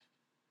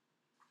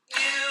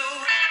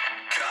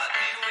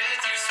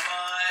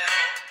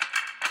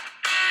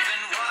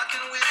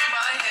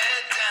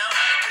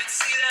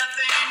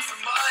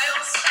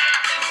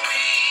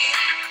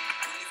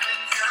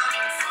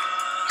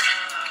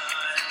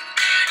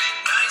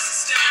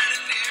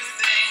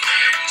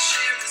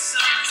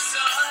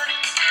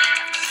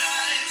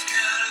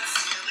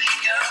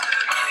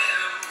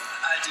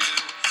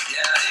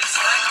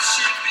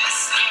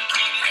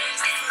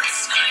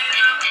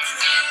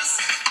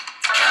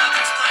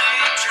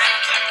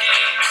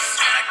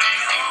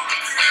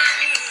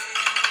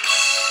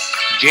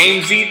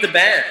Jamesy the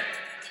Band.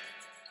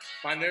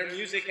 Find their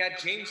music at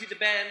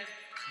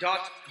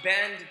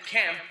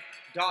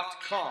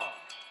jamesytheband.bandcamp.com.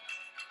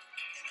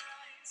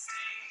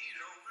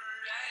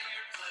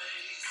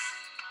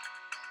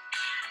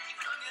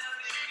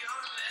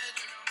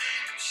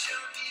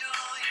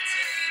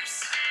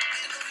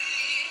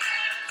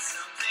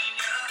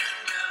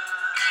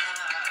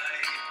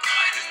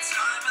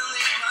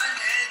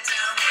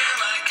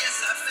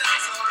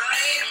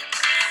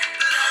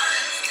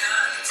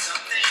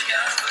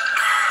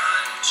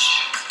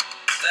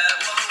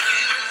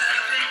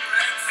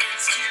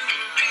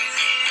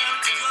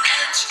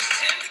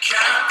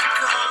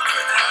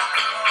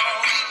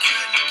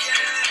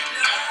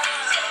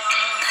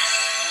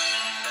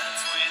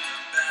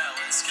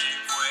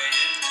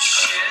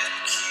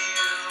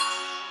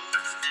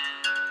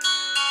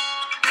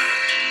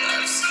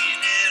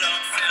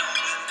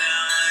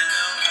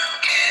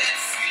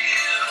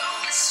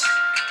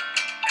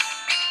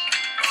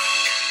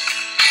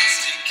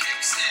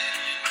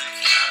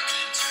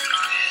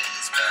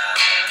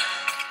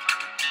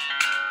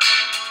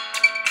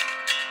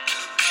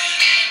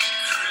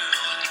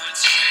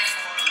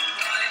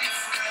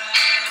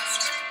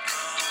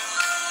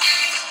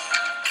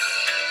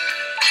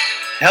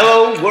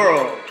 Hello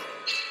world,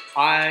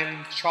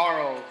 I'm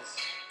Charles,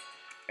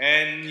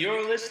 and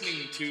you're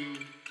listening to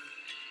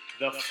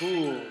The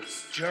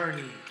Fool's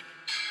Journey.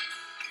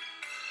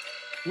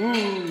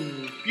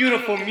 Ooh,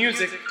 beautiful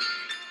music.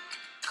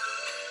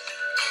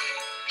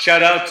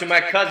 Shout out to my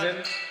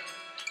cousin,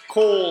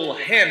 Cole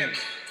Hem,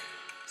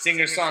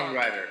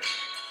 singer-songwriter,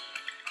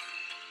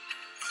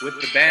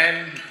 with the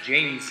band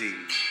Jamesy.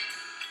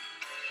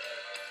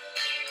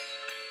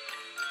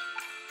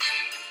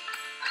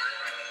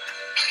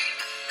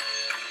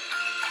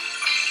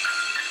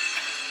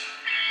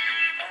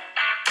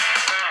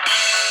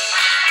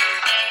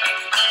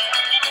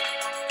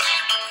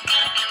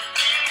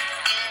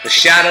 The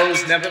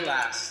shadows never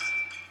last.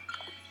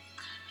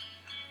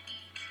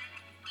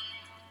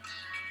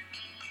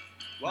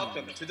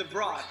 Welcome to the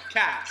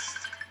broadcast.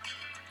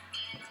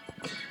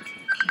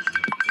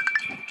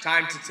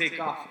 Time to take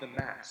off the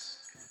mask.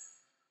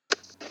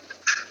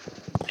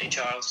 Hey,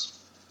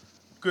 Charles.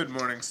 Good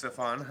morning,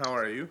 Stefan. How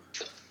are you?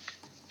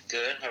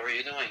 Good. How are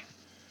you doing?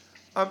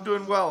 I'm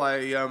doing well.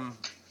 I'm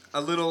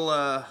a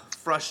little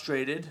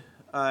frustrated.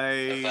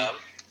 About?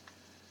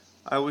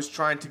 I was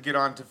trying to get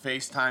onto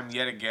FaceTime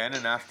yet again,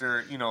 and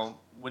after,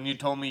 when you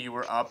told me you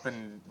were up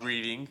and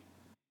reading,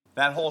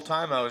 that whole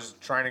time I was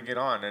trying to get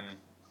on, and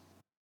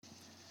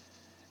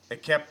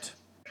it kept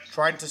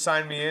trying to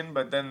sign me in,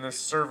 but then the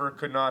server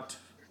could not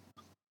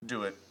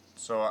do it.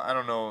 So I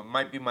don't know. It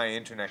might be my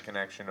internet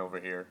connection over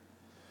here.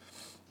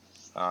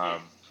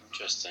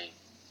 Interesting.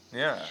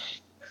 Yeah.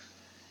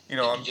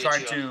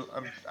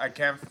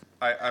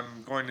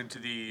 I'm going into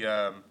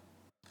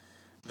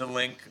the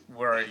link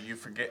where you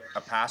forget a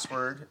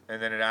password,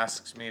 and then it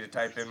asks me to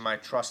type in my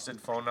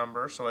trusted phone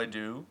number, so I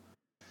do.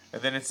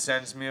 And then it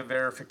sends me a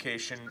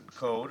verification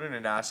code, and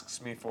it asks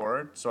me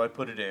for it, so I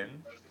put it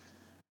in.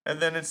 And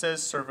then it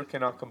says server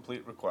cannot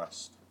complete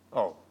request.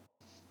 Oh,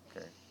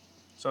 okay.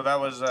 So that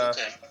was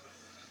Okay.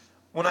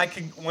 when I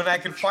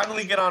can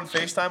finally get on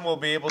FaceTime, we'll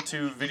be able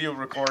to video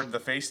record the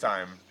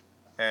FaceTime,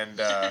 and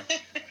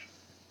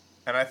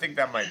and I think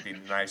that might be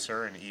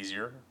nicer and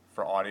easier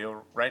for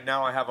audio. Right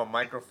now, I have a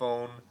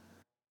microphone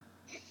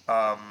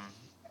a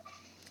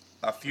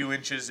few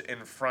inches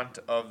in front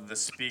of the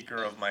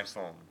speaker of my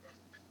phone.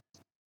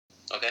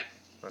 Okay.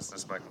 That's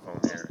this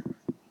microphone here.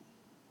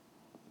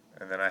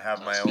 And then I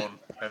have my own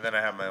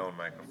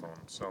microphone.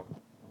 So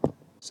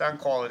sound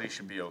quality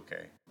should be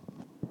okay.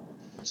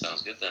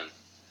 Sounds good then.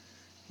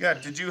 Yeah,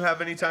 did you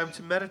have any time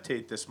to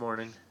meditate this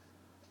morning?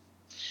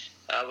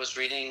 I was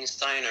reading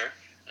Steiner.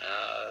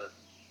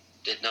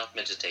 Did not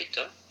meditate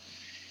though.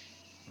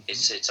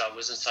 It's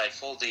always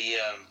insightful. The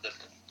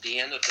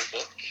end of the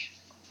book.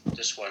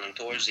 This one. I'm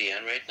towards the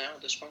end right now.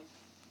 This one.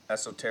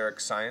 Esoteric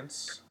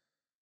Science.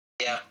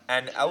 Yeah.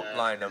 An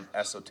outline of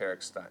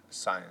esoteric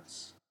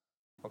science.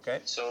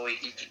 Okay. So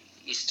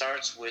he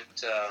starts with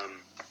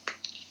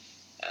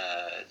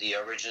the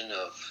origin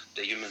of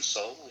the human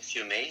soul, if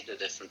you may, the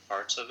different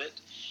parts of it,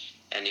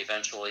 and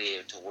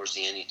eventually towards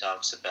the end he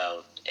talks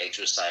about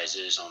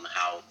exercises on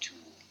how to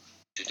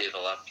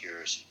develop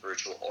your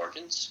spiritual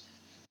organs,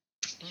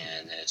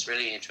 and it's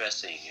really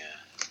interesting.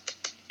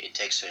 It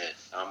takes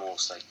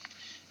almost like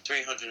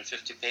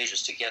 350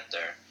 pages to get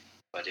there,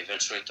 but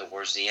eventually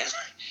towards the end,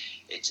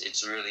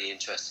 it's really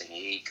interesting.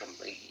 He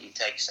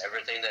takes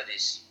everything that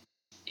he's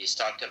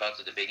talked about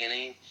at the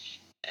beginning,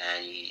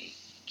 and he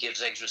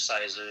gives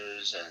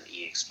exercises, and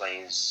he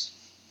explains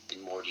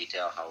in more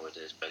detail how it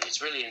is. But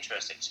it's really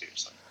interesting,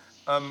 seriously.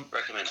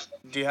 Recommend it.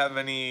 Do you have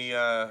any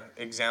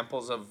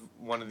examples of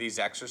one of these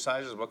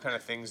exercises? What kind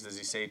of things does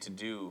he say to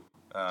do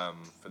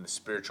for the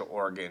spiritual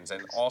organs?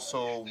 And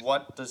also,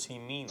 what does he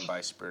mean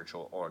by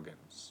spiritual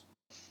organs?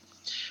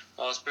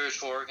 Well,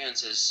 spiritual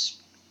organs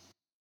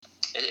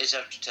it's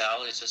hard to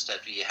tell. It's just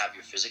that you have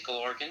your physical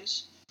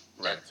organs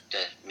that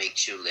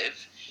makes you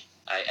live.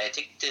 I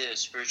think the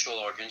spiritual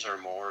organs are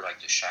more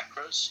like the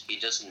chakras. He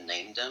doesn't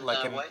name them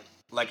Like that an way.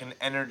 like an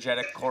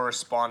energetic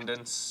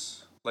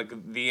correspondence, like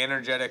the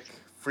energetic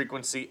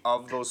frequency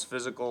of those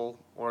physical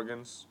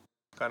organs,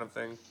 kind of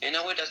thing. In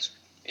a way,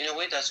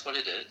 that's what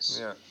it is.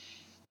 Yeah.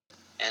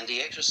 And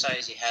the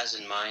exercise he has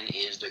in mind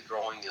is the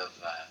growing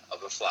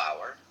of a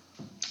flower.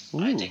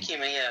 I Ooh. think he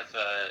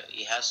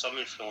has some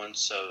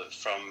influence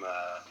from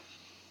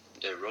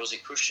the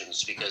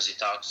Rosicrucians because he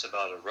talks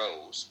about a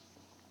rose.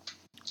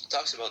 He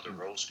talks about the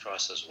rose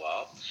cross as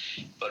well.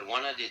 But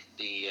one of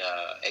the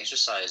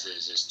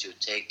exercises is to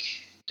take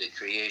the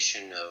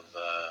creation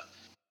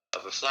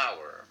of a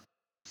flower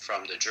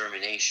from the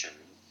germination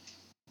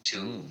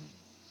to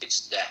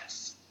its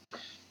death.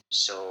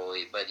 So,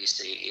 but you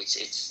see,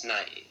 it's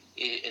not.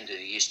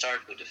 You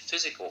start with the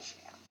physical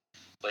form,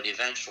 but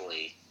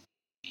eventually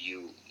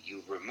you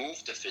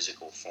remove the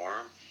physical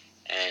form,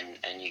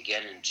 and you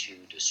get into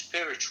the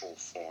spiritual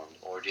form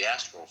or the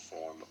astral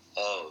form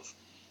of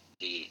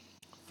the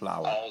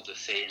Flower. all the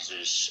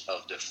phases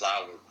of the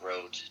flower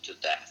growth to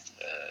death,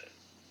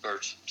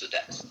 birth to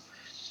death.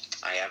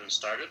 I haven't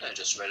started. I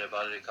just read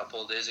about it a couple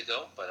of days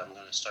ago, but I'm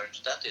going to start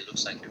that. It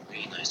looks like a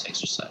really nice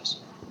exercise.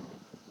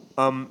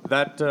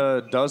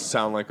 That does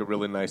sound like a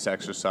really nice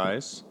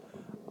exercise.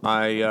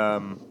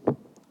 I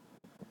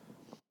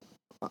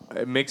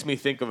It makes me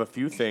think of a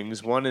few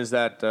things. One is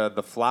that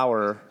the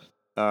flower,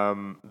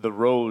 the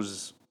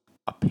rose,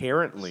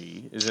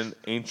 apparently is an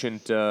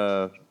ancient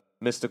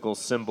mystical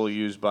symbol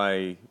used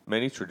by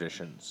many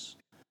traditions.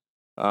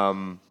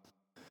 The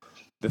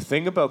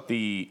thing about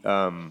the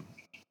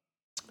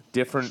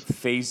different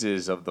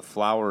phases of the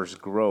flower's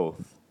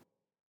growth,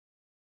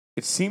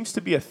 it seems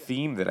to be a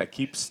theme that I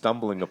keep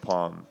stumbling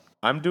upon.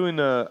 I'm doing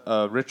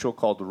a ritual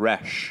called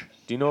Resh.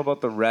 Do you know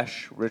about the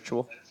Resh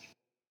ritual?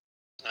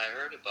 I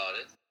heard about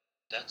it.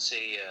 That's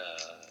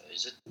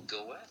is it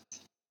Goeth?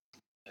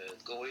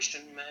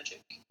 Goetian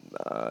magic?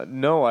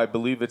 No, I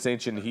believe it's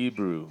ancient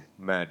Hebrew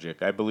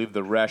magic. I believe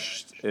the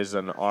Resh is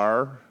an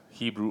R,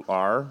 Hebrew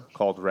R,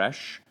 called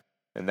Resh,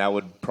 and that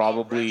would Resh,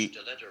 probably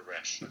the letter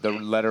Resh. the Okay.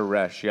 letter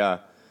Resh. Yeah,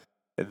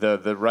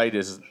 the rite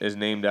is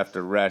named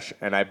after Resh,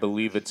 and I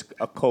believe it's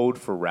a code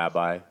for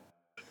rabbi.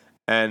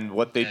 And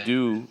what they Okay.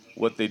 do,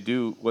 what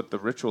the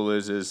ritual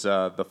is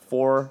the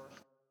four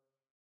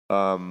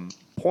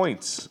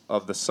points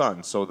of the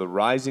sun. So the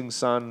rising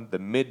sun, the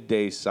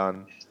midday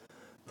sun,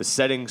 the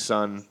setting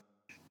sun,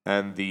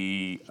 and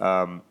the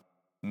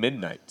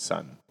midnight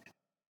sun.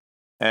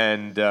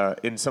 And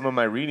in some of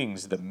my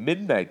readings, the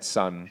midnight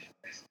sun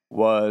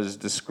was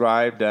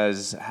described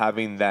as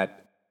having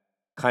that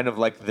kind of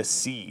like the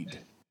seed,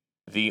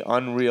 the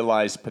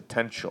unrealized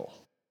potential,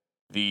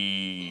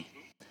 the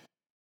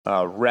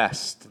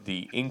rest,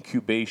 the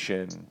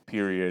incubation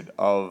period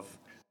of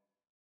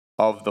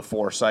the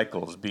four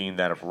cycles, being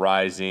that of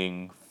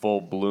rising,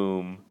 full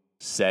bloom,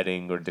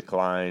 setting or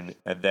decline,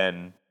 and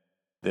then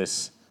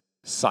this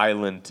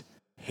silent,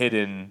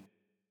 hidden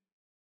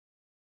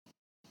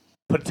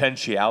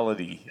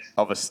potentiality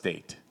of a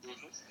state.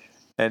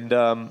 And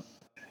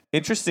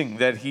interesting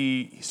that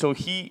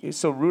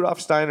so Rudolf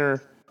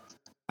Steiner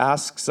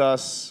asks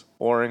us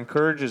or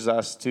encourages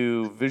us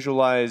to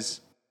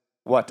visualize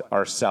what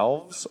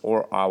ourselves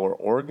or our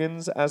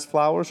organs as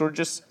flowers, or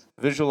just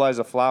visualize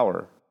a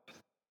flower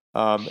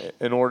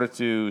in order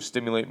to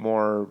stimulate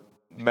more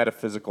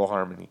metaphysical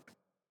harmony.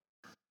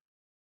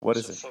 What So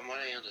is it? from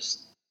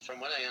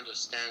what I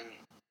understand,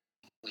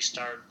 we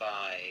start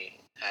by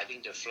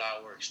having the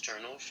flower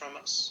external from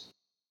us,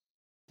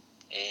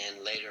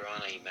 and later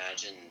on, I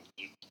imagine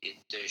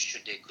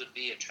there could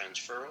be a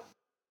transfer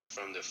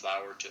from the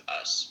flower to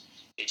us.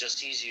 It's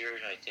just easier,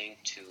 I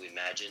think, to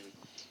imagine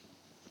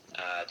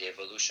the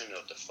evolution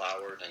of the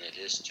flower than it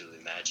is to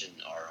imagine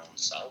our own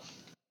self.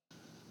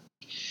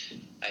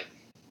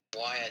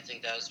 Why I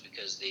think that is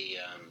because the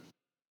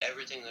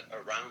everything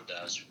around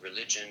us,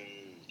 religion,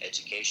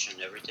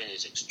 education, everything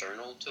is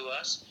external to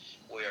us.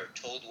 We are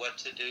told what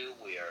to do.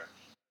 We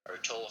are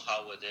told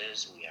how it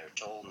is. We are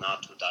told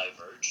not to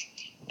diverge,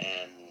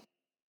 and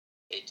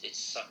it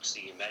sucks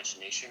the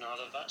imagination out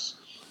of us.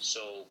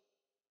 So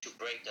to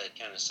break that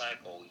kind of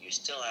cycle, you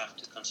still have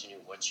to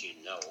continue what you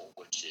know,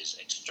 which is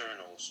an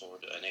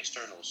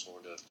external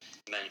sort of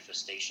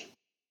manifestation.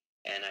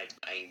 And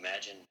I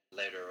imagine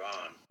later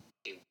on,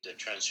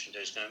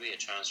 there's going to be a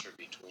transfer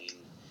between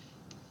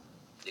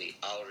the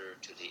outer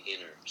to the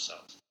inner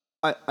self.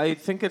 I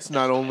think it's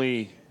not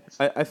only.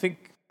 I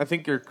think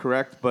you're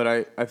correct, but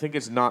I think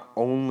it's not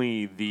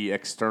only the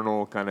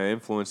external kind of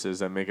influences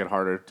that make it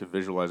harder to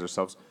visualize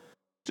ourselves.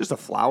 Just a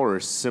flower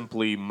is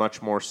simply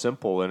much more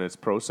simple in its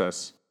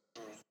process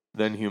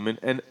than human.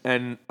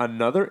 And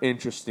another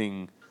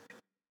interesting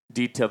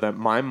detail that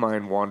my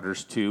mind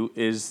wanders to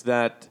is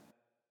that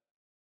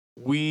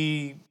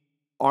we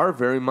are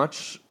very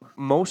much,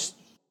 most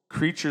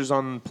creatures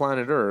on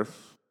planet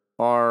Earth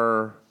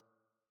are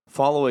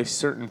follow a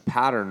certain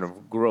pattern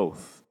of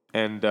growth.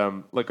 And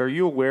are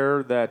you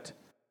aware that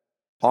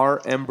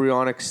our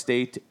embryonic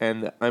state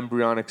and the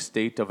embryonic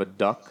state of a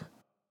duck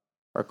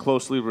are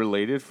closely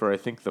related for I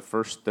think the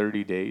first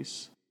 30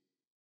 days.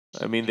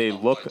 I mean, I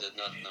did not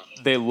know.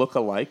 they look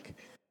alike.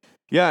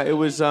 Yeah, it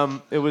was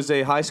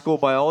a high school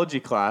biology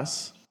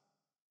class,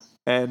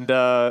 and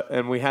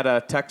we had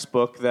a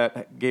textbook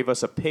that gave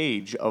us a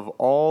page of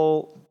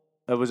all.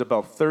 It was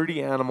about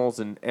 30 animals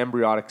in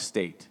embryonic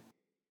state,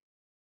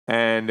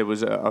 and it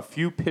was a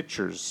few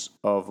pictures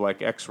of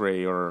like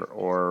X-ray or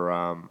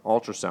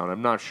ultrasound.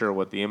 I'm not sure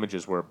what the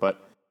images were,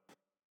 but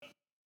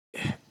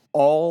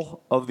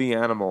all of the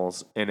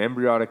animals in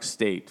embryonic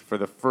state for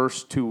the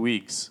first 2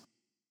 weeks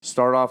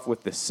start off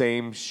with the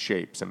same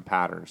shapes and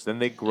patterns. Then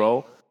they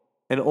grow,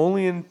 and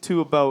only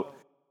into about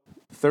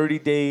 30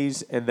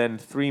 days and then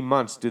 3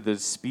 months do the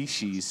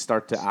species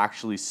start to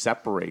actually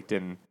separate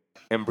in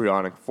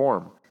embryonic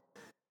form.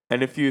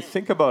 And if you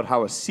think about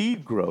how a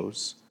seed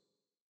grows,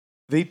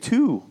 they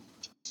too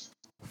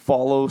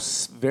follow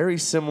very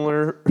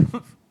similar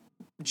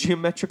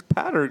geometric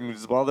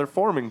patterns while they're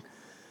forming.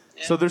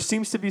 So there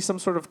seems to be some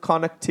sort of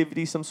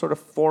connectivity, some sort of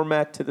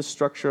format to the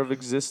structure of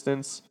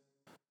existence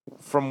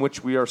from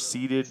which we are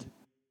seeded.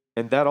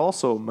 And that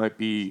also might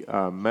be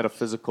a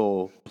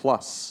metaphysical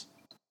plus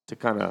to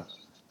kind of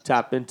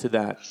tap into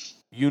that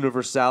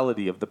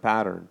universality of the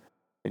pattern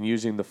and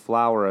using the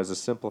flower as a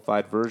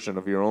simplified version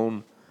of your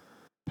own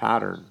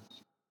pattern.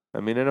 I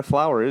mean, and a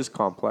flower is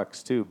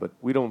complex too, but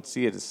we don't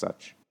see it as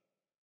such.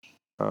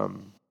 There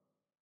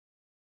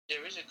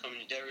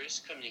is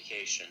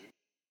communication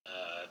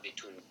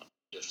between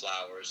the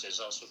flowers. There's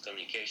also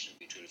communication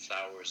between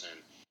flowers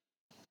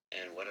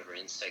and whatever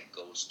insect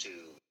goes to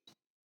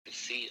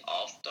feed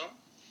off them.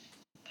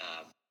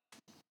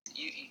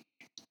 You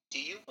do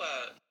you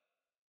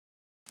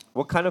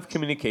What kind of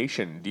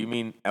communication? Do you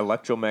mean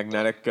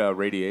electromagnetic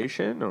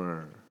radiation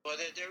or? well,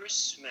 there is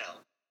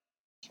smell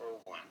for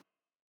one.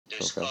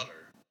 There's Okay.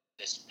 color.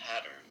 There's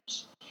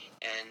patterns.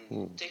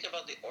 And think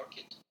about the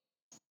orchid.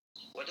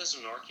 What does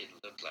an orchid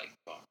look like?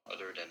 Well,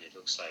 other than it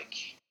looks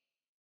like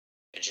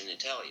a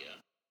genitalia.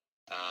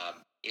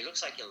 It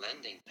looks like a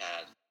landing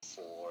pad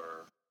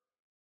for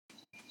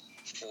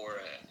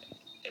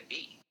a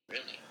bee,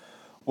 really.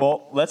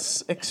 Well,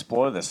 let's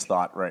explore this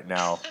thought right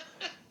now.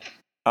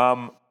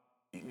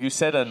 You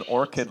said an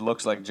orchid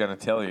looks like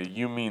genitalia.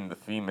 You mean the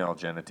female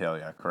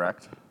genitalia,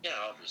 correct? Yeah,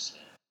 obviously.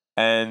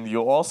 And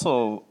you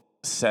also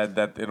said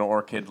that an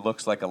orchid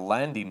looks like a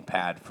landing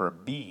pad for a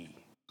bee,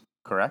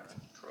 correct?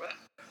 Correct.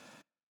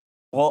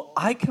 Well,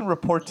 I can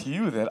report to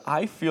you that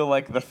I feel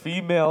like the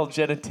female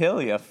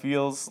genitalia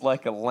feels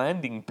like a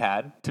landing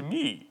pad to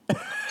me.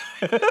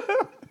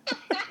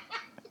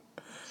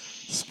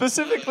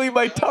 Specifically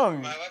my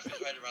tongue. My wife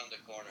is right around the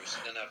corner, so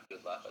you're gonna have a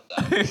good laugh at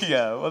that.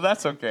 Yeah, well,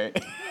 that's okay.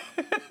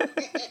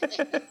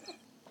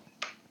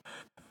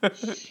 Yeah,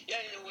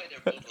 in a way,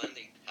 they're both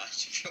landing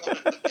pads if you want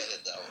to look at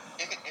it that way.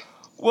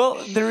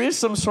 Well, there is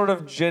some sort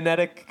of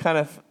genetic kind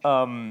of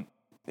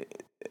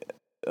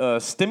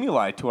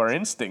stimuli to our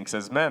instincts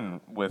as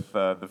men with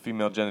the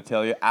female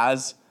genitalia,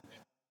 as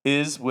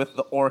is with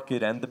the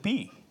orchid and the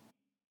bee.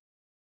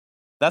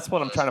 That's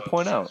what I'm trying to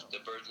point out. The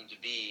birds and the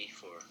bee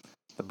for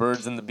The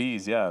birds and the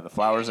bees, yeah, the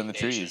flowers and the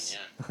trees.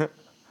 Yeah.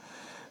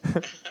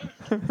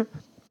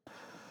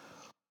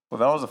 Well,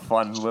 that was a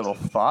fun little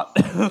thought.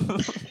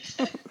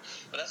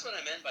 But that's what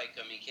I meant by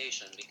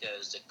communication,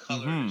 because the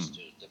colors,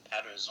 the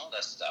patterns, all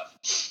that stuff,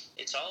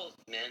 it's all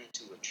meant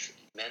to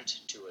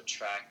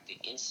attract the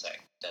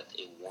insect that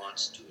it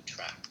wants to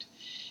attract.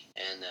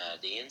 And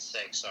the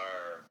insects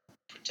are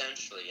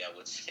potentially, I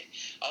would say,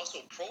 also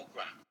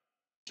programmed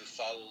to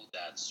follow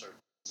that certain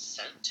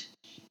scent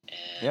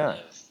and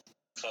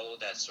follow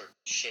that certain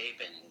shape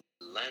and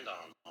land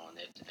on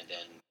it, and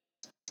then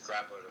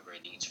grab whatever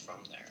it needs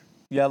from there.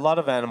 Yeah, a lot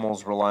of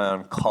animals rely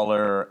on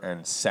color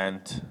and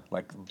scent,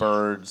 like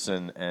birds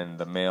and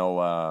the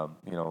male,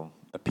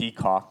 the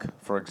peacock,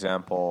 for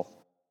example,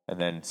 and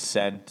then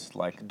scent,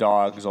 like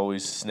dogs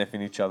always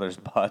sniffing each other's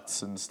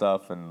butts and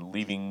stuff, and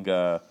leaving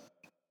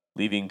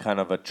kind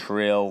of a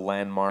trail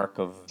landmark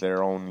of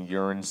their own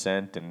urine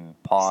scent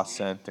and paw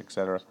scent,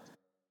 etc.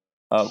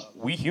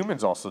 We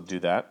humans also do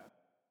that.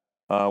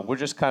 We're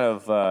just kind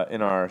of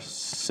in our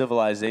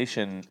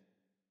civilization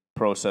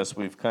process,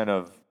 we've kind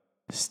of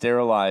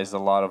sterilized a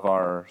lot of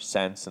our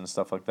scents and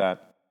stuff like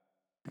that,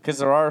 because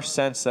there are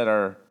scents that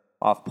are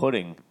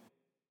off-putting,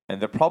 and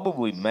they're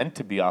probably meant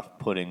to be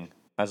off-putting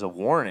as a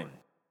warning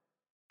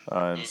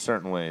in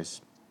certain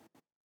ways.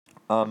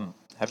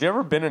 Have you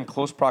ever been in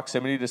close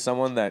proximity to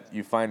someone that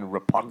you find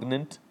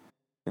repugnant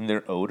in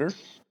their odor?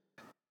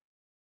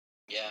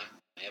 Yeah,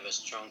 I have a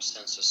strong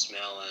sense of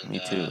smell, and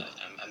Me too.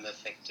 I'm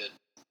affected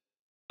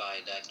by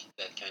that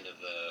kind of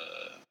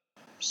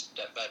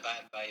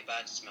by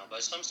bad smell.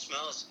 But some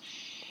smells,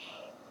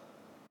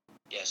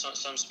 yeah,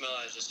 some smell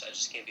I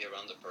just can't be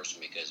around the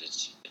person because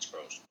it's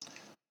gross.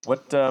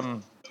 What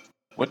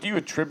do you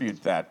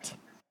attribute that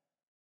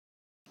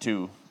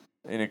to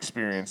in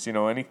experience? You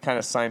know, any kind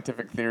of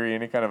scientific theory,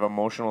 any kind of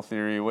emotional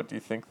theory? What do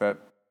you think that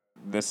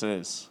this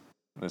is?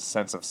 This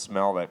sense of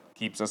smell that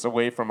keeps us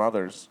away from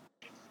others,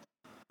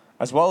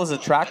 as well as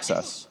attracts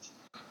us.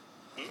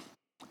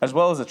 as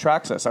well as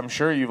attracts us. I'm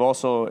sure you've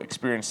also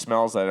experienced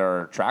smells that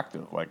are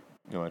attractive, like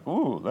you're like,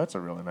 ooh, that's a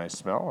really nice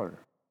smell, or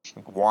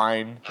like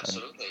wine.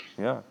 Absolutely.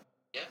 Yeah.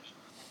 Yeah.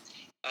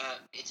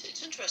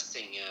 It's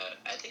interesting.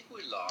 I think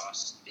we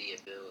lost the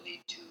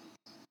ability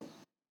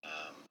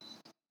um,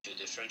 to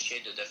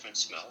differentiate the different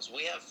smells.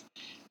 We have,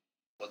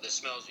 well, the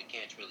smells we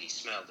can't really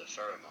smell the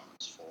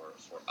pheromones for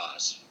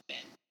us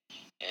men,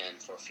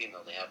 and for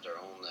female they have their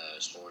own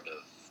sort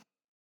of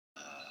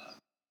uh,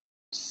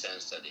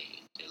 sense that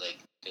they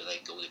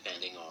go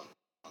depending on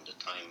the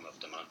time of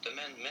the month. The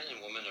men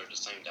and women are the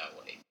same that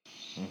way.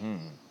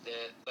 Mm-hmm.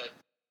 But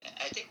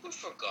I think we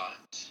forgot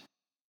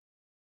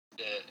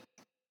the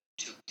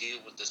to deal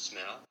with the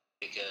smell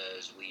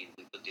because we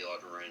put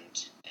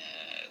deodorant,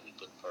 we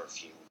put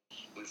perfume,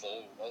 we've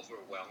all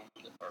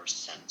overwhelmed our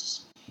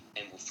sense,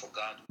 and we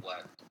forgot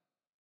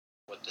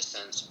what the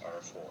scents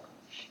are for.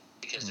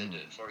 Because,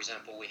 for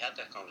example, we had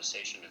that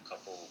conversation a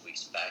couple of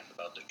weeks back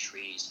about the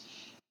trees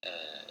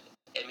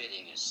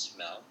emitting a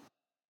smell,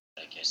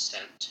 like a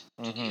scent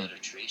to the other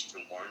trees to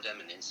warn them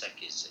an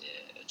insect is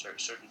a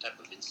certain type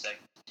of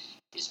insect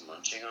is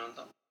munching on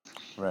them.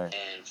 Right.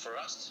 And for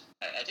us,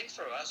 I think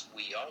for us,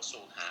 we also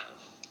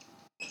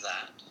have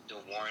that, the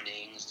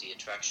warnings, the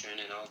attraction,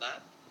 and all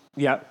that.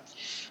 Yeah.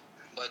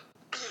 But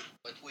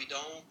but we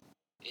don't.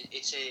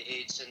 It's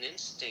an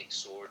instinct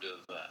sort of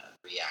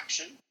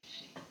reaction,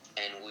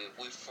 and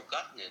we've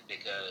forgotten it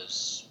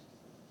because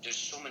there's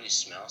so many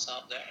smells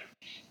out there.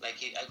 Like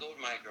I go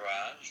to my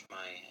garage,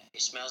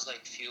 it smells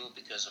like fuel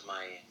because of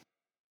my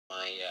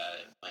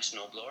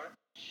snowblower.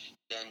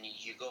 Then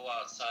you go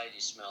outside,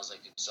 it smells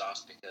like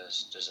exhaust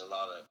because there's a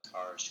lot of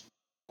cars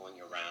going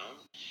around.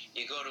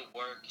 You go to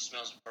work, it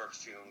smells of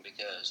perfume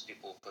because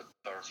people put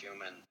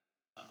perfume and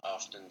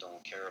often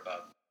don't care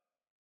about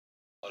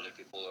other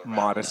people around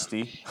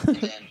Modesty. them. And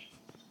then,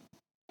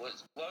 but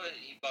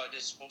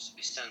it's supposed to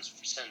be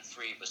scent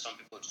free, but some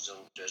people just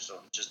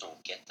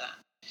don't get that.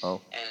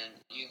 Oh. And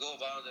you go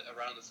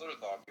around the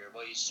photocopier,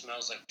 well, it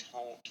smells like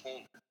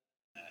toner.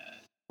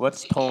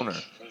 What's toner?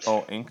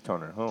 Ink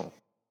toner. Oh.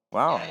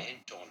 Wow. Yeah,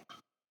 ink toner.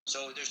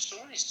 So there's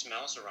so many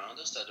smells around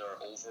us that are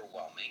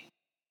overwhelming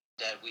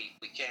that we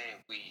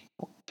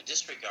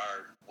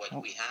disregard what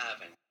we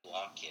have and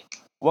block it.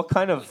 What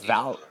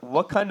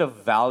kind of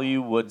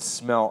value would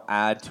smell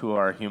add to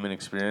our human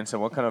experience,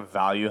 and what kind of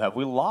value have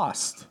we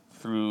lost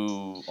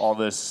through all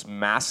this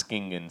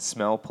masking and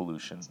smell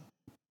pollution?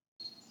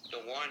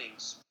 The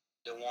warnings,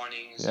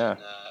 Yeah.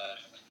 and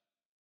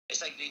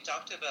it's like they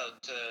talked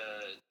about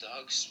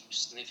dogs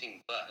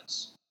sniffing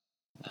butts.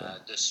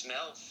 The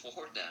smell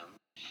for them,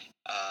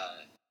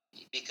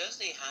 because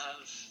they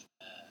have,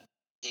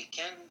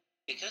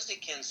 because they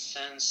can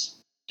sense.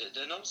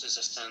 The nose is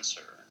a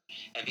sensor,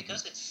 and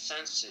because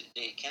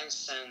they can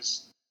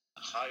sense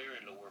higher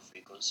and lower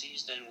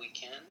frequencies than we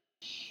can.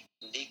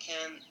 They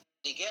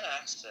get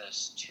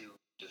access to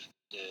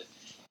the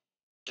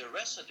the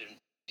rest of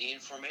the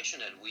information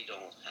that we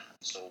don't have.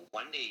 So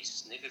when they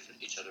sniff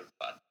each other's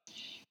butt,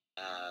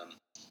 um,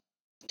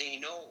 they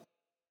know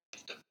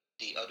if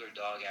the other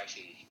dog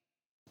actually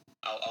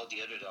how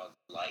the other dog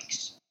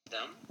likes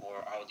them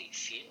or how they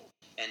feel,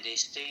 and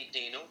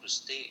they know to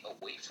stay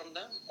away from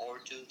them or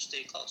to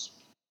stay close.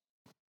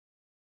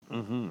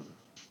 Mm-hmm.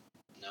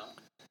 No.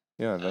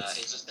 Yeah, that's.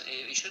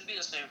 It should be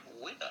the same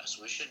with us.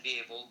 We should be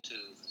able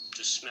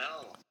to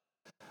smell.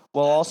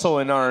 Well, also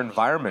in our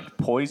environment,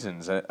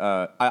 poisons.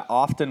 I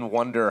often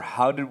wonder,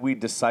 how did we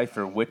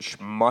decipher which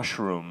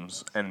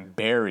mushrooms and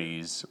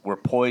berries were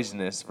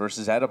poisonous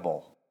versus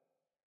edible?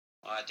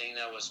 I think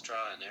that was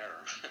trial and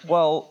error.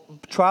 Well,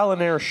 trial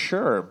and error,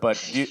 sure, but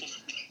do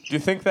you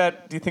think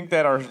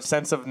that our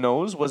sense of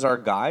nose was our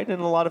guide in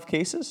a lot of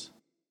cases?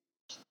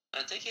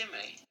 I think it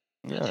may.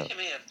 Yeah. I think it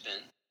may have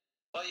been.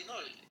 Well,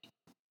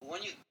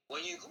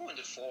 when you go in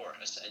the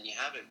forest and you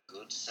have a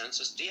good sense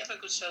of, do you have a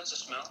good sense of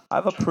smell? I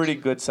have a pretty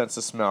good sense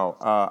of smell.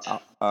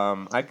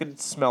 I could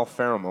smell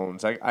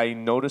pheromones. I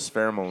notice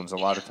pheromones a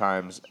lot of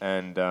times,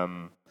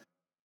 and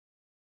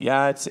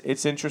yeah,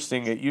 it's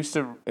interesting. It used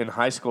to in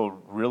high school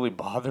really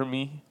bother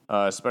me,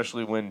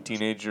 especially when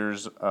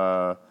teenagers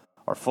are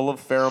full of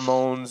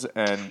pheromones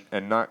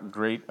and not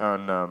great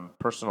on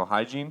personal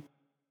hygiene.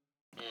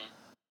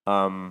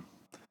 Um,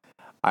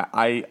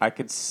 I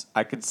could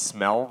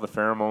smell the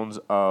pheromones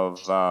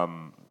of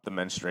the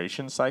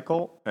menstruation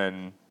cycle,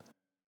 and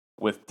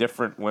with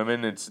different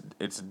women, it's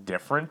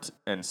different,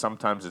 and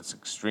sometimes it's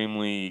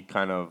extremely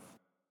kind of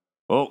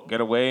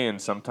get away,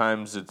 and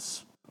sometimes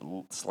it's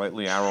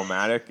slightly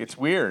aromatic. It's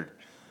weird.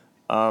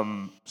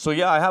 So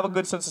yeah, I have a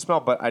good sense of smell,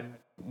 but I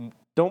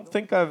don't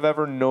think I've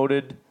ever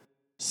noted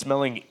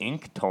smelling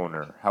ink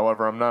toner.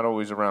 However, I'm not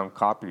always around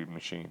copy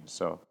machines,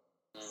 so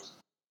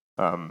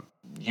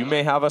you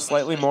may have a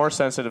slightly more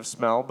sensitive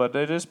smell, but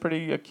it is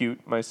pretty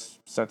acute. My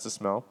sense of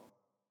smell.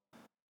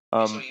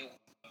 So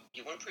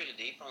you went pretty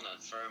deep on that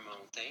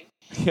pheromone thing.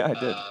 Yeah, I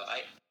did.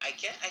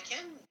 I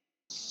can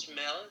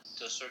smell it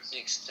to a certain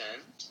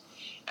extent.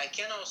 I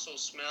can also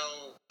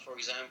smell, for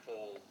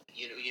example,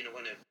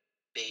 when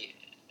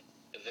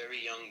a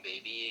very young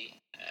baby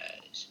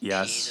is.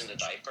 Yes. He's in the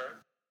diaper.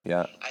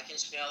 Yeah. I can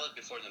smell it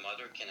before the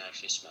mother can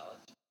actually smell it.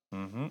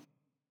 Mm-hmm.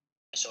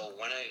 So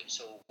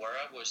where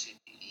I was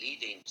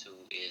leading to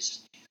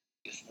is,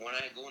 if when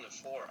I go in the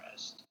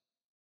forest,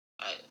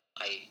 I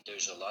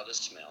there's a lot of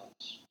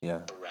smells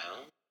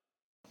around,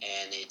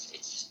 and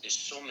it's there's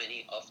so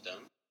many of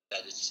them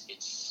that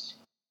it's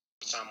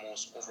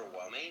almost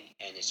overwhelming,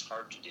 and it's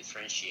hard to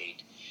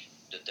differentiate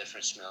the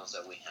different smells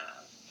that we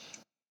have.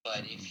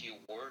 But if you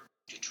were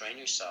to train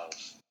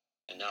yourself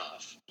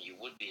enough, you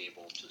would be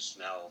able to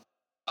smell.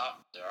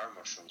 There are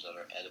mushrooms that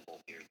are edible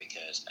here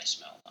because I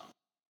smell them.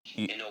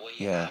 In a way,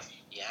 you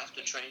have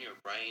to train your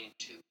brain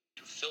to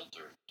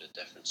filter the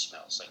different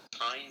smells. Like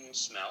pine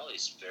smell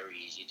is very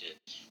easy to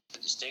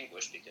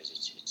distinguish because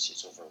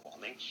it's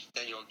overwhelming.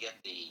 Then you'll get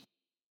the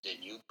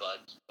new bud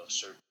of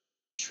certain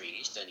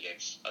trees. Then you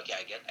get, okay,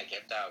 I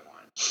get that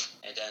one.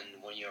 And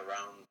then when you're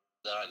around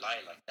the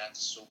lilac,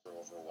 that's super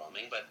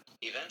overwhelming. But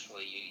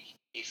eventually,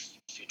 if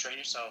you train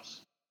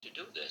yourself to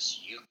do this,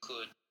 you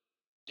could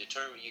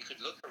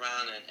look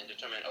around and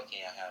determine,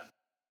 okay, I have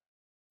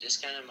this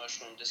kind of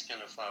mushroom, this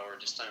kind of flower,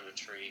 this kind of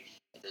tree.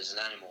 There's an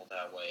animal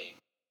that way,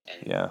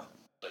 and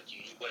but you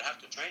would have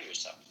to train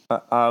yourself.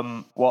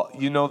 Well,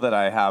 you know that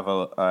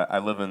I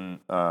live in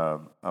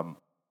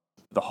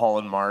the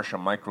Holland Marsh, a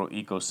micro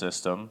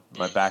ecosystem.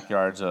 My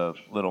backyard's a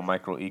little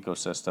micro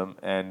ecosystem,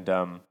 and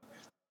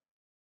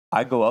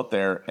I go out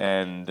there,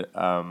 and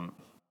I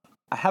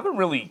haven't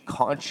really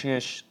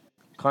consciously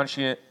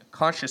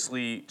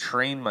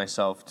trained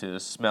myself to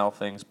smell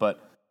things, but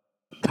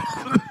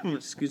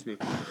excuse me.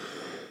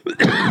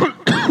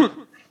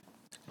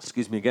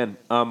 Excuse me again.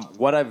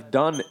 What I've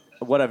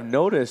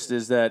noticed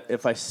is that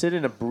if I sit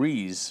in a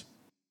breeze,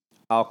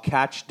 I'll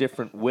catch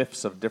different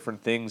whiffs of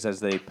different things as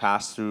they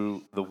pass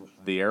through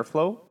the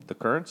airflow, the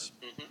currents.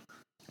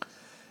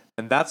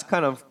 And that's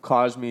kind of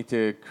caused me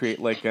to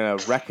create like a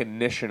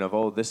recognition of,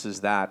 oh, this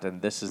is that,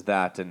 and this is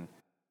that, and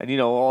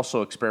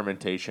also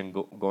experimentation,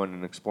 going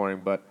and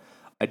exploring. But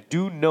I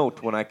do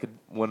note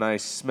when I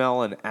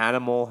smell an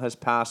animal has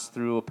passed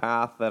through a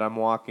path that I'm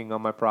walking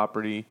on my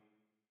property.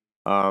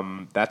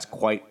 That's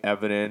quite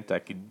evident. I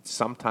could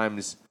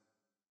sometimes,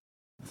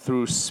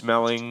 through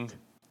smelling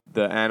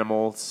the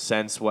animal,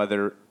 sense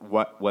whether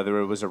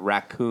it was a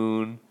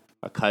raccoon,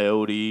 a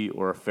coyote,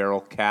 or a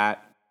feral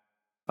cat.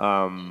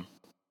 And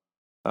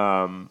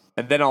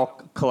then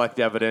I'll collect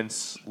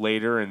evidence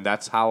later, and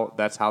that's how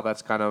that's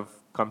kind of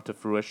come to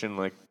fruition,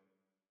 like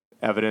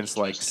evidence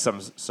like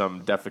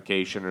some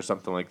defecation or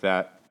something like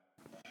that,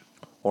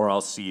 or I'll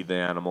see the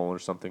animal or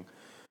something.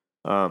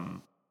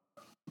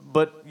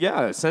 But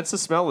yeah, sense of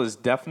smell is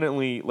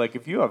definitely, like,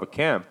 if you have a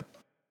camp,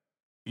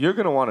 you're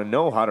going to want to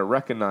know how to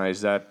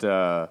recognize that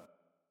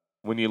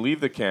when you leave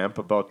the camp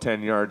about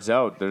 10 yards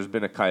out, there's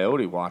been a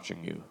coyote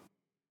watching you,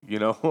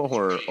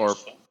 or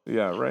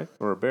yeah, right,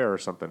 or a bear or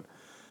something.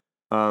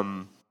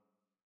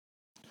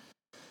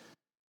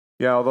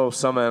 Yeah, although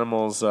some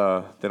animals,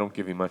 they don't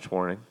give you much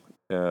warning.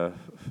 But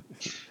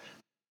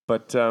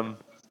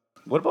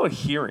what about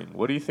hearing?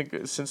 What do you think,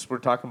 since we're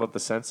talking about the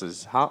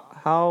senses,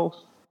 what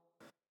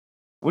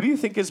do you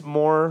think is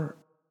more,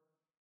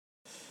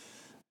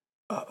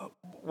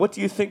 what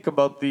do you think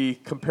about the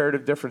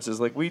comparative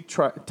differences? Like, we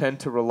tend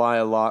to rely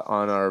a lot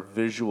on our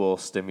visual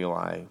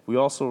stimuli. We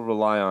also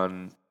rely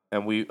on,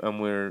 and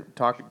we're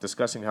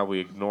discussing how we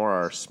ignore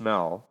our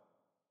smell,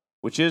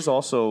 which is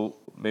also,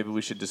 maybe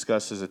we should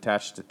discuss, is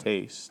attached to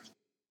taste.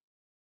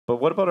 But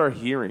what about our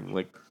hearing?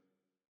 Like,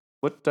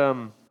 what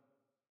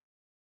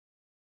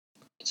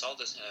It's all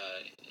this.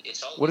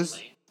 It's all what the is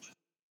same,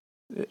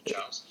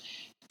 Charles.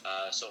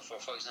 So,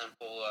 for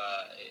example,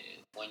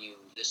 when you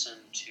listen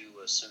to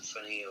a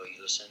symphony or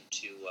you listen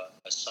to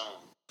a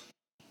song,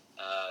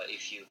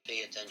 if you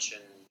pay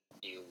attention,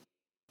 you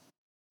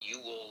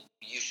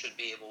should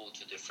be able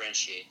to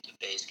differentiate the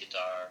bass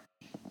guitar,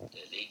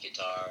 the lead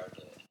guitar,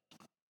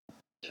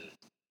 the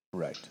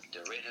right, the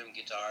rhythm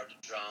guitar, the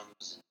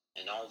drums,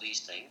 and all these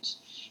things.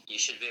 You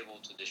should be able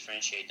to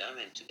differentiate them,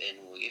 and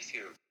if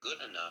you're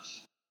good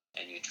enough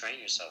and you train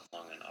yourself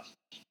long enough,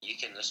 you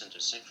can listen to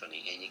a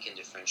symphony and you can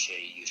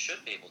differentiate. You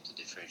should be able to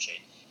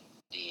differentiate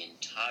the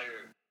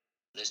entire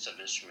list of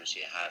instruments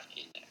you have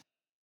in there.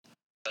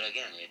 But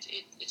again,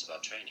 it's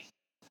about training.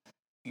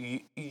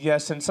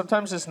 Yes, and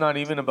sometimes it's not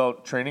even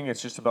about training.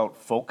 It's just about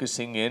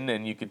focusing in,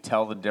 and you could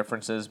tell the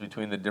differences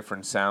between the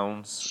different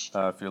sounds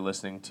if you're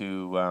listening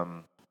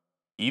to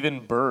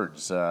even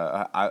birds.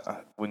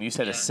 When you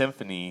said a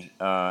symphony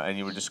and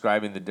you were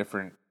describing the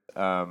different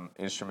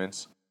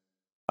instruments,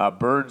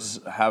 birds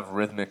have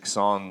rhythmic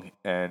song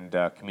and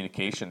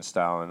communication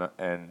style,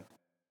 and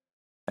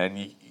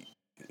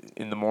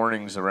in the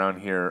mornings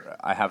around here,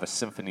 I have a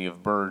symphony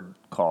of bird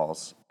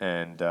calls,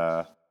 and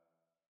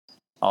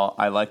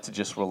I like to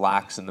just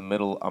relax in the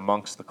middle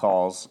amongst the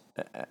calls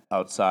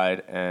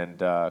outside and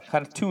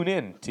kind of tune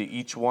in to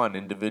each one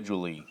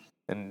individually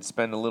and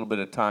spend a little bit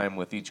of time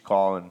with each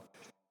call and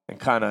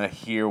kind of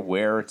hear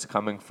where it's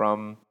coming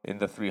from in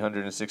the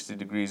 360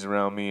 degrees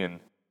around me.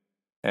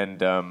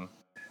 And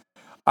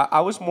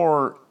I was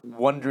more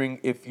wondering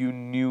if you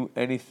knew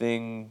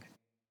anything,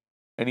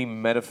 any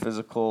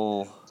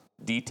metaphysical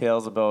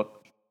details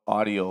about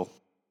audio,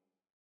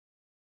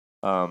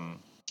 um,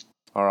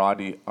 our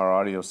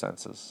audio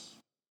senses.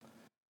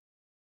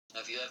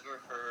 Have you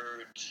ever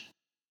heard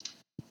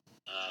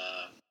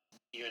uh,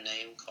 your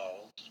name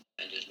called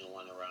and there's no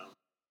one around?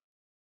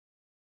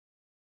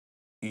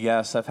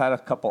 Yes, I've had a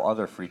couple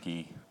other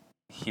freaky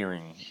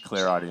hearing, So,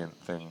 clairaudient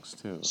things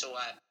too. so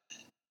I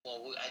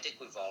think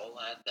we've all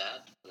had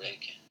that.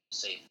 Like,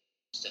 say,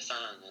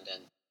 Stefan, and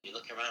then you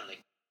look around,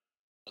 like,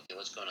 okay,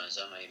 what's going on? Is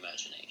that my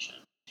imagination?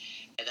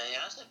 And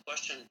I asked that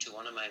question to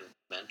one of my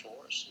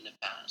mentors in the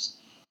past,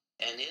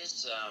 and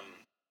his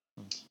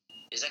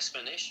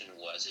explanation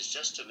was, it's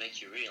just to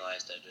make you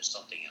realize that there's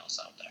something else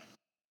out there.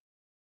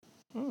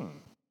 Hmm.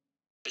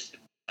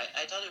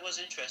 I thought it was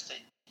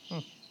interesting. Hmm.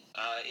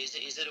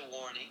 Is it a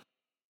warning,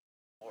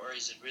 or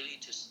is it really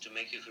to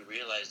make you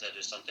realize that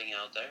there's something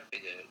out there?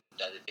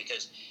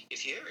 Because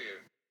if you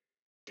hear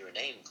your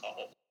name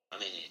called, I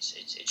mean,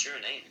 it's your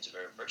name. It's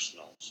very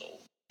personal, so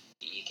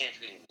you can't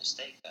really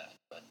mistake that.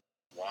 But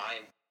why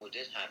would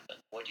it happen?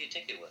 What do you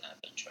think it would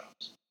happen,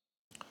 Charles?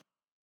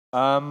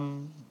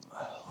 Um,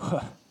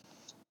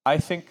 I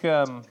think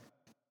I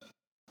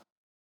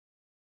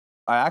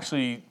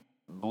actually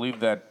believe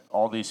that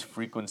all these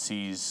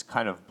frequencies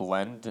kind of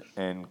blend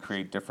and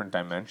create different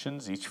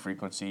dimensions. Each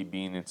frequency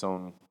being its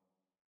own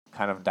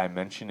kind of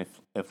dimension,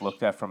 if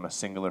looked at from a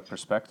singular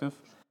perspective.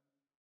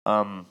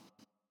 Um,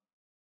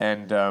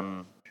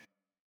 and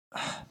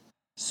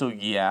so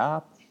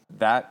yeah,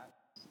 that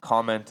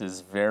comment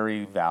is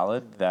very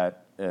valid.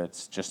 That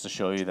it's just to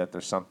show you that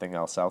there's something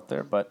else out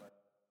there. But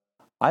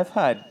I've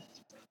had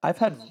I've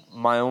had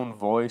my own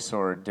voice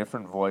or a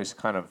different voice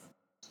kind of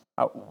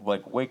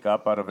like wake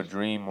up out of a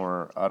dream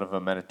or out of a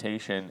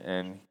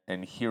meditation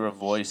and hear a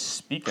voice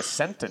speak a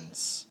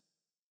sentence,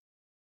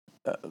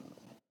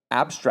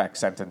 abstract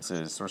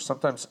sentences, or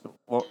sometimes,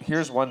 well,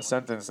 here's one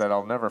sentence that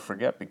I'll never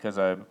forget because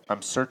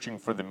I'm searching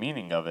for the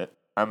meaning of it.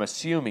 I'm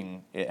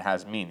assuming it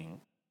has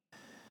meaning.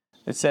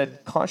 It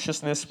said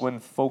consciousness when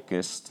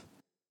focused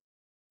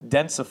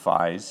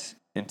densifies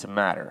into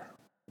matter.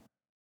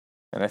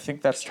 And I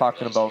think that's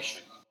talking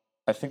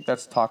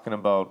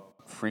about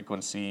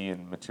frequency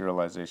and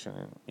materialization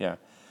and yeah.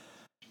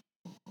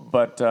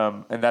 But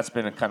and that's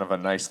been a kind of a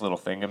nice little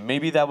thing, and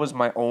maybe that was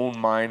my own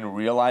mind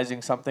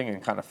realizing something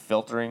and kind of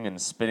filtering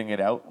and spitting it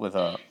out with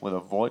a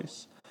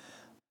voice.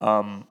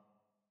 Um,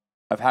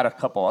 I've had a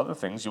couple other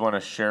things. You want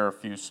to share a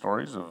few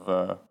stories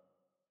of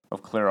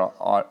clear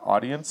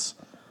audience?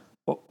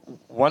 Well,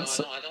 once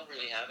No, I don't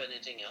really have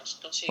anything else.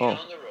 Don't see you're oh,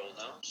 on the roll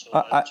now, so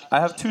why I don't you I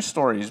have two continue?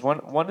 stories.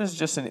 One is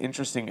just an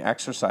interesting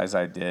exercise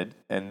I did,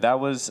 and that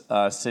was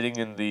sitting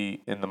in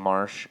the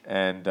marsh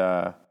and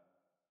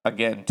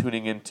again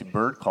tuning into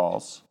bird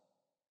calls.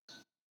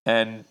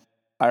 And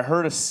I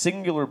heard a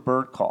singular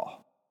bird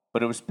call,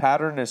 but it was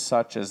patterned as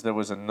such as there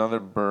was another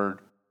bird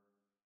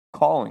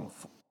calling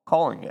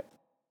it.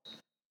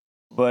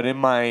 But in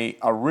my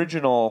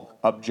original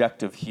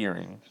objective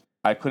hearing,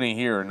 I couldn't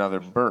hear another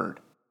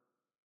bird.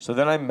 So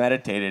then I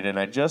meditated and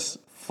I just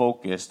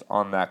focused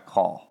on that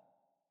call.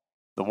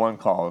 The one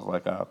call was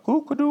like a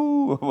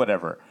koo-koo-doo,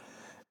 whatever.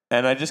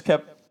 And I just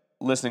kept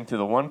listening to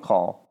the one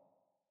call.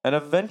 And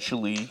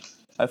eventually,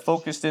 I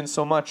focused in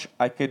so much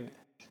I could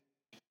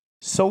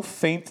so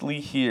faintly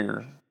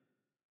hear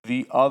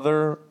the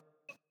other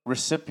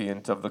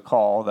recipient of the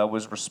call that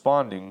was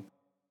responding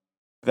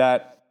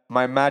that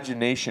my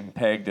imagination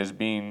pegged as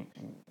being,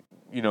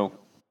 you know,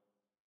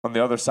 on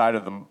the other side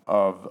of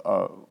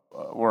the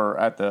or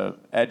at the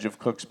edge of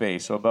Cook's Bay,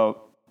 so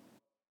about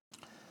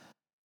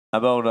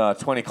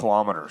 20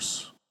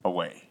 kilometers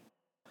away.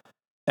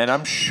 And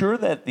I'm sure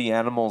that the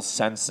animal's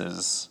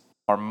senses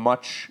are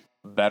much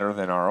better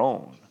than our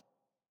own.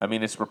 I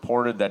mean, it's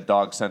reported that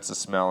dog sense of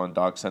smell and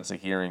dog sense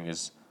of hearing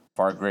is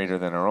far greater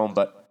than our own,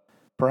 but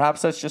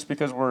perhaps that's just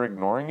because we're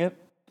ignoring it.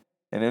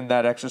 And in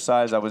that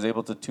exercise, I was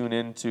able to tune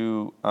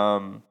into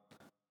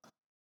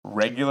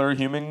regular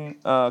human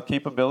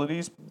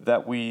capabilities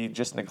that we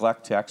just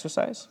neglect to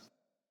exercise.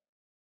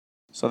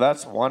 So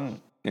that's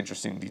one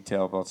interesting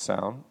detail about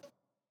sound.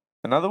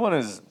 Another one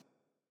is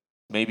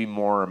maybe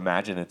more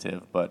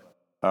imaginative, but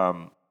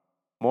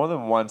more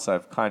than once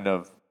I've kind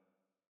of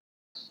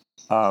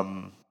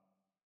um,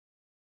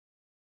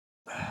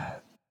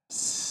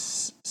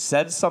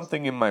 said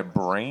something in my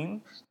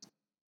brain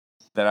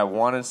that I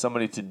wanted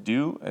somebody to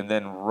do, and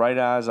then right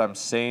as I'm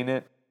saying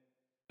it,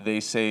 they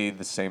say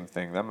the same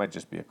thing. That might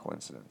just be a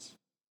coincidence.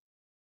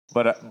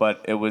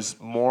 But it was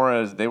more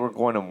as they were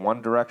going in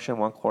one direction,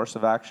 one course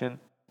of action,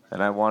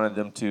 and I wanted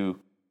them to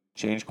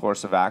change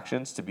course of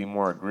actions to be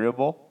more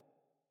agreeable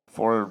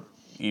for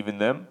even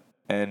them.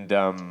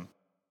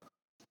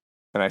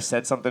 And I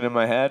said something in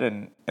my head,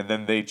 and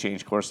then they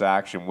changed course of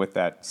action with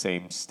that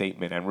same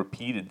statement and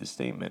repeated the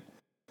statement.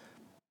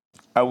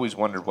 I always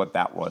wondered what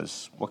that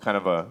was, what kind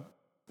of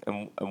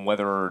and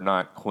whether or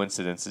not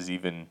coincidences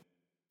even.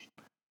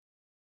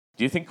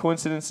 Do you think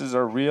coincidences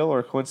are real,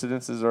 or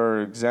coincidences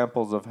are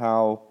examples of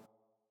how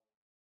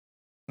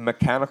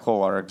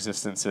mechanical our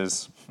existence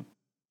is,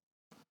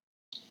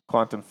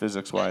 quantum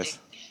physics I wise.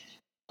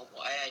 think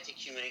I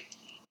think you make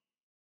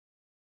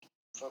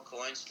for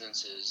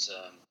coincidences.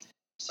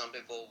 Some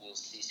people will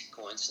see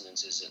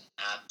coincidences in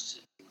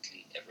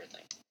absolutely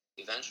everything.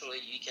 Eventually,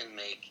 you can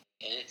make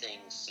anything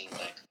seem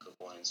like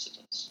a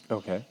coincidence.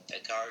 Okay. A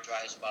car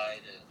drives by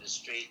the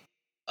street.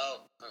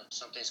 Oh,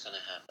 something's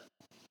gonna happen.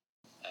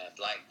 A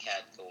black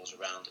cat goes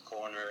around the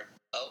corner.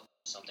 Oh,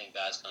 something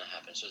bad's gonna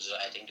happen. So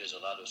I think there's a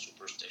lot of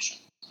superstition.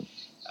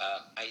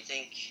 I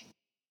think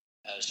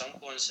some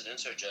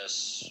coincidences are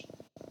just.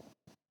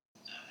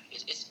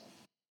 It's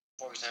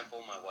for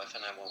example, my wife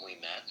and I, when we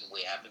met,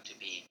 we happened to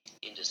be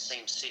in the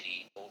same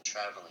city, both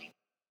traveling,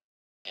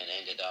 and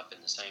ended up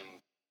in the same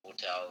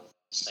hotel,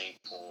 same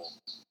pool,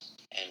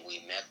 and we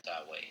met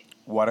that way.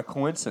 What a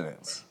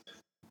coincidence.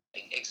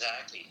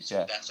 Exactly. So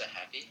Yeah. that's a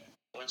happy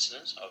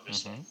coincidence,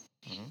 obviously.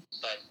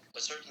 But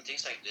certain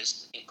things like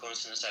this, in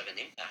coincidence, have an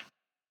impact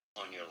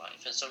on your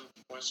life, and some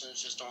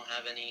coincidences don't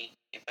have any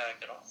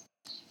impact at all.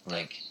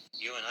 Right. Like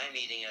you and I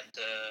meeting at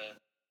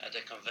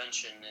the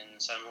convention in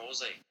San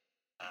Jose.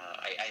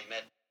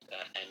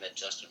 I met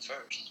Justin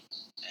first,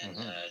 and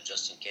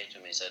Justin came to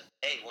me and said,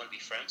 "Hey, want to be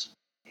friends?"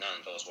 None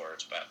of those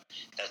words, but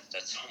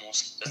that's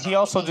almost. That's He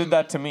also did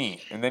that to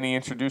me, and then he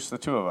introduced the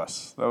two of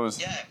us. That was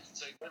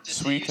So he went to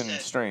see sweet you, and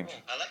said, strange.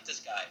 "Oh, I like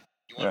this guy.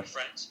 You want to be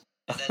friends?"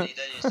 And then he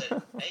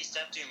said, "Hey,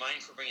 Steph, do you mind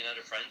if we bring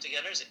another friend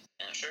together?" I said,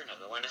 "Yeah, sure, no,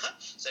 why not?" I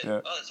said,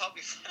 Yeah. "Oh, let's all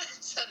be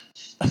friends."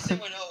 He said,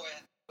 "Well, no,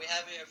 we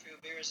having a few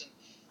beers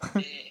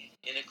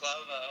in a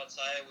club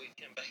outside. We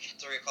came back at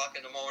 3 o'clock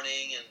in the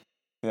morning, and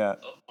Yeah.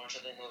 oh,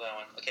 Marsha didn't know that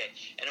one. Okay.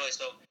 Anyway,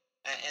 so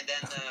and then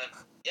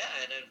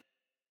and then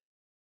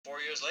 4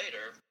 years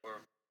later,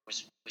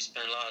 we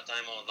spent a lot of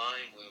time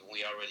online.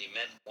 We already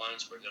met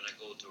once. We're gonna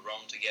go to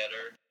Rome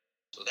together.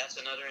 So that's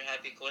another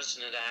happy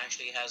coincidence that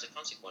actually has a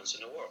consequence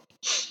in the world.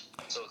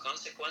 So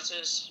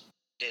consequences,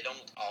 they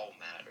don't all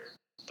matter,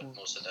 but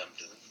most of them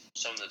do.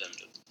 Some of them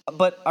do.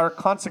 But are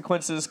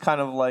consequences kind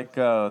of like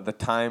the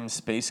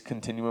time-space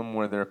continuum,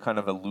 where they're kind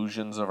of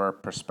illusions of our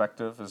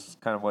perspective? Is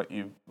kind of what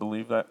you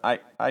believe that?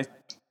 I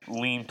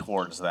lean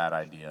towards that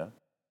idea.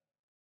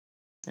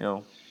 You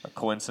know, a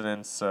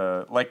coincidence,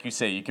 like you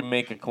say, you can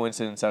make a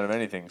coincidence out of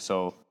anything.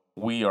 So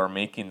we are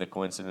making the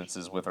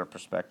coincidences with our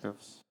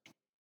perspectives.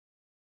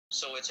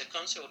 So it's a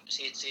consequence.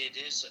 It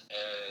is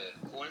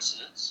a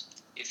coincidence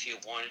if you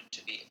want it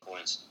to be a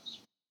coincidence.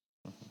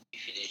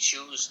 If you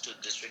choose to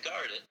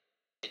disregard it,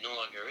 it no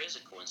longer is a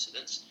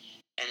coincidence,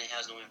 and it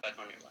has no impact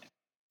on your life.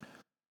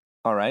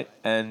 All right.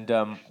 And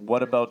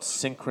what about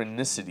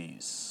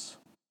synchronicities?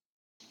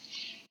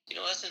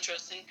 That's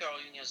interesting. Carl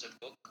Jung has a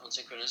book on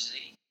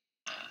synchronicity.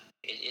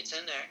 It's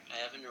in there. I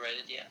haven't read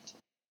it yet.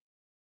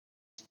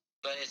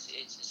 But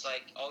it's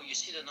like, oh, you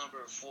see the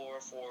number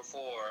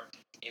 444,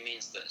 it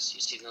means this.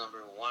 You see the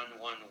number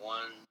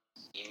 111,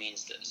 it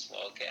means this.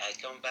 Well, okay, I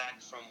come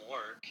back from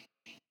work.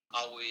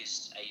 I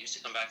used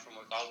to come back from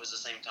work always the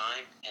same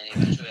time, and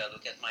eventually I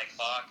look at my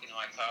clock in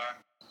my car.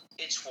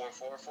 It's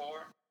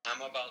 444.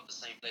 I'm about the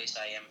same place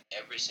I am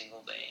every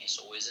single day.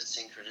 So is it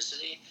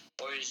synchronicity,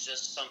 or is it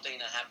just something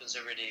that happens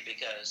every day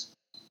because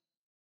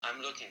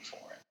I'm looking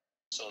for it?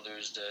 So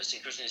there's the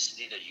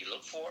synchronicity that you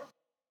look for,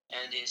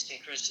 and the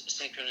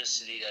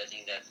synchronicity that I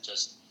think that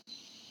just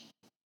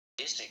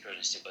is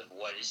synchronicity. But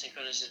what is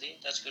synchronicity?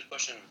 That's a good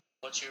question.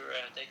 What's your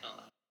take on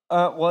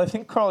that? Well, I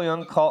think Carl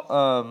Jung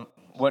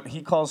what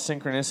he calls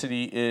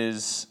synchronicity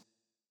is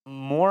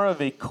more of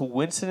a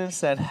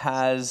coincidence that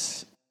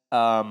has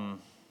how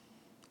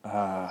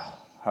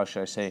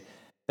should I say,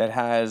 that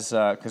has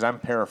because I'm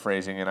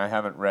paraphrasing and I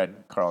haven't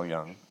read Carl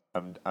Jung.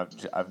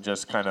 I've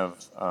just kind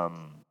of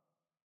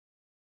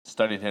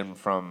studied him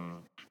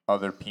from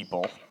other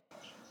people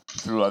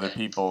through other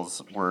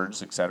people's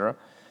words, etc.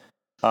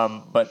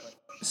 But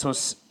so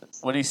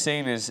what he's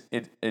saying is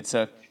it's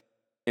a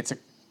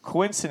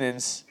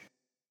coincidence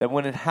that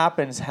when it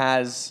happens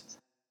has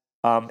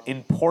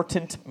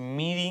important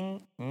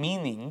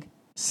meaning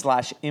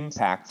slash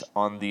impact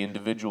on the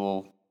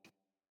individual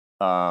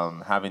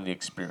having the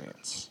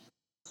experience.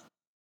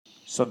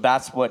 So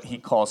that's what he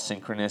calls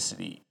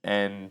synchronicity,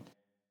 and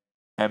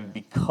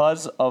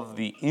because of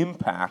the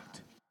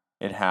impact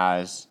it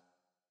has,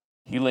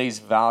 he lays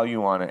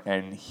value on it,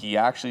 and he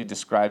actually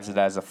describes it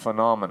as a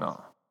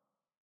phenomena.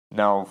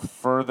 Now,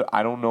 further,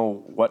 I don't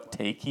know what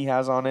take he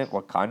has on it.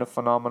 What kind of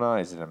phenomena?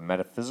 Is it a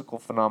metaphysical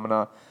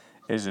phenomena?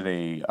 Is it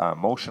a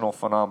emotional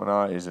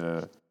phenomena? Is it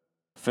a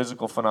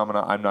physical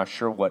phenomena? I'm not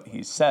sure what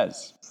he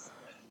says,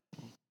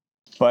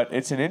 but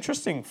it's an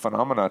interesting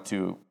phenomena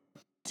to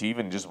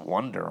even just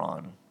wonder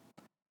on.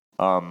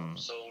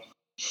 So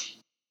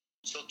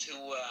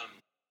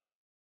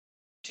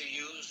to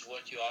use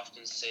what you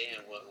often say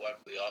and what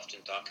we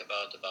often talk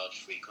about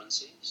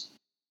frequencies,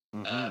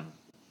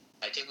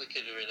 I think we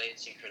could relate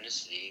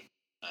synchronicity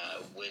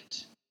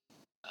with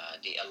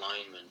the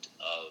alignment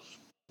of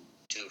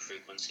two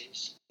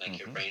frequencies, like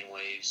your brain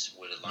waves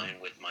would align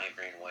with my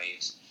brain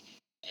waves,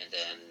 and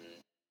then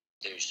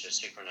there's a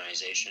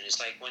synchronization. It's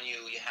like when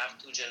you have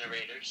two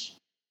generators,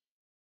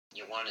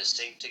 you want to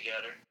sync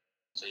together.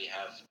 So you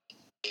have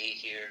A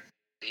here,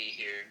 B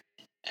here,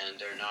 and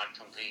they're not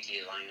completely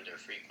aligned with their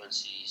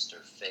frequencies,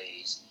 their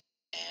phase,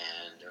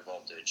 and their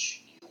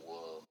voltage. You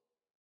will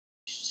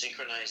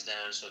synchronize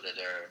them so that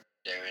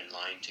they're in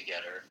line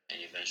together,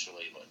 and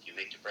eventually, what you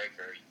make the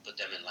breaker, you put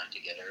them in line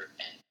together,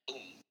 and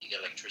boom, you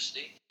get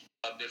electricity.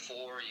 But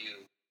before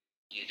you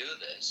do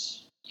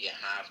this, you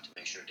have to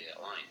make sure they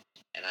align.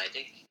 And I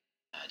think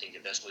the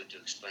best way to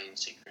explain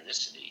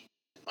synchronicity,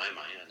 in my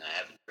mind, and I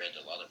haven't read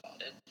a lot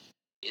about it,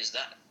 is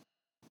that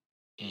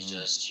it's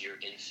just you're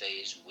in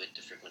phase with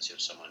the frequency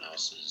of someone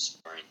else's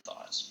brain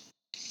thoughts.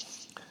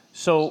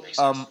 So,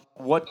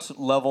 what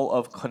level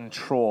of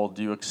control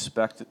do you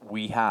expect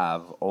we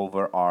have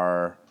over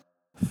our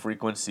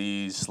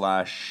frequencies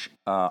slash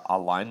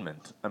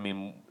alignment? I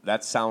mean,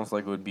 that sounds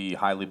like it would be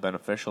highly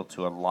beneficial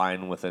to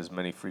align with as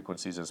many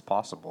frequencies as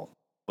possible.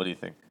 What do you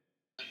think?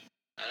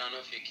 I don't know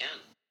if you can.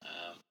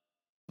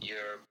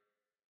 Your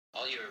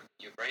all your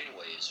brain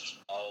waves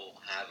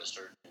all have a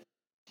certain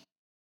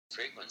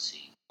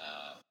frequency,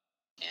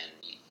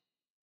 and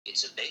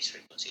it's a base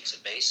frequency. It's a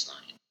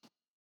baseline,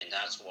 and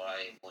that's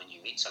why when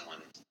you meet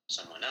someone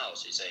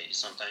else,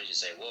 sometimes you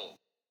say, "Whoa,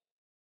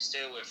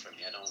 stay away from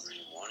me. I don't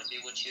really want to be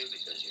with you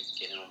because you're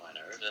getting on my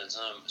nerves." And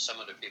some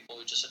other people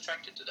are just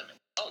attracted to them.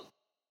 Oh,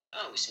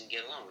 we seem to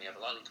get along. We have a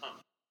lot in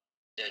common.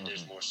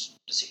 There's more.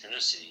 The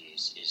synchronicity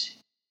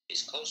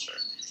is closer.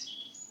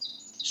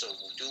 So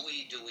do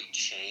we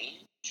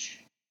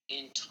change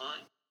in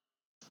time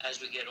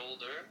as we get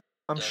older?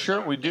 I'm Does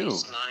sure our we do.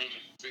 baseline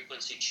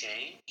frequency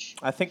change?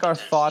 I think our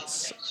Potentially,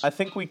 thoughts, yes. I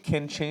think we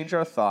can change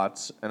our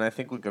thoughts, and I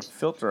think we could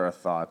filter our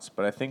thoughts,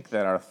 but I think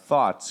that our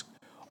thoughts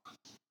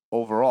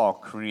overall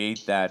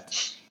create that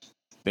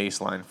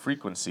baseline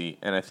frequency.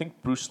 And I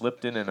think Bruce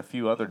Lipton and a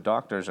few other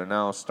doctors are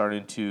now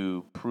starting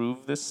to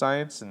prove this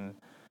science.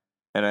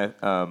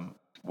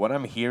 What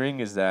I'm hearing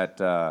is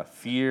that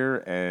fear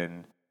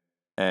and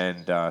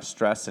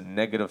stress and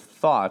negative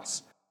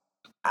thoughts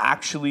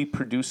actually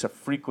produce a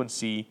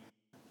frequency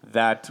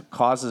that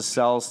causes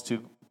cells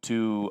to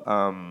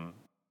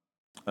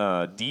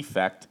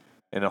defect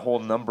in a whole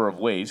number of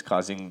ways,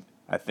 causing,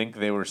 I think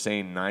they were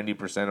saying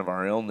 90% of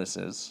our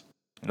illnesses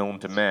known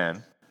to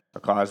man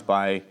are caused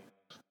by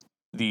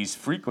these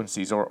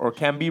frequencies or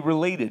can be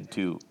related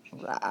to.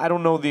 I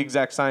don't know the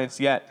exact science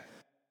yet,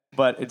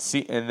 but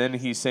and then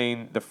he's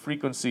saying the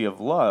frequency of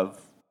love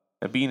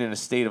and being in a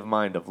state of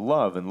mind of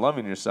love and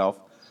loving yourself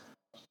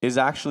is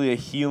actually a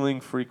healing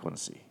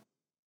frequency.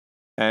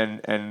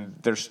 And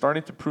they're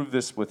starting to prove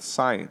this with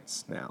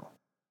science now.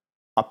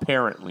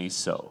 Apparently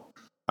so.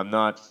 I'm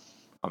not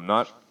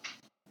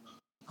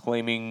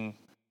claiming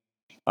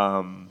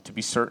to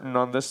be certain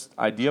on this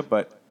idea,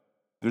 but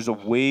there's a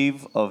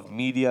wave of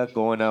media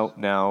going out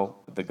now.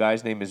 The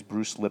guy's name is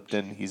Bruce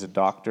Lipton. He's a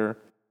doctor.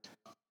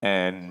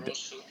 And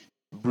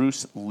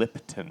Bruce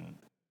Lipton.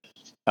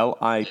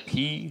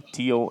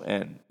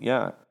 Lipton.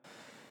 Yeah.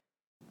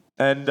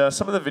 And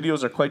some of the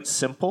videos are quite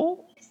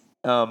simple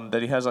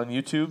that he has on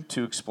YouTube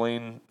to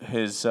explain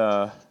his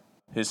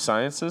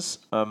sciences.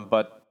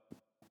 But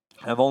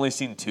I've only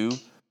seen two.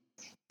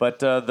 But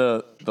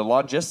the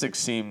logistics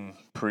seem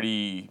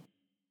pretty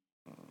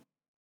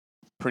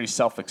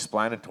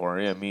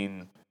self-explanatory. I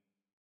mean,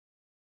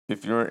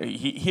 if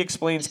he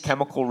explains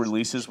chemical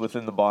releases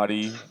within the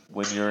body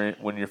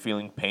when you're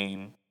feeling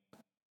pain.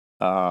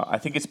 I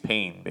think it's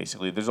pain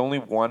basically. There's only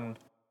one.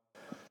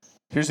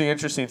 Here's the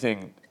interesting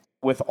thing.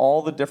 With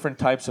all the different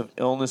types of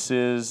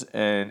illnesses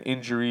and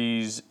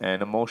injuries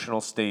and emotional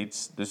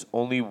states, there's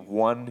only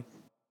one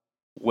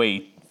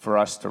way for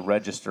us to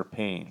register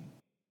pain.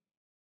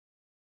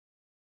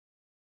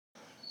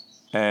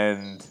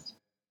 And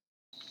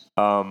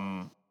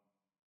I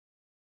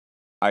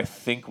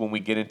think when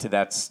we get into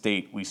that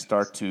state, we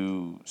start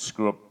to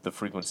screw up the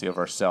frequency of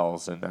our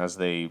cells, and as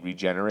they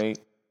regenerate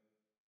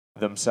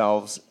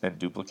themselves and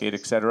duplicate,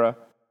 etc.,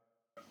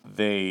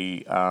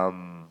 they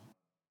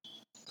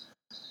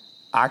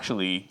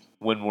actually,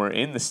 when we're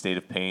in the state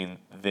of pain,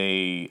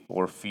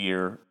 or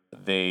fear,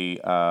 they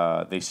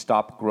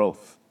stop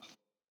growth.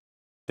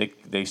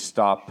 They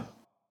stop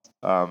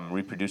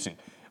reproducing.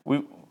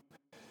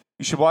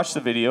 You should watch the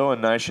video,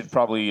 and I should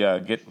probably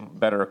get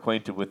better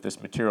acquainted with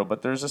this material.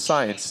 But there's a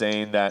science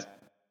saying that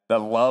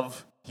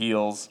love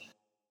heals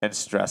and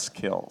stress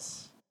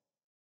kills.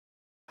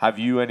 Have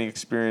you any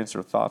experience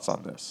or thoughts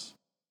on this?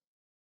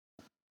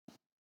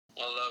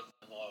 Well,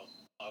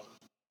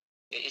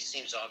 it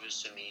seems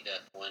obvious to me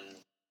that when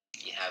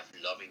you have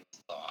loving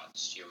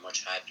thoughts, you're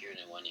much happier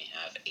than when you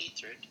have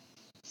hatred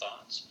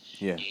thoughts.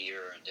 Yeah.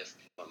 You're in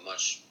a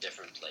much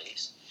different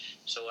place.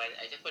 So I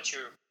think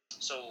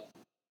so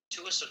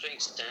to a certain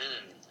extent,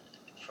 and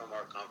from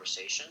our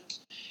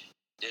conversations,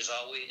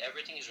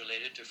 everything is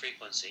related to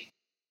frequency.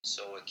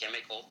 So a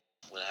chemical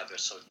will have a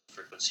certain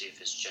frequency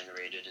if it's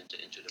generated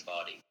into the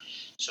body.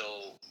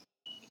 So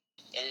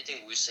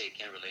anything we say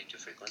can relate to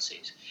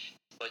frequencies.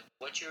 But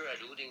what you're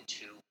alluding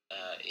to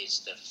is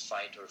the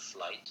fight or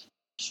flight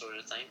sort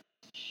of thing.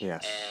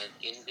 Yes. And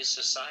in this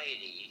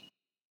society,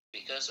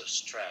 because of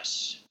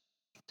stress,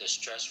 the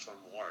stress from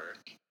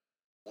work,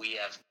 we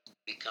have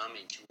become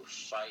into a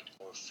fight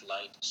or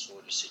flight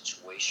sort of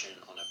situation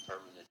on a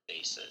permanent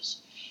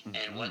basis.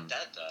 And what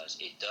that does,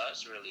 it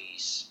does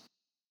release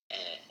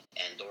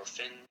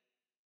endorphin,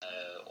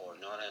 or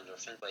not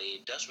endorphin, but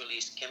it does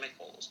release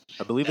chemicals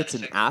I believe that it's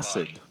an affect your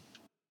acid. body.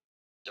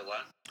 The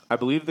what? I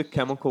believe the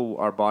chemical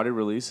our body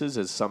releases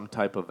is some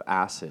type of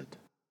acid.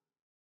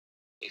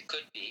 It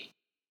could be.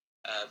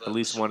 At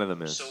least one of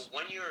them is. So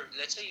when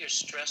let's say you're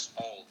stressed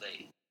all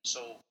day,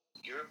 so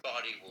your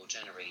body will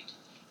generate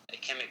a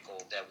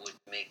chemical that would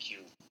make you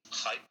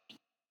hyped,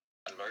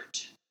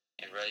 alert,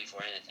 and ready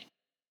for anything.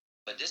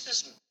 But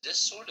this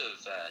sort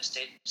of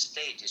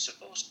state is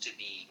supposed to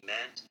be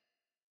meant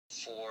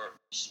for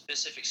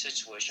specific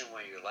situation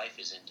where your life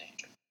is in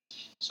danger.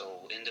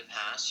 So in the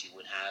past, you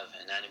would have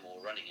an animal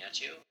running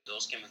at you.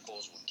 Those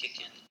chemicals will kick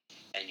in,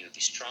 and you'll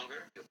be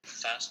stronger. You'll be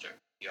faster.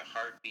 Your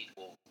heartbeat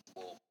will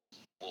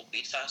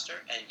beat faster,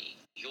 and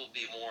you'll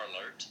be more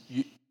alert.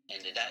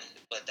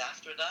 But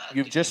after that,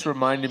 You've just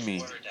reminded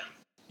me.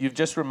 You've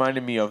just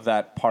reminded me of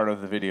that part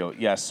of the video.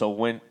 Yes. So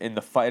when in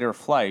the fight or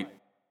flight,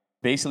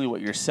 basically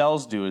what your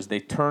cells do is they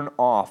turn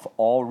off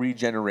all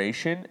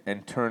regeneration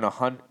and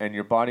and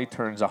your body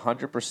turns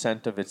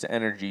 100% of its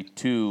energy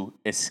to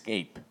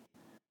escape.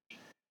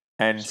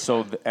 And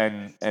so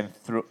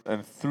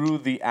through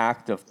the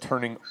act of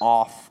turning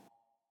off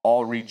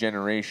all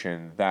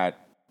regeneration, that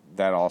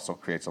also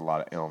creates a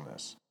lot of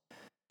illness.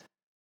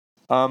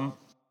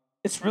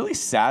 It's really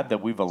sad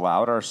that we've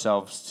allowed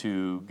ourselves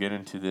to get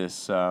into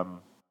this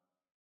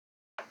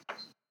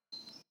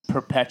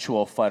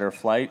perpetual fight or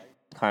flight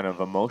kind of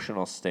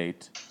emotional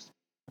state,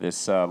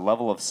 this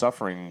level of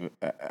suffering.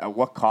 At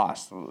what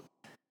cost?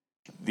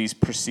 These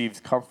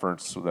perceived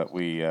comforts that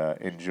we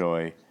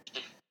enjoy,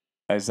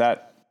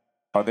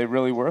 are they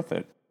really worth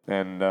it?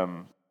 And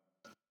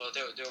well,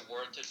 they're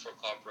worth it for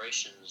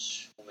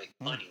corporations who make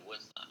money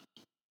with them,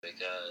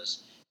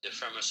 because the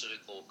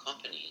pharmaceutical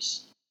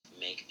companies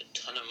make a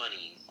ton of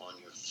money on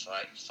your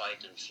fight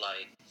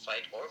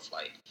or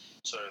flight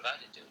sort of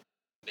attitude,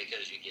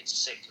 because you get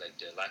sick, like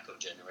the lack of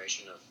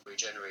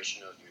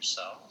regeneration of your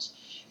cells.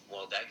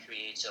 Well, that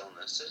creates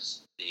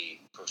illnesses. They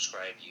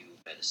prescribe you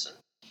medicine,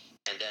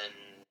 and then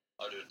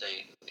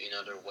in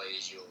other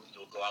ways,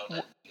 you'll go out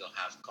and you'll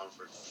have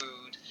comfort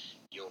food,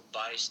 you'll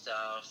buy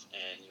stuff,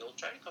 and you'll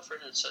try to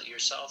comfort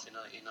yourself in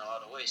a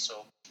lot of ways.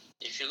 So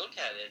if you look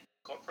at it,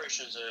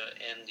 corporations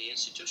and the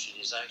institution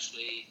is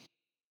actually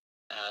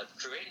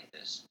creating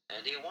this,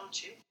 and they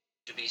want you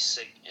to be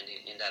sick and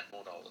in that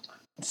mode all the time.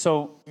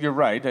 So you're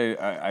right.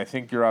 I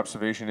think your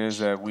observation is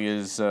that we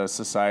as a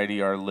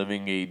society are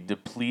living a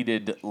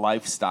depleted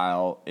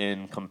lifestyle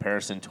in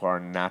comparison to our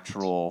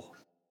natural,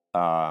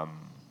 our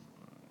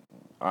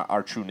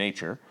true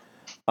nature.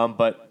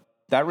 But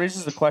that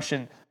raises the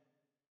question,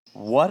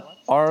 what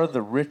are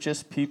the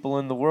richest people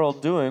in the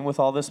world doing with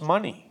all this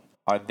money?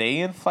 Are they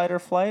in fight or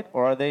flight,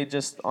 or are they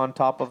just on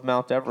top of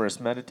Mount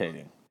Everest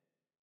meditating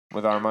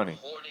with our money?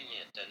 Hoarding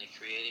it and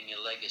creating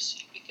a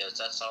legacy, because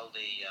that's how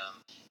they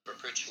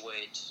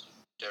perpetuate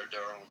their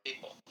own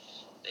people.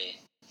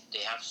 They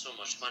have so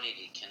much money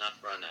they cannot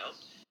run out,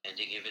 and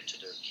they give it to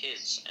their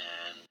kids,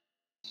 and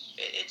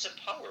it's a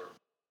power.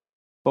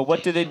 But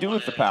what do they do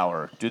with the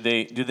power? Do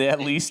they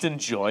at least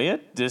enjoy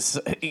it? Does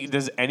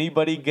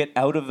anybody get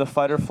out of the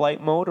fight or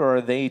flight mode, or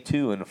are they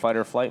too in fight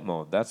or flight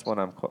mode? That's what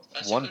I'm wondering.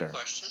 That's a good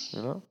question.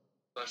 You know?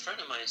 But a friend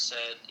of mine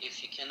said,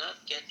 if you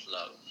cannot get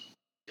love,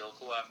 you'll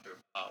go after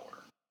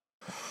power.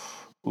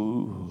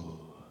 Ooh.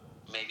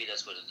 Maybe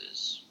that's what it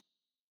is.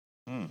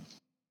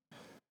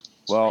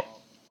 Well,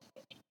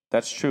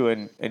 that's true,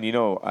 and you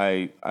know,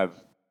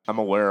 I'm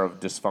aware of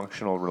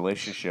dysfunctional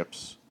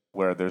relationships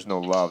where there's no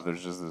love.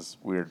 There's just this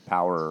weird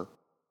power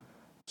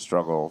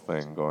struggle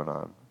thing going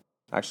on.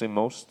 Actually,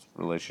 most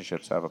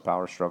relationships have a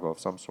power struggle of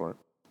some sort.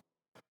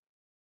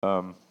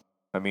 I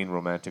mean,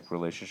 romantic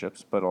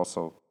relationships, but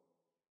also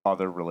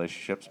other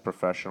relationships,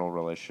 professional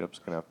relationships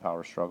can have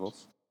power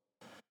struggles,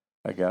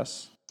 I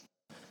guess.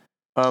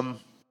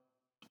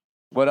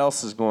 What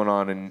else is going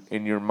on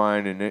in your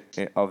mind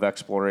of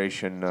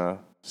exploration,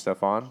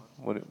 Stefan?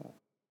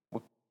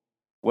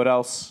 What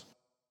else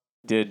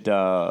did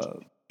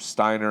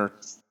Steiner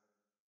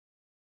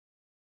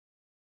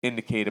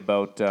indicate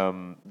about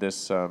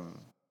this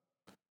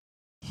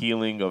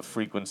healing of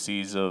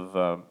frequencies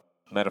of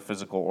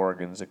metaphysical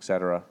organs,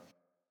 etc.?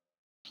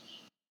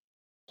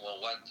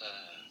 Well, what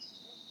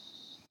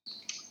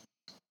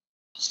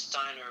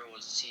Steiner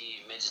would see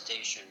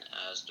meditation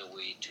as the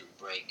way to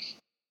break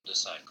the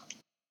cycle.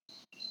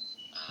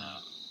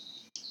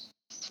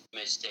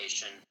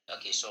 Meditation.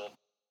 Okay, so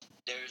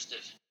there's the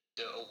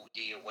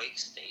awake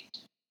state,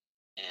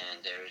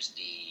 and there's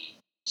the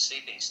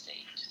sleeping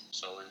state.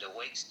 So in the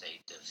awake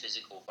state, the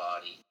physical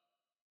body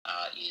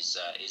is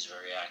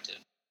very active,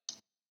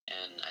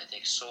 and I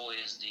think so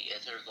is the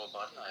etherical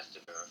body. I have to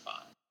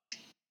verify.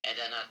 And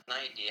then at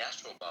night, the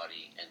astral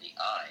body and the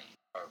eye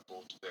are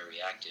both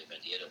very active,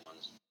 and the other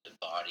ones, the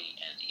body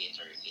and the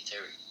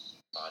etheric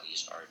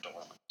bodies, are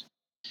dormant.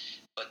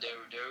 But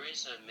there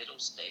is a middle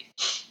state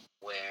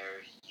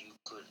where you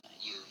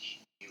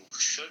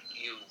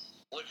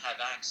would have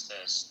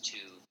access to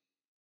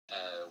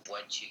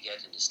what you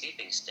get in the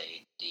sleeping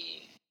state,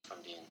 from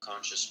the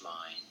unconscious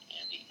mind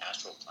and the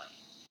astral plane,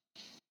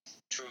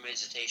 through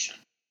meditation.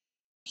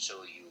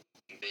 So you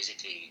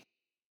basically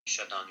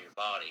shut down your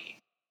body,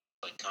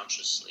 but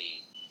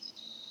consciously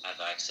have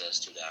access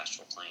to the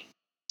astral plane,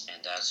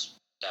 and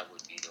that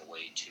would be the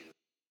way to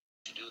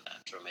do that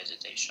through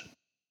meditation.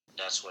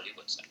 That's what he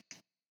would say,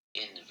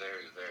 in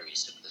very, very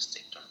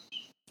simplistic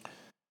terms.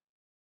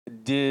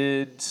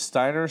 Did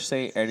Steiner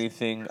say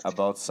anything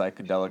about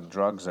psychedelic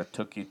drugs that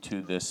took you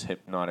to this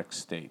hypnotic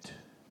state?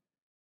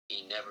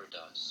 He never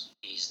does.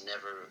 He's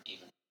never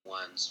even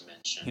once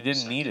mentioned. He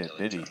didn't need it,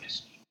 did he?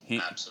 Drugs.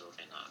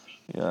 Absolutely not.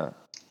 Yeah.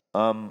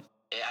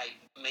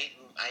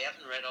 I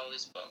haven't read all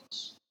his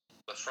books,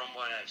 but from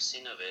what I've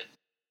seen of it,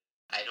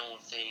 I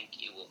don't think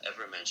he will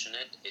ever mention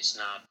it. It's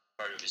not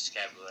part of his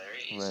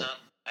vocabulary. It's not.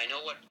 I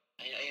know what.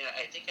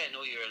 I think I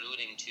know you're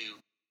alluding to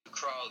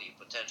Crowley,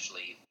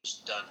 potentially,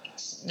 who's done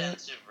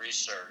extensive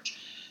research,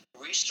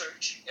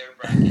 air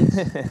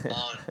brackets,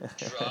 on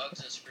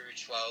drugs and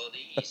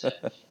spirituality. He's an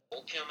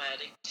opium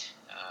addict.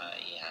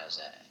 He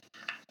has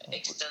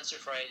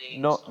extensive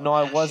writings. No,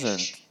 I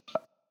wasn't.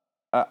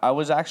 I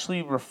was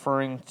actually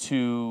referring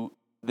to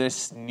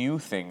this new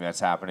thing that's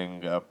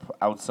happening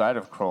outside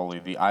of Crowley,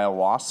 the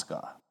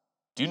ayahuasca.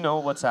 Do you know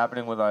what's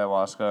happening with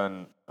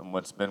ayahuasca and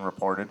what's been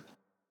reported?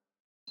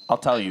 I'll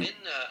tell you.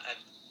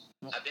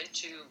 I've been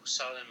to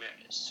South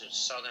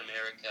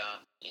America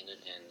in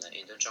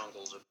the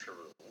jungles of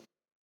Peru.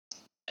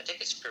 I think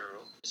it's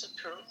Peru. Is it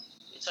Peru?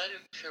 It's either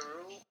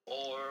Peru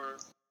or.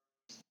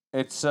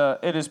 It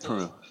is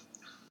Peru. Okay.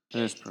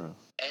 It is Peru.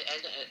 And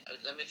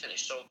let me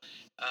finish. So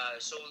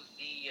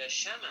the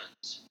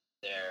shamans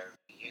there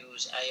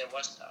use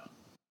ayahuasca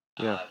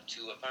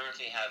to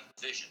apparently have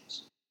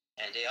visions,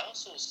 and they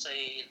also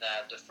say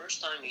that the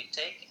first time you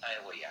take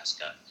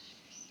ayahuasca,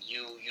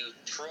 you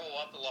throw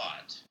up a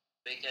lot,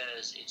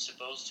 because it's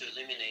supposed to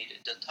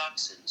eliminate the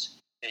toxins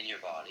in your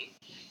body,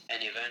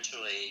 and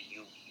eventually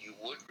you're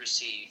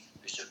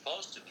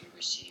supposed to be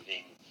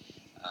receiving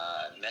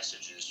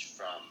messages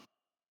from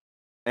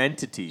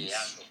entities. The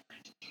actual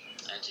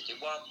entity.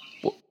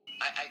 Well,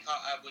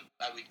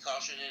 I would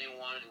caution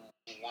anyone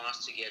who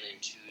wants to get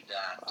into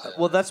that.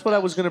 Well, that's what I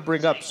was going to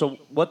bring up. So,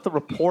 what the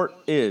report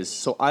is,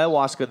 so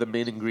ayahuasca, the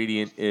main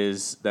ingredient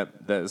is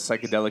that the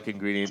psychedelic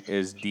ingredient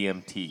is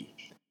DMT.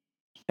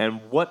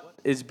 And what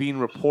is being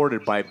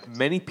reported by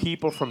many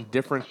people from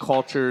different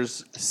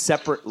cultures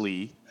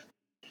separately,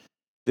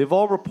 they've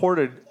all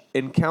reported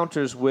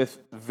encounters with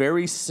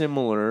very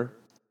similar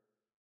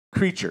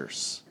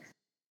creatures.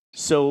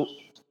 So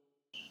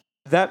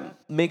that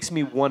makes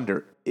me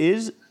wonder,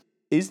 is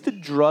the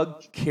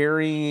drug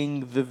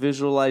carrying the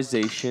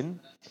visualization?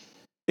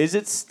 Is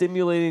it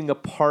stimulating a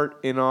part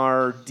in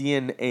our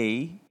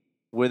DNA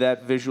where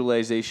that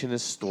visualization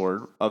is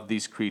stored of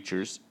these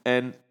creatures?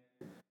 And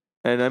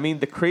I mean,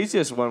 the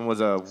craziest one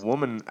was a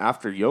woman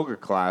after yoga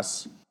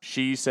class.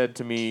 She said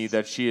to me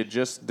that she had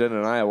just done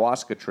an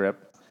ayahuasca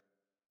trip,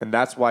 and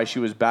that's why she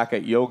was back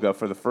at yoga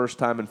for the first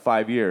time in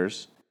 5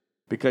 years,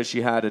 because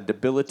she had a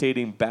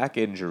debilitating back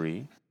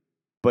injury.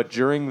 But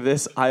during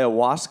this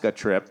ayahuasca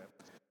trip,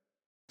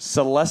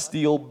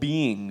 celestial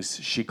beings,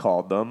 she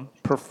called them,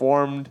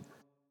 performed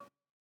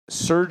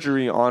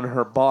surgery on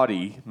her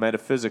body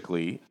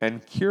metaphysically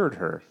and cured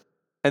her.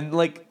 And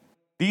like,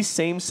 these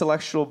same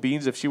celestial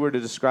beings, if she were to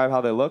describe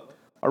how they look,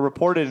 are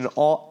reported in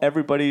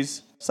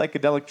everybody's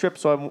psychedelic trip.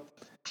 So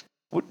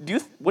what do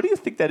you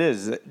think that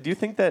is? Do you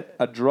think that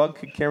a drug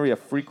could carry a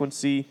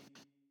frequency,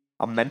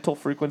 a mental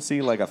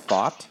frequency, like a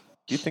thought?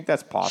 Do you think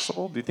that's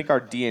possible? Do you think our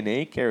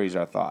DNA carries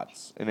our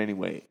thoughts in any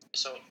way?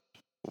 So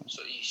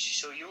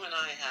you and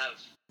I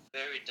have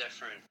very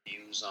different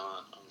views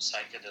on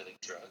psychedelic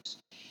drugs.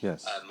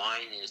 Yes.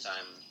 Mine is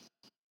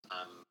I'm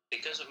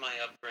because of my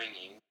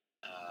upbringing,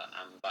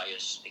 I'm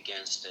biased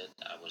against it.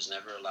 I was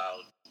never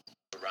allowed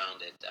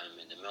around it. I'm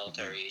in the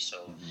military,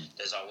 so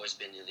there's always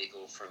been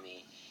illegal for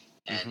me,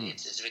 and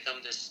it's become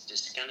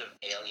this kind of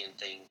alien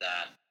thing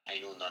that I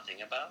know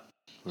nothing about.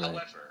 Right.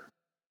 However,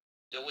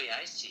 the way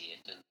I see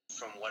it, and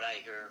from what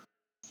I hear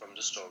from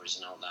the stories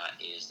and all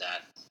that, is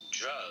that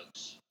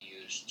drugs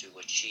used to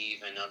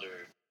achieve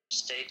another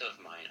state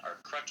of mind are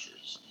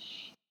crutches,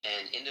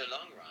 and in the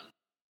long run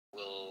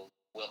will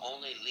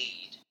only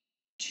lead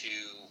to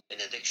an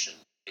addiction,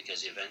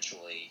 because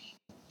eventually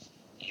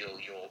you'll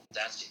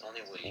that's the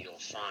only way you'll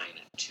find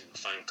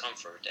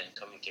comfort and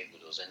communicate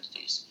with those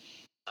entities.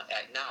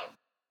 Now,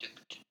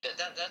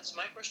 that's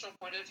my personal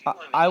point of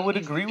view. I would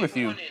agree with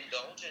you. If you want to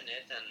indulge in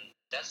it, and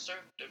that's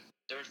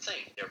their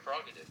thing, their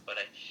prerogative. But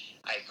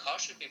I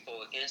caution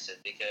people against it,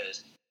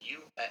 because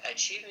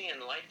achieving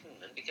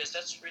enlightenment, because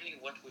that's really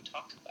what we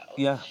talk about.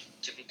 Yeah.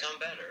 To become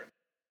better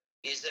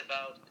is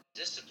about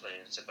discipline.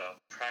 It's about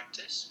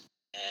practice.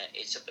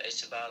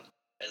 It's about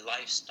a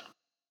lifestyle.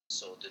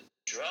 So the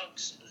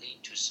drugs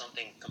lead to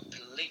something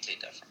completely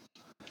different.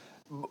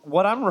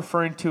 What I'm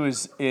referring to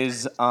is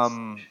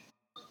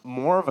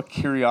more of a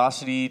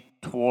curiosity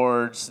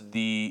towards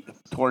the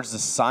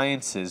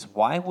sciences.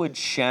 Why would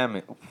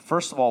shaman?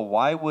 First of all,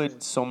 why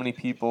would so many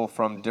people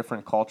from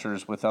different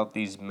cultures without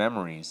these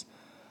memories,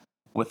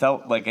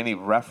 without like any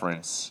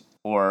reference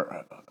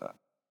or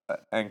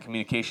and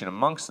communication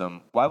amongst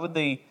them, why would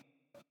they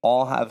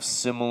all have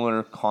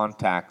similar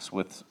contacts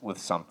with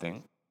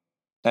something?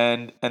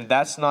 And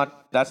that's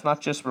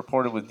not just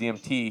reported with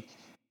DMT.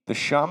 The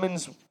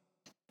shamans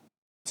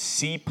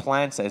see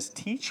plants as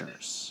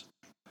teachers.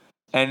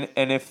 And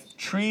if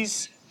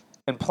trees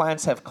and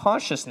plants have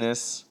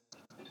consciousness,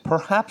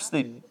 perhaps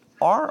they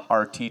are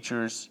our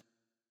teachers,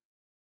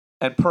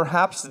 and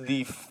perhaps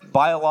the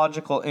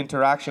biological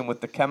interaction with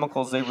the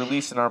chemicals they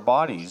release in our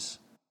bodies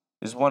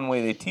is one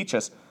way they teach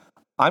us.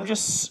 I'm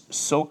just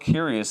so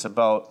curious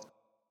about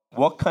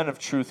what kind of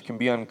truth can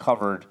be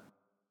uncovered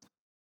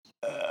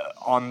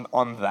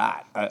on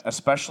that,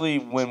 especially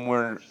when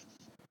we're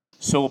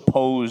so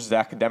opposed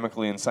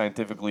academically and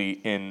scientifically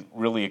in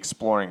really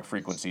exploring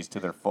frequencies to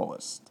their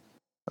fullest.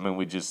 I mean,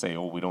 we just say,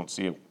 "Oh, we don't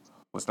see it.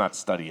 Let's not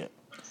study it."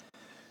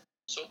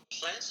 So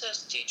plants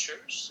as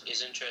teachers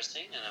is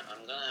interesting, and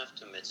I'm gonna have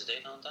to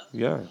meditate on that.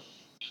 Yeah.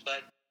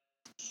 But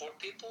for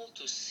people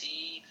to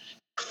see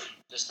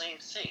the same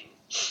thing,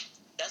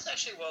 that's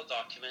actually well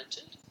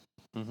documented.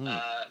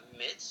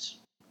 Myths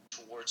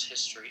towards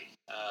history,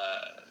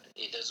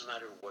 it doesn't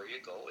matter where you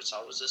go, it's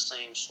always the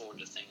same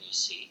sort of thing you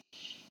see.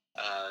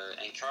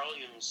 And Carl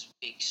Jung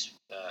speaks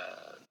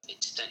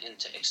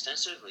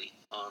extensively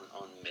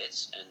on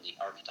myths and the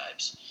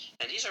archetypes.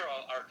 And these are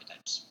all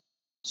archetypes.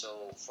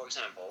 So, for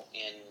example,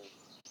 in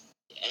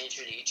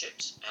ancient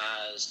Egypt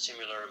has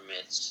similar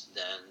myths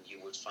than you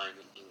would find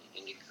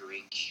in the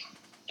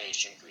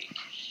ancient Greek.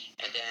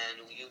 And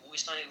then we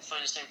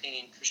find the same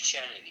thing in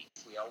Christianity.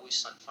 We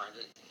always find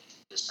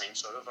the same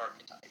sort of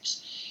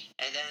archetypes.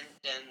 And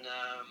then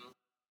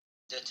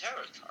the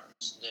tarot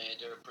cards,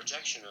 they're a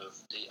projection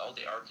of all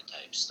the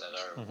archetypes that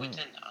are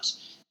within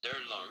us.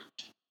 They're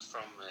learned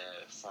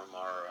from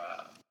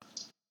our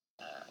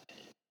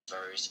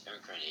various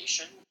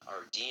incarnation.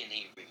 Our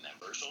DNA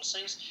remembers those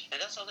things,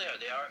 and that's all they are.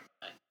 They are,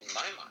 in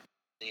my mind,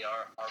 they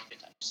are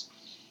archetypes.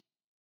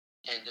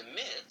 And the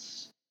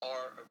myths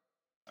are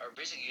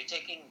basically you're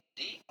taking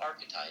the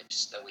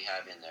archetypes that we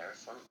have in there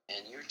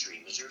and your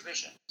dreams, your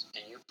visions,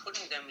 and you're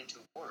putting them into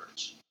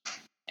words.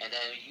 And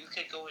then you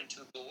can go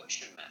into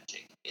Boeotian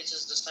magic. It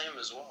is the same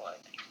as well, I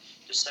think.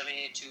 The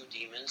 72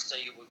 demons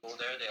that you would go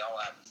there, they all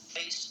have a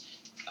face,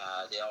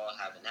 they all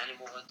have an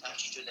animal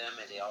attached to them,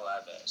 and they all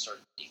have a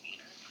certain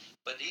demeanor.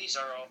 But these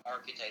are all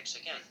archetypes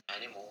again.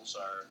 Animals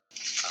are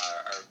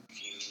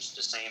used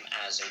the same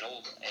as an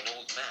old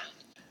man.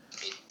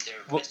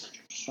 They're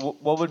messengers.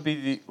 What would be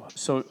the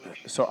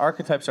so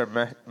archetypes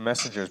are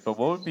messengers, but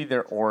what would be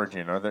their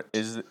origin?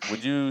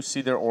 Would you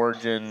see their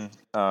origin?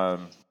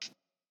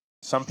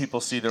 Some people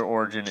see their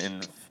origin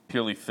in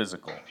purely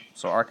physical.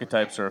 So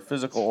archetypes are a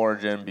physical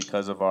origin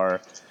because of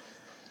our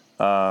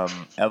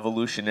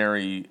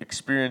evolutionary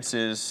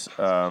experiences,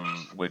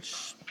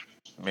 which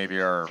maybe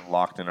are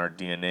locked in our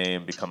DNA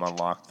and become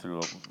unlocked through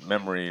a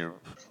memory.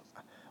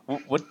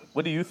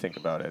 What do you think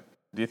about it?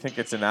 Do you think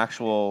it's an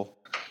actual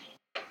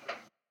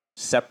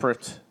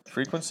separate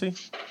frequency?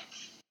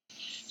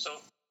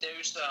 So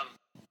there's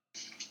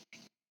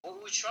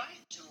what we try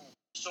to.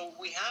 So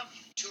we have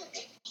two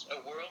worlds: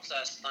 a world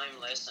that's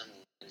timeless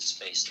and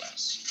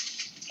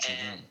spaceless,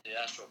 and the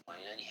astral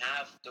plane. And you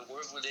have the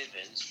world we live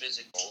in is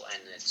physical,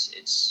 and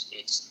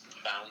it's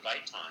bound by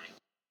time,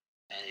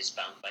 and it's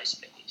bound by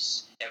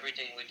space.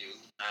 Everything we do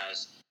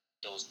has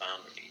those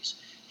boundaries.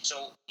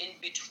 So in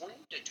between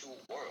the two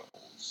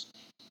worlds,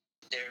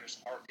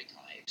 there's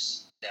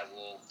archetypes that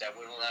will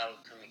allow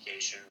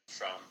communication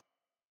from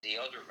the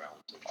other realm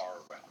to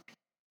our realm.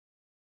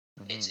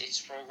 It's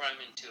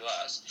programming to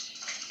us.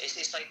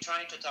 It's like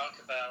trying to talk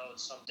about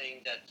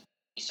something that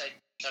it's like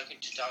trying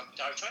to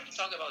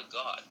talk about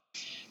God.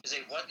 You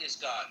say, what is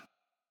God?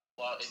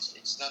 Well,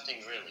 it's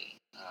nothing really.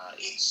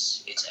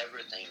 It's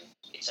everything.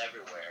 It's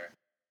everywhere.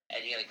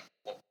 And you're like,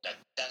 well,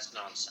 that's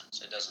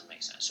nonsense. It doesn't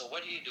make sense. So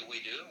what do?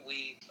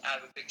 We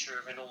have a picture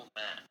of an old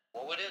man.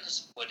 Well, what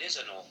is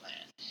an old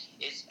man?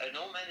 An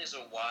old man is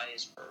a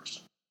wise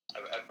person.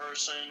 A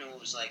person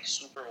who's like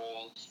super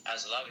old,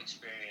 has a lot of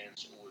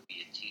experience, who would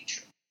be a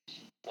teacher.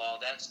 Well,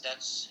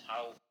 that's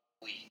how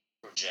we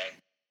project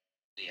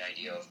the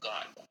idea of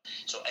God.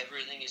 So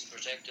everything is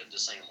projected the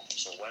same way.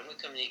 So when we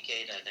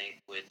communicate, I think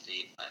with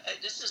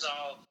this is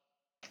all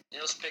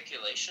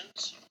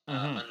speculations.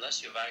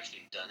 Unless you've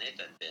actually done it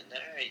and been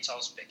there, it's all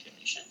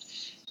speculation.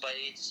 But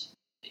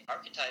the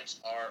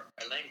archetypes are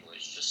a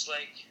language, just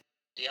like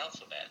the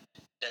alphabet,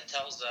 that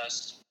tells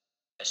us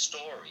a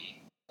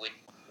story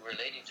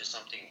relating to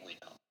something we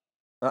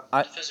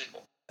know.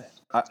 Physical.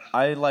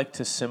 I like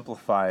to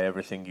simplify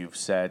everything you've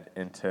said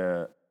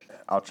into.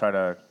 I'll try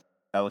to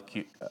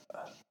elocute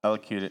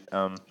it.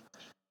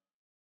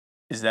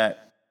 Is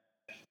that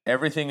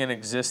everything in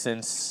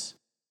existence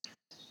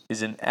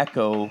is an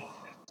echo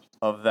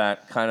of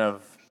that kind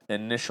of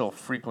initial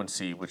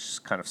frequency,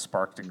 which kind of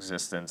sparked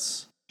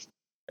existence,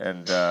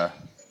 and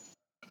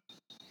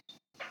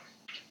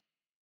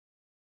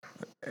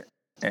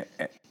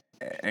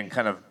and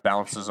kind of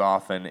bounces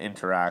off and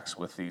interacts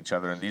with each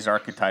other. And these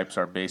archetypes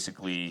are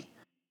basically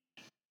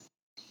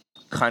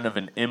kind of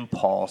an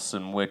impulse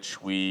in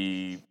which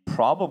we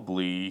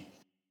probably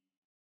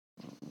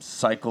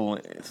cycle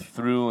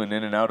through and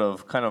in and out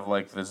of, kind of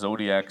like the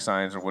zodiac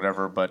signs or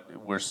whatever. But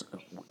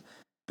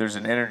there's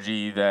an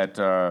energy that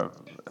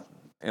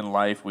in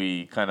life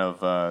we kind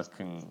of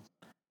can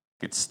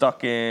get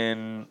stuck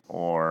in,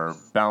 or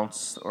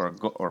bounce, or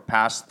go, or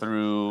pass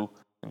through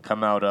and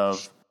come out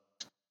of.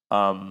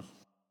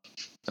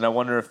 And I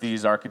wonder if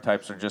these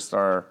archetypes are just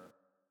our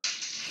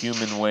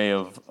human way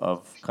of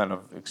kind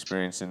of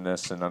experiencing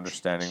this and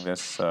understanding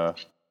this,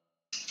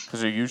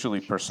 because they're usually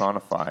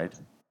personified,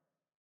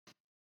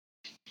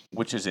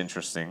 which is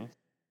interesting.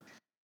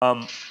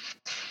 What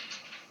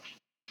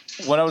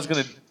I was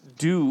going to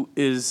do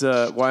is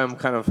why I'm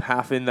kind of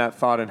half in that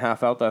thought and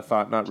half out that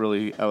thought, not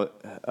really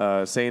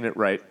saying it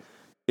right,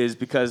 is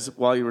because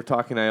while you were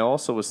talking, I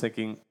also was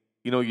thinking,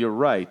 you're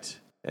right,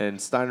 and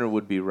Steiner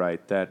would be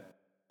right, that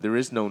there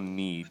is no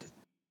need.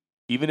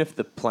 Even if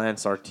the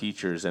plants are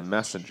teachers and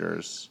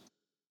messengers,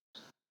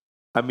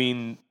 I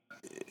mean,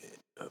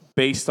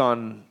 based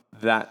on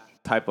that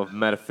type of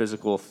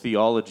metaphysical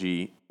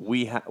theology,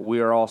 we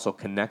are also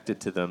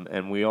connected to them,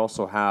 and we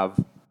also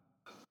have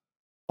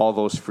all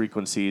those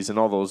frequencies and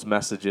all those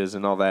messages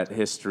and all that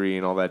history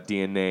and all that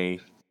DNA,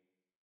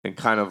 and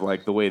kind of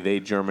like the way they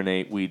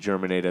germinate, we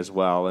germinate as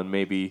well. And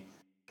maybe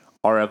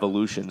our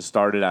evolution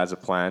started as a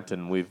plant,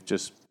 and we've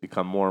just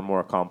become more and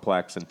more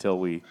complex until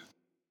we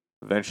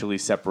eventually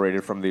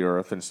separated from the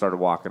earth and started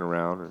walking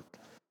around.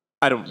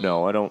 I don't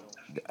know. I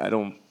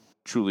don't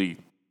truly.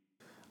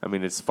 I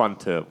mean, it's fun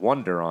to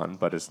wonder on,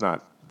 but it's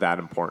not that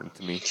important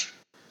to me.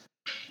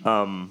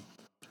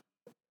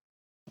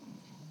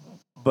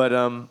 But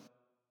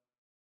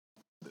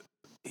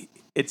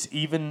it's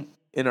even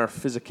in our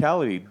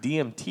physicality.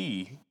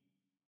 DMT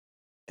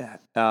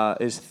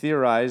is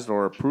theorized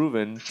or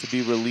proven to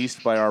be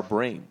released by our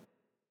brain.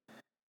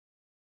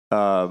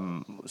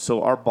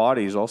 So our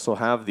bodies also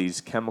have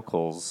these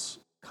chemicals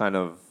kind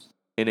of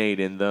innate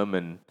in them,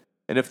 and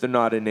if they're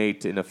not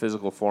innate in a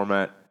physical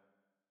format,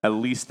 at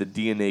least the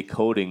DNA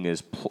coding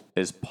is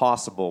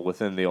possible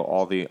within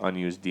all the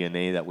unused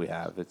DNA that we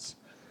have. It's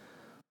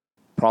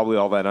probably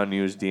all that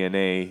unused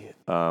DNA.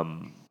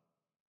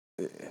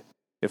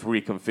 If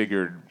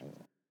reconfigured,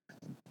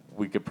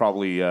 we could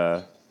probably.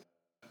 I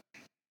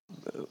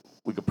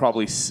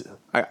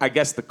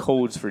guess the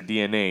codes for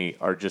DNA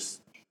are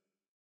just.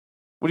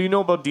 What do you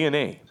know about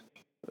DNA,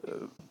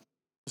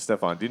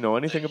 Stefan? Do you know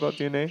anything about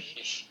DNA?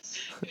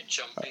 You're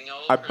jumping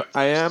all over the place.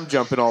 I am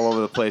jumping all over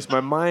the place.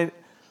 My mind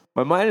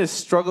is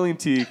struggling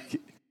to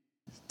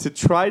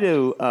try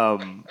to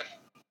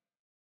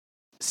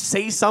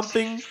say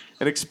something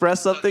and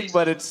express something,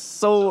 but it's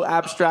so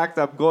abstract.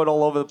 I'm going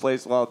all over the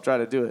place while I'm trying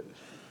to do it.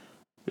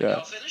 Yeah. Yeah.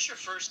 I'll finish your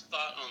first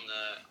thought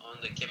on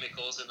the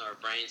chemicals in our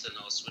brains, and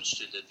I'll switch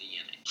to the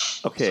DNA.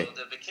 Okay. So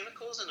the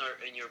chemicals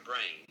in your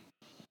brain.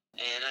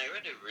 And I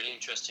read a really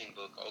interesting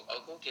book.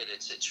 I'll go get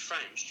it. It's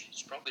French.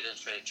 It's probably not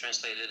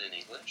translated in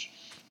English.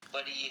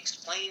 But he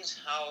explains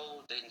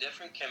how the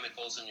different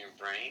chemicals in your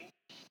brain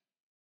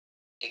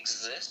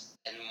exist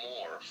and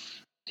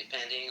morph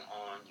depending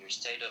on your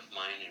state of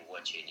mind and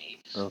what you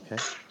need. Okay.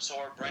 So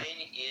our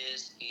brain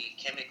is a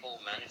chemical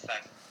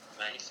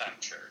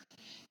manufacturer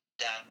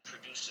that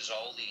produces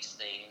all these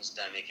things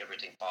that make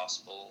everything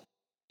possible.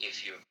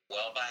 If you're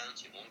well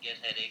balanced, you won't get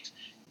headaches.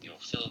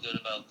 You'll feel good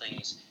about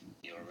things.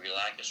 You'll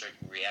react a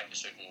certain way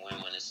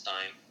when it's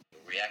time.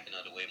 You'll react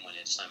another way when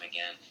it's time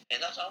again.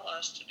 And that all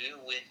has to do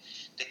with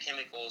the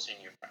chemicals in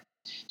your brain.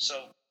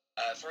 So,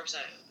 for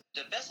example,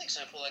 the best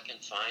example I can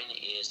find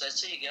is, let's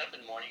say you get up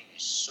in the morning, you're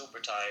super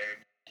tired,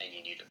 and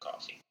you need a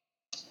coffee.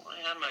 Well, I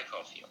had my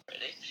coffee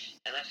already,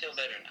 and I feel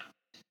better now.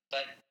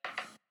 But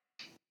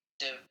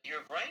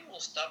your brain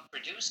will stop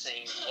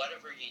producing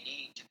whatever you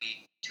need to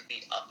be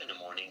up in the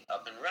morning,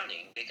 up and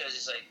running, because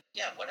it's like,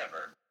 yeah,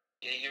 whatever.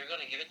 You're going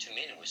to give it to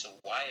me anyway, so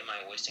why am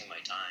I wasting my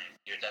time?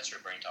 That's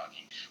your brain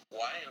talking.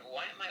 Why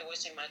am I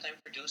wasting my time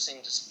producing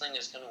this thing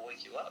that's going to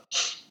wake you up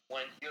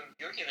when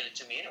you're giving it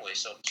to me anyway?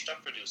 So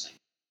stop producing.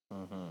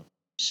 Mm-hmm.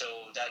 So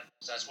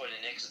that's why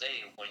the next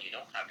day, when you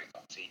don't have your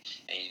coffee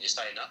and you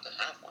decide not to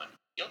have one,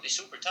 you'll be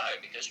super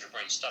tired because your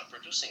brain stopped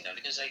producing that,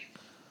 because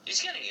he's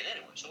getting it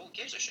anyway, so who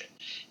gives a shit?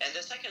 And the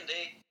second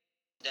day,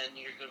 then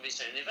you're going to be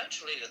saying,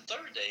 eventually the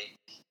third day,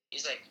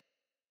 he's like,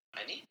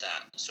 I need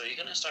that. So you're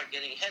going to start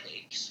getting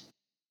headaches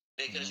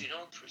because you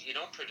don't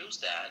produce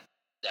that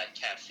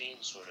caffeine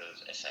sort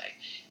of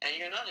effect, and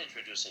you're not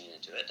introducing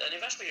it to it. And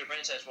eventually your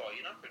brain says, well,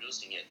 you're not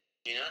producing it.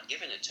 You're not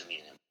giving it to me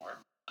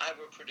anymore. I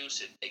will produce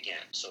it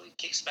again. So it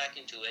kicks back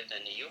into it,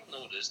 and you'll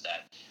notice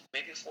that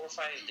maybe 4 or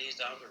 5 days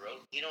down the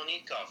road, you don't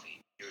need coffee.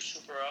 You're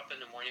super up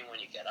in the morning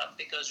when you get up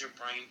because your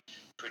brain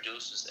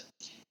produces it.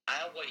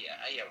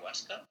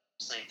 Ayahuasca,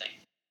 same thing.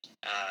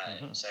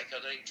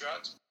 Psychedelic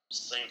drugs,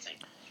 same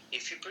thing.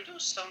 If you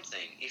produce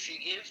something, if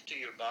you give to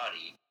your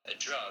body a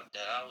drug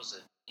that allows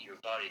it, your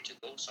body to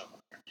go somewhere,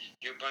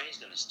 your brain's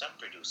going to stop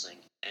producing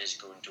and it's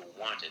going to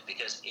want it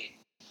because it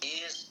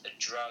is a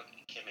drug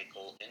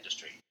chemical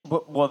industry.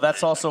 Well,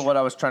 that's also what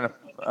I was trying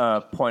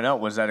to point out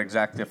was that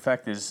exact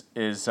effect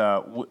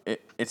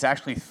it's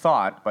actually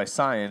thought by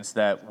science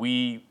that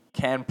we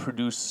can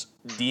produce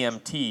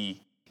DMT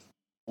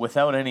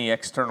without any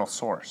external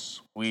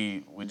source.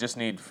 We just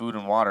need food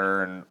and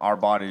water, and our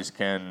bodies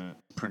can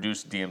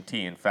produce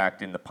DMT. In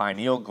fact, in the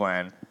pineal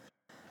gland,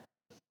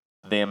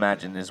 they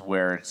imagine is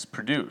where it's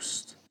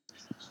produced.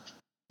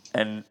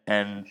 And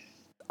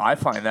I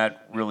find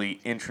that really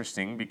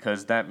interesting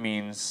because that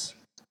means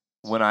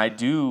when I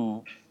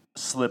do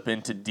slip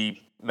into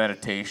deep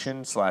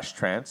meditation /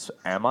 trance,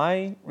 am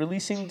I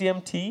releasing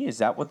DMT? Is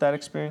that what that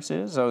experience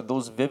is? Are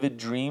those vivid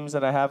dreams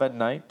that I have at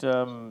night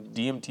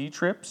DMT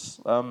trips?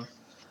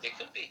 It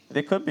could be.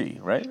 They could be,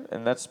 right?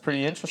 And that's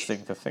pretty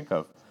interesting to think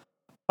of.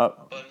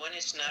 But when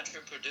it's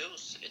naturally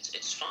produced,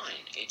 it's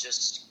fine. It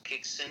just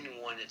kicks in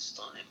when it's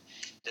time.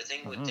 The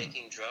thing with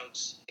taking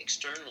drugs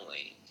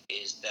externally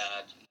is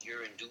that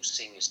you're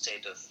inducing a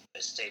state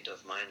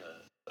of mind,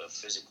 a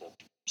physical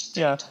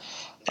state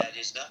that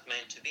is not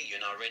meant to be. You're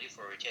not ready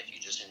for it yet. You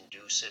just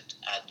induce it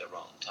at the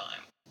wrong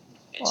time.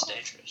 It's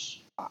dangerous.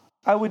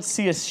 I would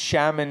see a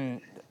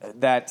shaman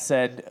that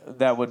said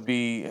that would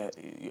be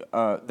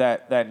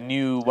that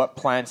knew what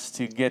plants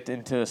to get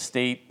into a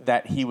state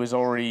that he was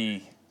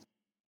already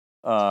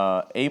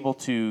able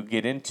to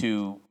get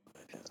into.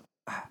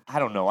 I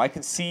don't know. I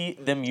can see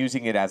them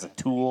using it as a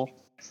tool,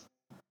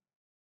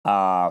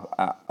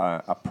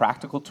 a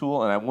practical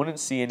tool, and I wouldn't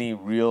see any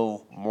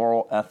real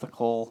moral,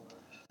 ethical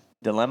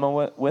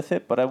dilemma with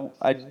it. But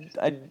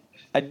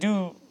I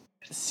do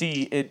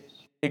see it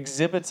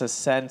exhibits a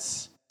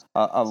sense,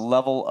 a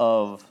level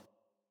of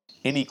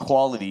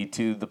inequality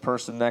to the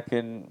person that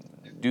can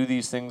do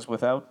these things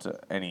without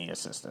any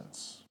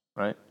assistance,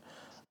 right?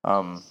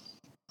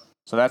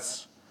 So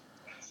that's,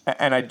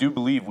 and I do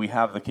believe we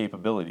have the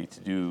capability to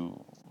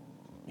do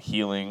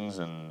healings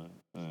and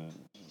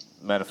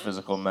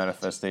metaphysical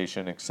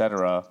manifestation,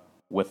 etc.,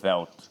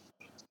 without,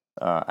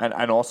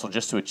 and also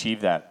just to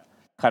achieve that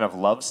kind of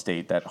love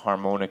state, that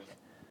harmonic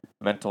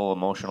mental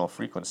emotional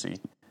frequency.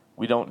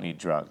 We don't need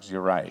drugs.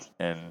 You're right,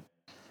 and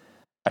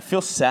I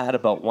feel sad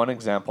about one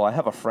example. I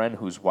have a friend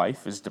whose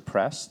wife is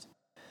depressed,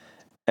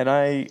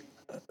 and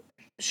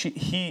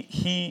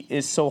he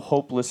is so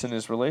hopeless in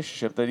his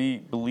relationship that he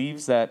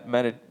believes that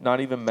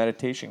not even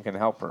meditation can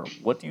help her.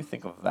 What do you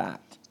think of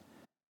that?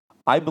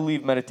 I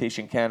believe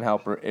meditation can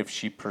help her if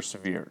she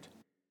persevered.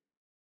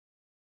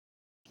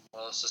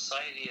 Well,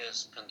 society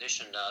has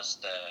conditioned us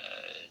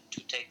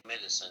to take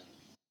medicine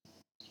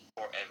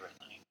for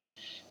everything.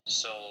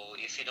 So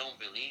if you don't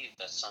believe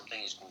that something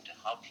is going to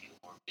help you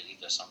or believe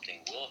that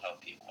something will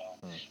help you, well,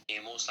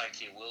 it most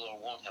likely will or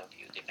won't help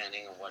you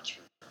depending on what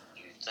you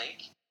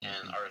think.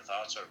 And our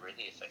thoughts are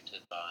really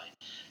affected by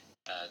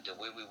the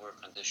way we were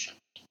conditioned.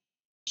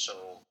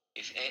 So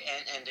if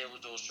and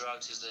those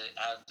drugs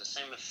have the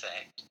same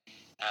effect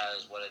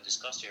as what I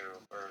discussed here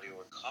earlier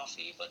with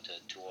coffee, but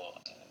to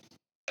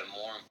a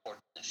more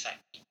important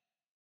effect.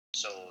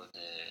 So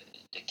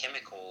the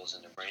chemicals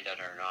in the brain that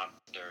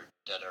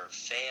are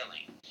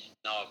failing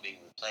now are being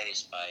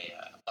replaced by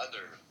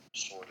other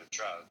sort of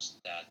drugs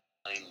that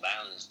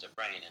imbalance the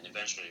brain, and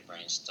eventually the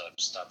brain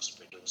stops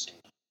producing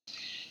them.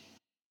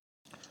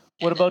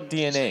 What about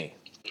DNA?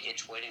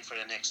 It's waiting for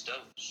the next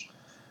dose.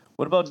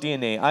 What about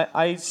DNA?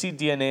 I see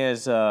DNA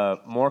as a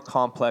more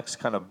complex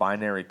kind of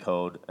binary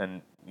code,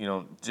 and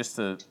just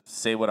to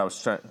say what I was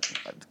trying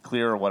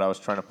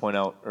to point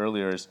out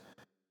earlier is,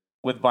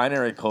 with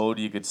binary code,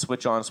 you could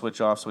switch on,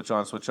 switch off, switch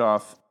on, switch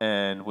off,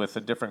 and with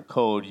a different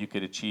code, you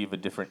could achieve a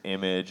different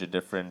image, a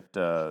different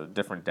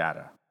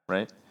data,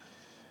 right?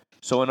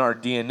 So in our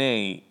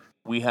DNA,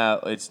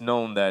 it's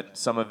known that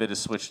some of it is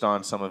switched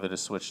on, some of it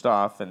is switched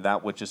off, and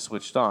that which is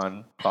switched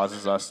on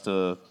causes us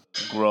to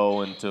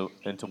grow into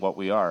what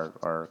we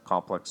are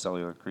complex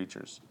cellular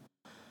creatures.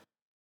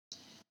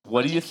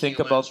 What do you think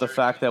about the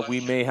fact that we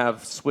may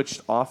have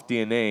switched off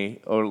DNA,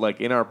 or like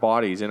in our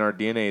bodies, in our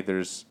DNA,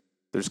 there's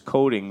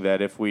coding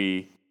that if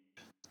we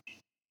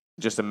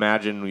just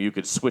imagine you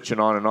could switch it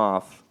on and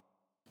off,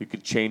 you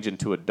could change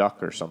into a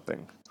duck or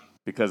something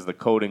because the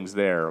coding's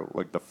there,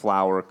 like the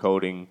flower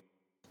coding.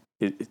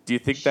 Do you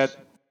think that?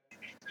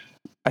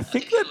 I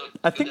think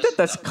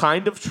that's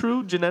kind of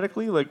true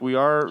genetically. Like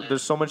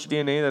there's so much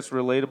DNA that's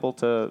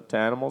relatable to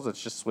animals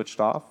that's just switched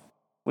off.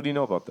 What do you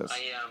know about this?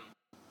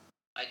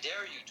 I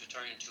dare you to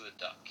turn into a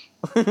duck.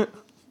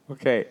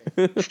 Okay.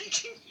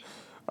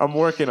 I'm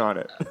working on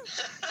it.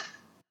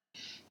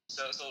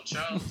 So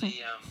Charles,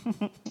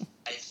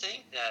 I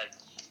think that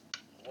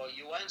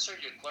you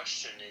answered your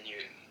question, and you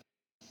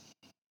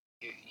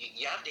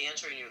have the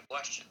answer in your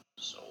question.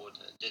 So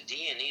the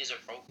DNA is a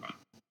program.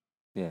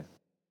 Yeah.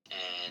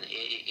 And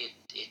it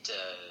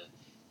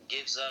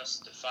gives us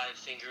the 5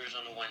 fingers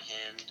on the one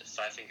hand, the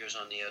 5 fingers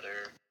on the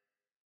other,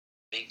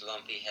 big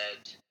lumpy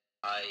head,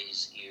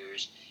 eyes,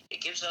 ears.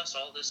 It gives us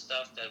all this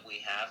stuff that we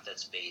have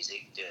that's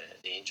basic,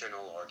 the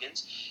internal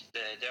organs.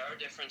 There are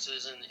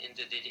differences in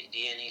the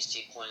DNA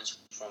sequence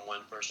from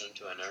one person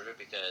to another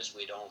because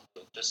we don't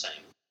look the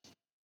same.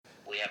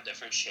 We have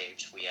different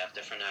shapes, we have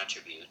different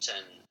attributes,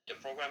 and the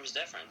program is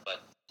different,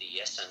 but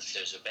the essence,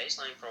 there's a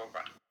baseline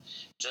program.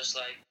 Just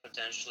like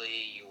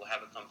potentially you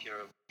have a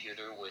computer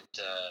with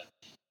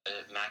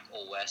Mac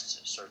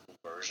OS certain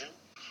version,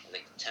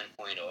 like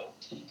 10.0,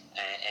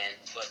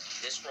 but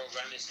this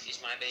program is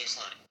my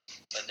baseline.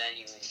 But then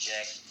you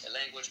inject a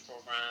language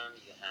program,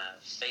 you have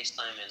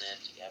FaceTime in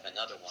it, you have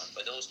another one.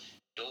 But those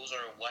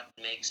are what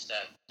makes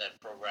that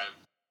program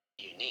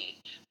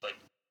unique. But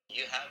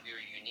you have your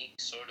unique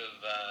sort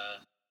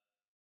of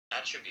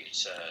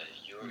attributes.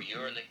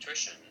 You're an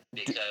electrician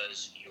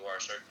because you are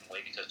a certain way,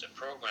 because the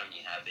program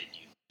you have in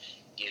you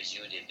gives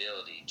you the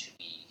ability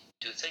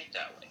to think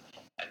that way.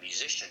 A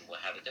musician will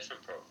have a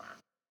different program.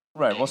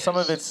 Right. Well, some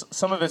of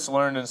it's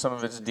learned and some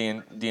of it's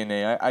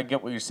DNA. I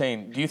get what you're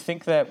saying. Do you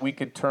think that we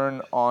could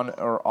turn on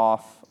or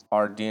off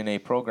our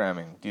DNA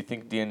programming? Do you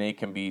think DNA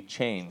can be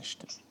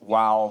changed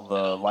while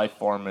the life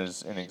form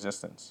is in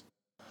existence?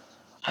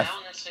 I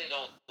honestly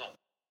don't know.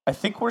 I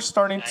think we're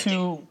starting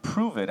to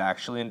prove it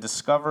actually and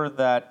discover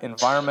that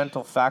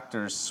environmental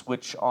factors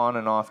switch on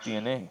and off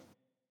DNA.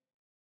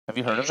 Have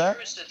you heard of that?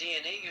 Sure it's the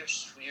DNA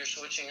you're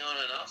switching on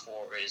and off,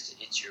 or is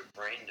it's your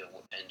brain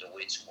and the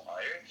way it's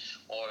wired,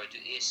 or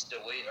is the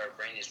way our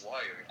brain is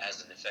wired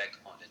as an effect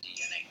on the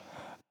DNA?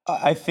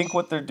 I think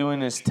what they're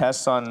doing is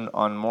tests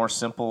on more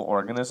simple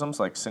organisms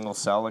like single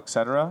cell,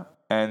 etc.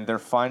 And they're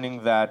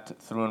finding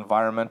that through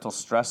environmental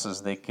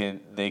stresses, they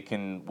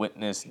can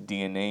witness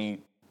DNA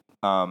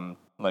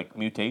like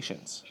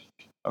mutations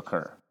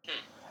occur.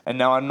 And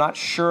now I'm not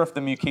sure if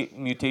the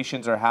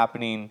mutations are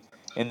happening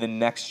in the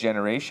next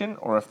generation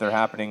or if they're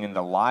happening in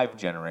the live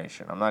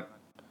generation. I'm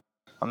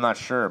not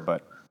sure,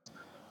 but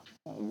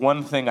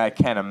one thing I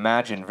can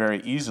imagine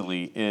very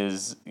easily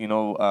is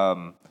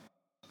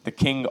the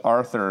King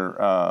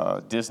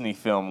Arthur Disney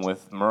film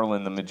with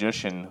Merlin the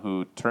magician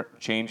who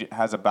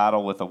has a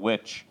battle with a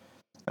witch,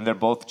 and they're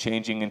both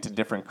changing into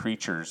different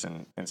creatures,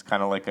 and it's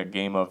kind of like a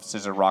game of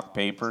scissor rock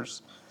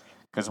papers,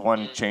 because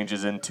one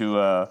changes into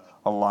a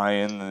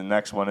lion, and the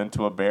next one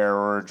into a bear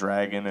or a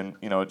dragon, and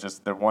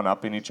just they're one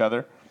upping each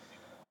other.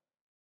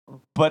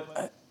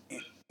 But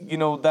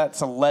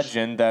that's a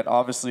legend that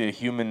obviously a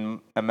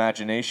human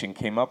imagination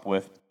came up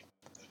with.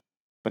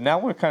 But now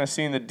we're kind of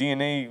seeing the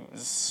DNA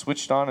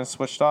switched on and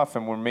switched off,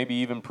 and we're maybe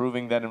even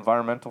proving that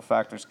environmental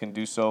factors can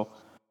do so.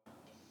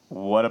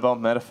 What about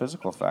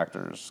metaphysical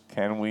factors?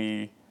 Can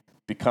we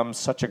become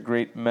such a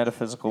great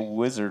metaphysical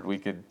wizard we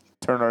could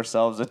turn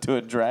ourselves into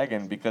a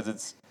dragon because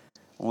it's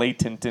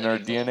latent in our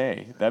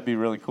DNA? That'd be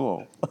really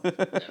cool. That'd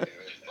be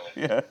really cool.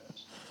 Yeah.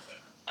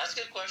 That's a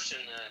good question.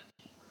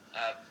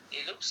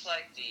 It looks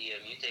like the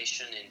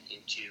mutation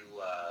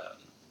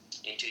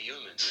into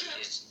humans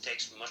it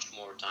takes much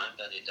more time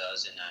than it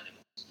does in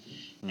animals,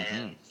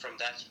 and from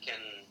that you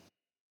can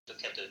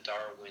look at the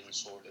Darwin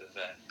sort of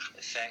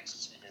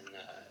effects. And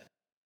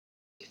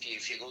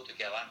if you go to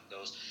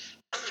Galapagos,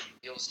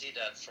 you'll see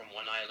that from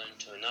one island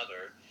to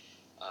another,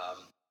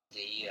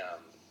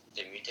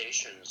 the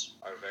mutations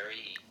are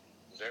very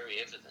very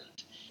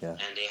evident,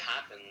 and they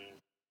happen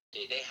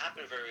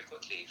very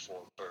quickly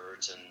for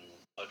birds and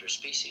other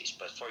species,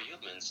 but for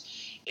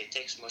humans, it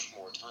takes much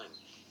more time.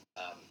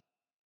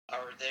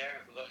 Are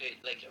there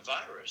like a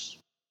virus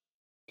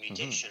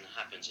mutation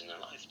happens in a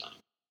lifetime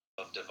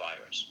of the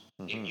virus?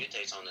 It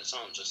mutates on its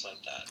own, just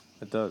like that.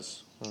 It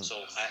does.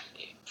 So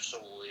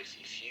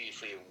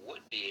if we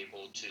would be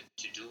able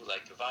to do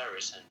like a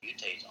virus and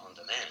mutate on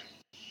demand,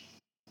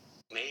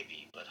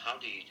 maybe. But how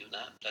do you do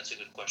that? That's a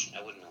good question.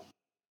 I wouldn't know.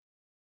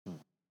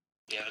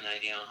 Do you have an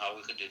idea on how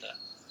we could do that?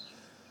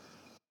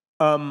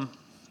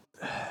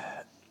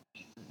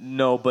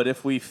 No, but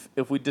if we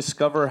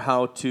discover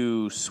how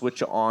to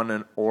switch on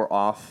and or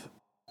off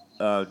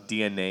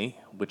DNA,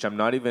 which I'm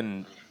not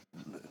even,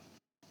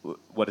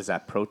 what is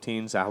that,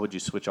 proteins? How would you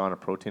switch on a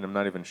protein? I'm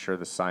not even sure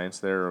the science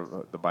there,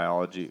 or the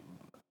biology.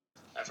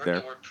 I've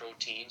heard the word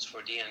proteins for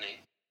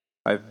DNA.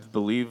 I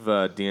believe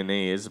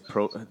DNA is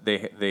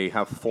They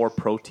have 4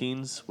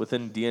 proteins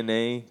within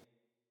DNA,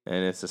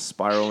 and it's a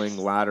spiraling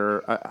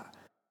ladder.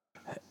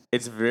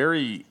 It's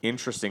very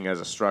interesting as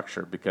a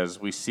structure because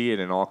we see it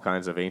in all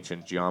kinds of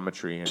ancient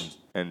geometry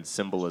and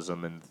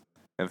symbolism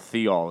and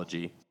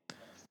theology.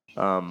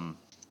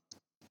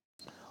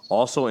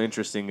 Also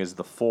interesting is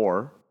the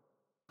 4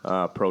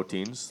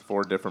 proteins,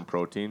 4 different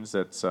proteins.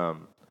 That's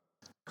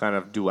kind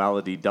of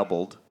duality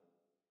doubled,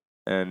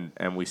 and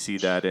we see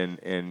that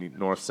in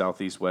north,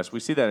 south, east, west. We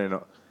see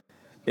that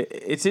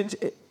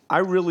I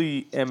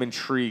really am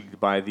intrigued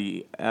by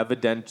the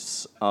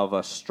evidence of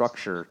a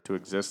structure to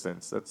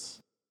existence. That's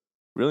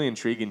really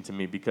intriguing to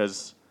me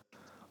because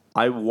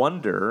I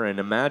wonder and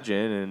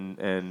imagine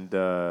and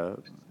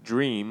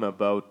dream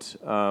about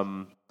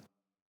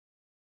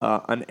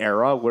an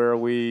era where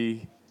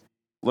we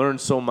learn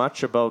so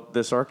much about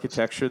this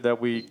architecture that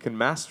we can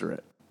master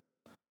it.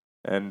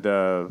 And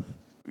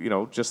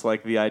just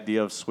like the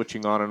idea of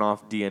switching on and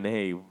off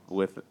DNA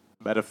with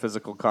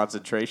metaphysical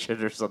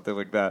concentration or something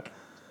like that.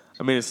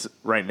 I mean,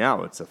 right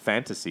now it's a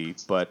fantasy,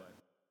 but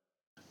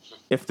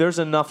if there's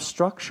enough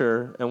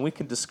structure and we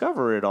can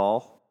discover it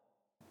all,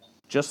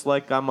 just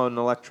like I'm an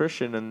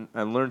electrician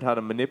and learned how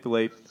to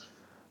manipulate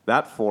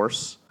that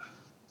force,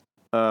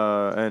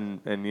 and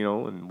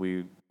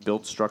we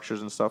build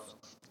structures and stuff.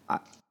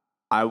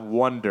 I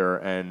wonder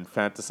and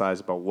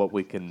fantasize about what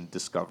we can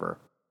discover,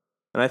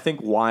 and I think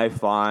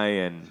Wi-Fi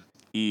and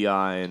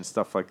EI and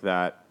stuff like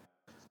that,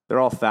 they're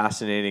all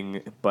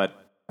fascinating,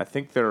 but I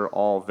think they're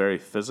all very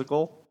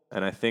physical,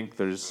 and I think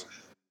there's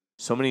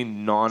so many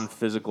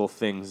non-physical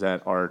things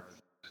that are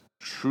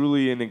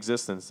truly in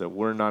existence that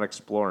we're not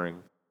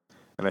exploring.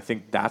 And I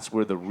think that's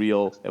where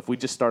if we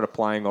just start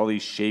applying all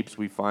these shapes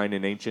we find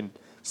in ancient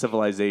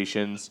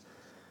civilizations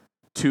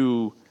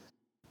to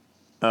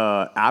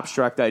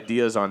abstract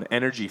ideas on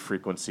energy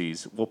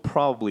frequencies, we'll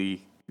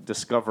probably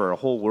discover a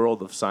whole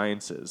world of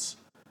sciences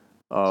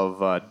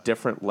of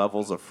different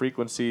levels of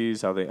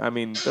frequencies.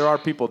 There are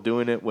people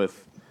doing it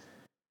with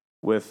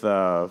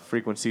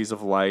frequencies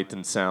of light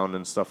and sound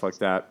and stuff like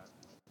that.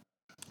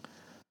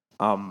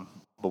 But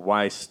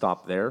why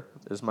stop there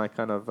is my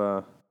kind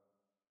of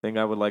thing.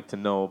 I would like to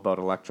know about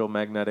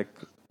electromagnetic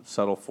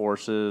subtle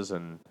forces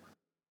and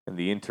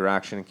the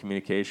interaction and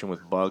communication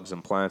with bugs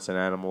and plants and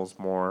animals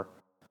more.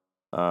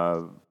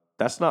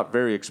 That's not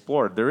very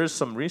explored. There is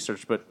some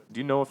research, but do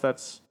you know if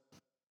that's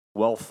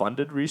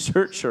well-funded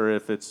research or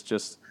if it's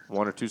just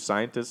one or two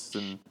scientists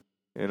in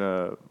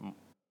a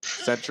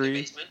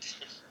century?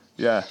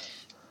 Yeah.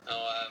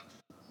 No,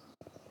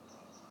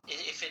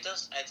 if it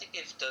does, I think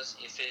if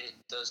it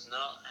does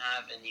not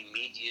have an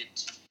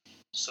immediate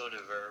sort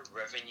of a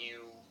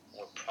revenue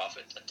or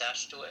profit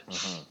attached to it,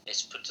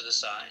 it's put to the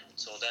side.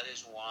 So that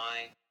is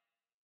why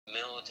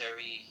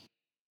military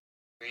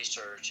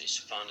research is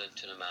funded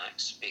to the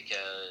max,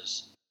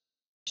 because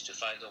to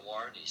fight the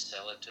war, they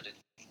sell it to the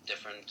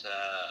different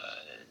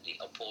the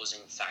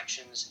opposing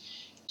factions,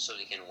 so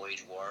they can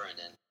wage war and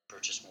then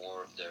purchase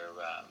more of their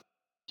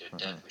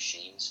death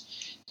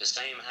machines. The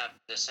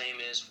same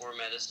is for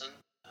medicine.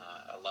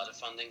 A lot of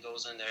funding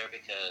goes in there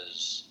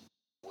because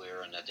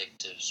we're an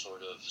addictive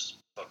sort of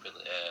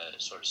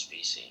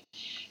species,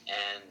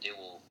 and they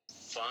will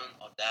fund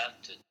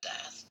that to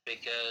death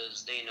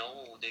because they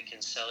know they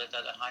can sell it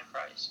at a high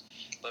price.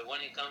 But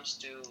when it comes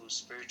to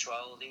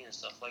spirituality and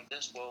stuff like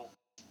this, well,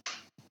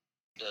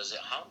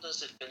 how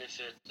does it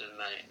benefit the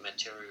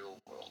material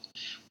world?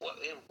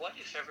 What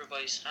if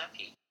everybody's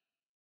happy?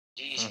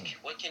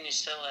 What can you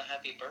sell a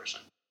happy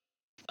person?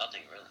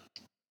 Nothing really,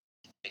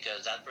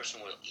 because that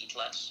person will eat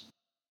less,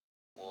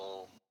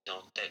 will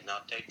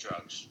not take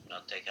drugs,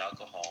 not take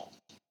alcohol,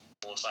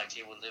 most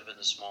likely will live in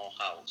a small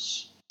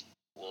house,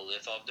 will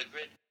live off the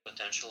grid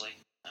potentially,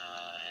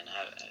 and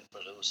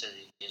produce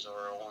his or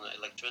her own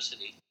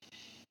electricity.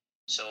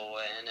 So,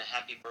 and a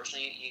happy person,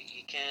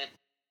 you can't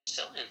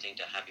sell anything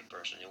to a happy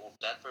person.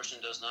 That person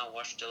does not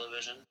watch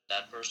television.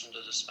 That person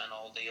doesn't spend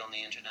all day on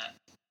the internet.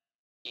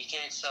 You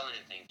can't sell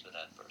anything to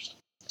that person.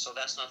 So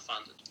that's not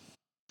funded,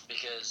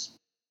 because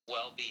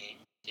well-being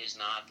is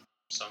not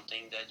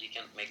something that you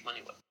can make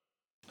money with.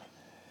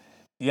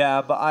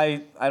 Yeah, but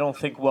I don't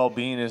think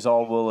well-being is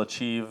all we'll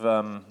achieve.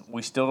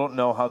 We still don't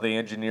know how they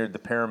engineered the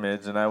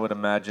pyramids, and I would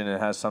imagine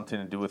it has something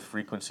to do with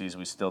frequencies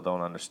we still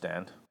don't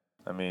understand.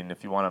 I mean,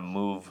 if you want to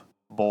move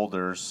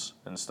boulders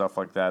and stuff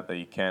like that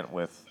you can't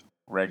with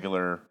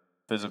regular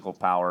physical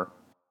power,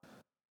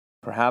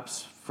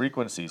 perhaps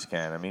frequencies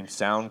can. I mean,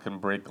 sound can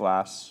break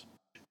glass.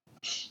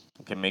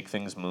 It can make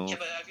things move. Yeah,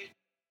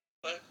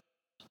 but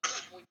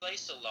we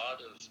placed a lot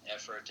of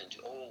effort into,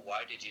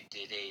 why did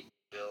they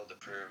build the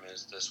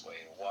pyramids this way?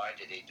 Why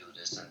did they do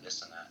this and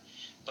this and that?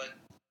 But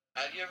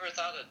have you ever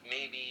thought that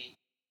maybe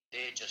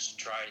they just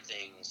tried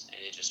things and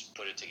they just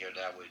put it together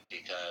that way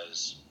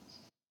because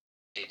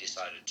they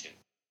decided to?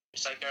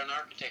 It's like an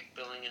architect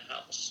building a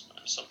house.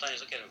 Sometimes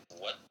look at it,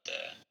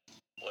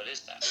 what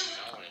is that?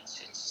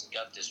 It's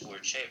got this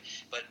weird shape.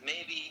 But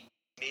maybe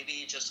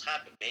it just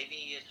happened.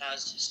 Maybe it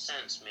has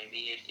sense.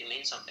 Maybe it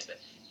means something. But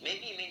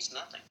maybe it means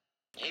nothing.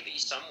 Maybe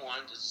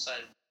someone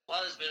decided,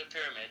 well, there's been a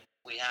pyramid.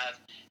 We have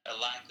a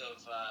lack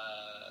of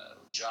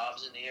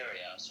jobs in the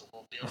area, so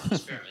we'll build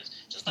these pyramids.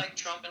 Just like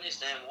Trump and his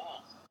damn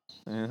wall.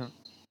 Mm-hmm.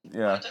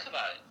 Yeah. Think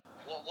about it.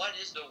 Well, what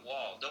is the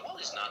wall? The wall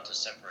is not to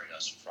separate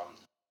us from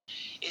them.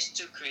 It's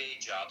to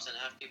create jobs and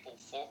have people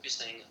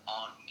focusing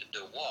on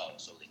the wall.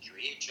 So they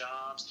create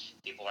jobs.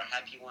 People are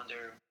happy when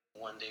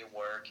they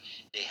work.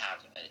 They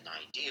have an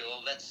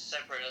ideal. Let's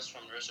separate us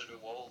from the rest of the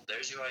world.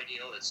 There's your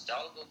ideal. Let's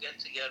all go get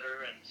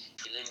together and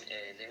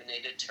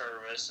eliminate the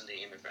terrorists and the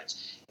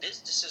immigrants.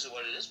 This is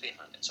what it is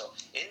behind it. So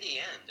in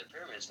the end, the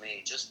pyramids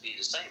may just be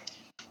the same.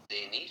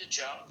 They need a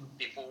job.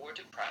 People were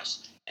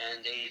depressed,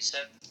 and the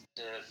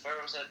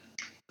pharaoh said,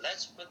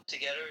 let's put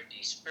together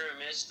these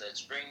pyramids.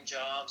 Let's bring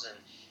jobs and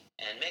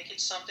make it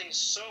something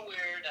so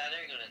weird that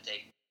they're going to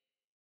take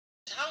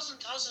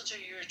thousands of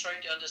years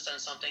trying to understand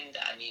something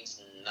that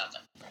means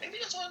nothing. Maybe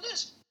that's what it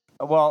is.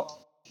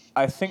 Well,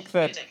 I think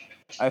that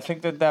I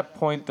think that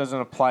point doesn't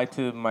apply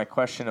to my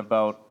question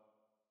about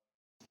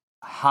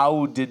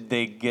how did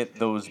they get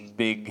those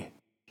big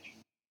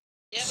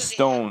Yeah, but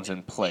stones in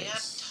they have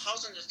place.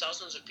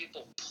 thousands of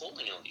people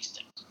pulling on these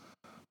things.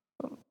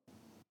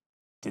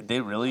 Did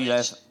they really?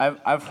 It's- I've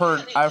Yeah,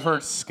 heard they I've did.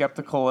 heard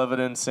skeptical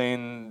evidence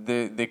saying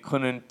they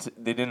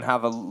didn't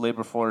have a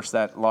labor force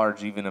that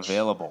large even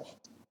available.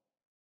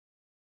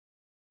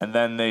 And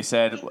then they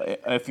said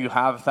if you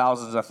have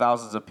thousands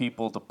of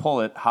people to pull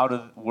it,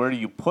 where do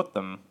you put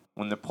them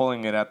when they're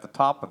pulling it at the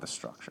top of the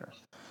structure?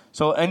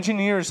 So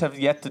engineers have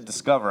yet to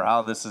discover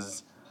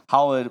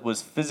how it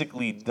was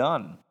physically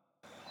done,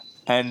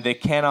 and they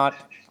cannot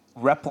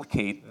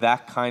replicate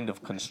that kind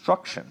of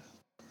construction.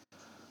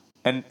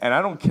 And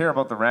I don't care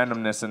about the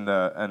randomness and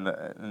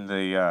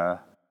the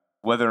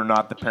whether or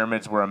not the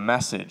pyramids were a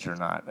message or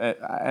not.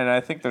 And I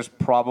think there's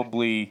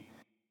probably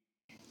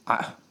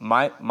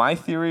my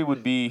theory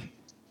would be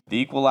the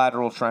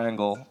equilateral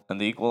triangle and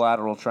the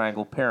equilateral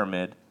triangle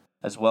pyramid,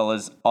 as well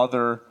as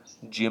other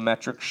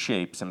geometric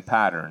shapes and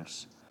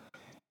patterns,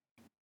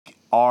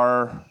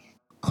 are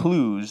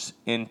clues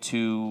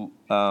into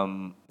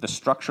the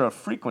structure of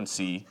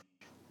frequency,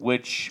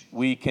 which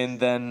we can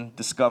then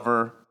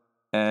discover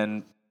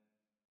and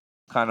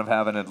kind of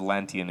have an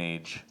Atlantean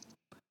age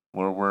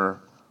where we're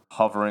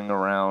hovering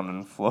around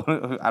and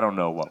floating. I don't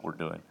know what we're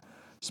doing.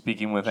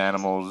 Speaking with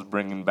animals,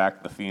 bringing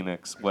back the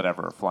phoenix,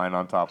 whatever, flying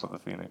on top of the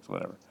phoenix,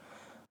 whatever.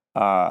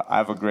 I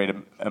have a great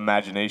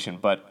imagination,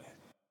 but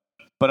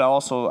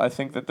also I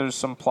think that there's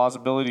some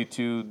plausibility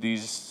to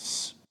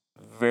these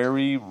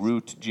very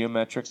root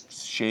geometric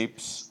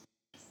shapes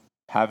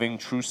having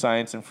true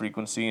science and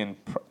frequency,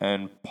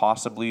 and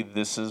possibly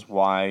this is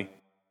why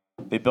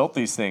they built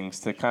these things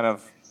to kind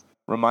of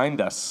remind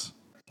us,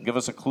 give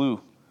us a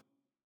clue.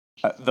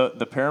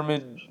 The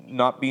pyramid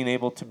not being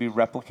able to be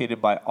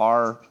replicated by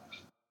our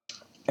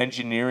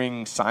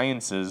engineering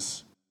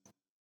sciences,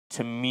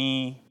 to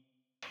me,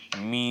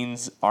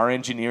 means our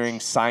engineering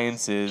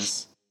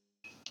sciences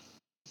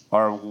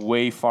are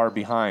way far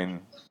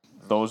behind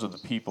those of the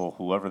people,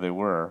 whoever they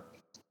were,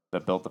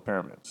 that built the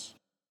pyramids.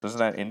 Doesn't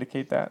that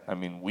indicate that? I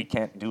mean, we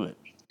can't do it.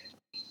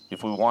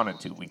 If we wanted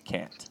to, we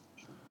can't.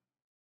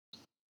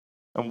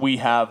 And we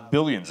have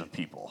billions of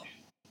people.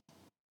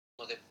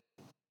 Well,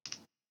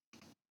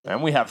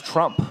 And we have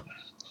Trump.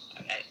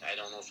 I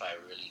don't know if I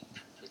really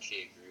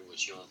completely agree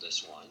with you on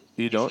this one.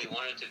 You don't? If we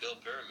wanted to build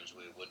pyramids,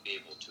 we would be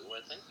able to,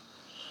 I think.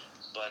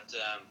 But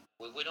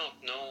we don't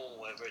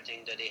know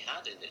everything that they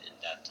had in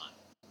that time.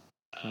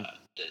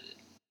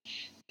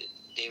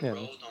 They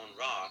wrote on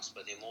rocks,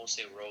 but they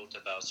mostly wrote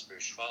about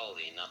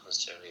spirituality, not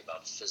necessarily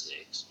about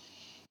physics.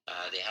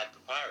 They had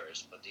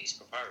papyrus, but these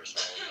papyrus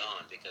are all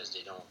gone because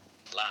they don't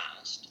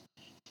last.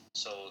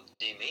 So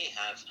they may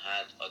have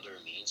had other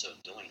means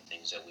of doing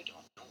things that we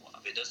don't know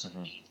of. It doesn't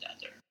mean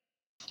that they're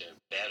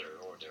better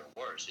or they're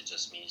worse. It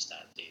just means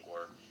that they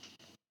were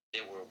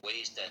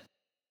ways that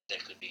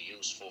could be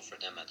useful for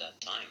them at that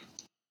time.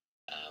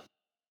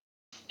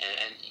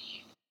 And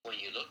when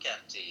you look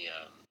at the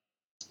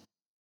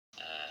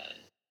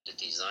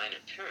design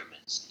of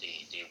pyramids,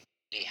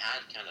 they had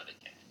kind of a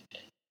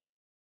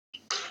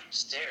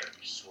stairs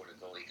sort of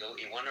go.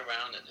 He went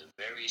around at a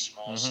very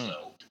small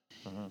slope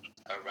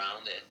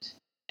around it,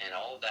 and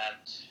all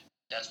that.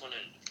 That's one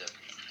of the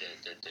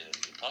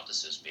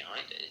hypothesis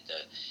behind it.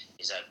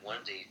 Is that when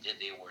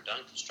they were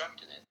done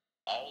constructing it,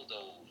 all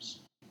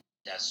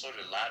that sort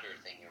of ladder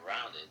thing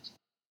around it,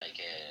 like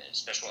a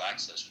special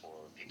access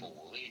for people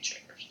with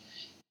wheelchairs,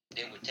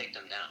 they would take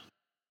them down,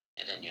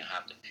 and then you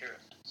have the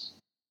pyramids.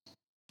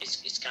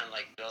 It's kind of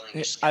like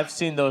building.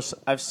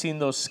 I've seen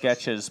those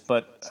sketches,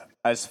 but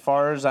as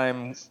far as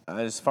I'm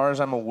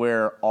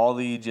aware, all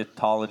the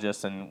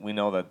Egyptologists, and we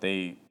know that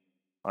they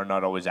are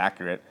not always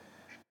accurate,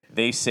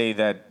 they say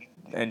that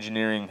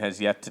engineering has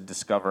yet to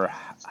discover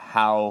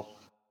how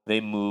they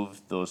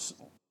moved those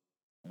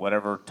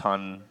whatever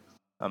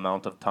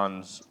amount of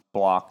tons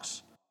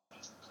blocks,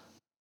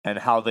 and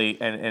how they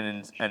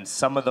and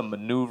some of the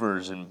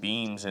maneuvers and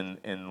beams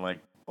and like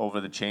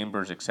over the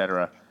chambers,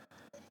 etc.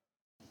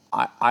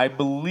 I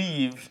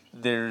believe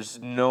there's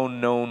no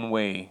known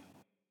way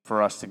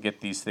for us to get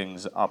these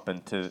things up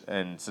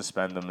and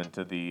suspend them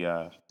into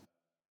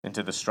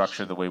the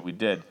structure the way we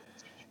did.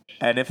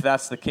 And if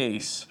that's the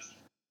case,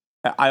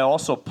 I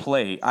also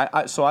play.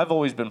 So I've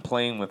always been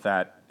playing with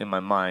that in my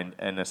mind,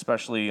 and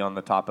especially on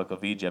the topic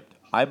of Egypt.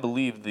 I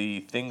believe the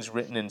things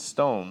written in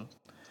stone,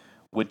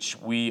 which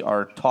we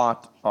are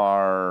taught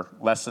are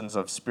lessons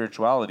of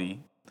spirituality,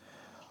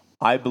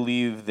 I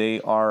believe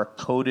they are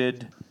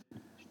coded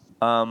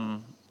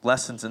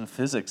lessons in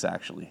physics,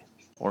 actually,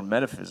 or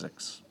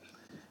metaphysics.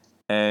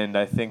 And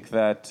I think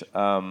that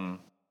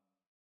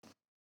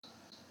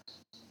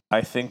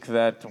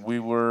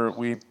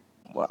we.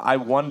 I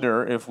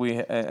wonder if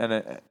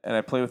and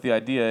I play with the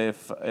idea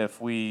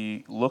if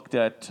we looked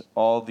at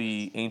all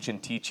the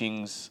ancient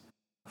teachings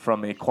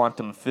from a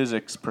quantum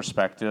physics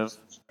perspective,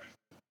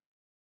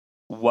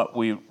 what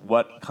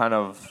kind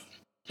of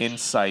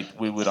insight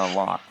we would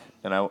unlock.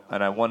 and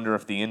I wonder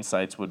if the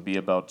insights would be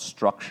about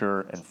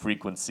structure and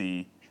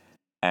frequency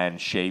and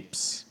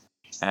shapes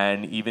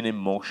and even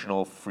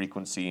emotional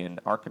frequency and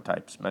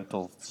archetypes,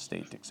 mental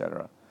state,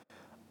 etc.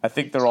 I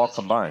think they're all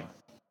combined.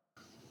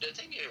 The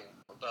thing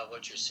about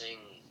what you're saying,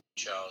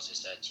 Charles,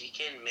 is that you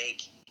can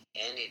make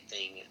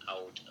anything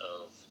out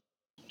of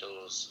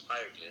those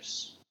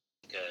hieroglyphs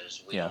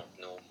because we don't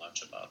know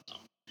much about them.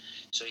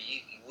 So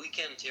we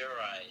can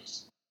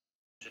theorize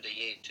to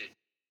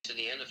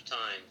the end of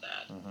time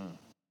that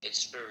it's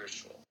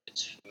spiritual,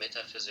 it's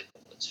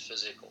metaphysical, it's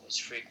physical, it's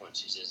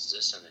frequencies, it's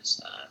this and it's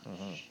that.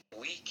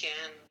 We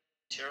can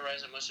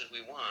theorize as much as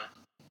we want,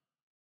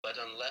 but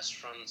unless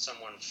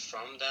someone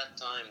from that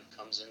time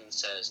comes in and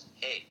says,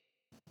 "Hey,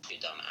 you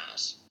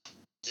dumbass,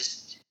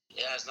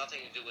 it has nothing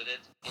to do with it.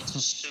 It's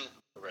a soup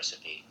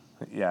recipe."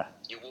 Yeah.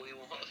 We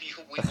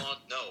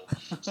won't know.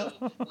 So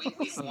we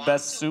It's the want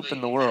best to soup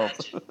in the world.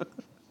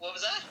 What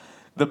was that?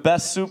 The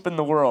best soup in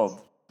the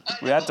world.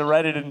 We had to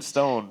write it in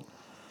stone.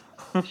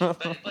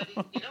 but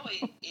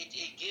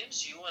it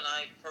gives you and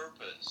I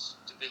purpose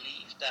to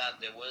believe that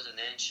there was an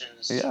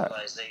ancient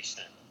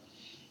civilization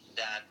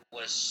that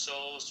was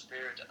so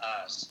superior to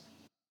us,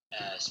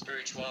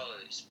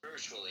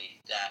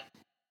 spiritually, that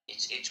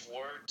it's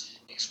worth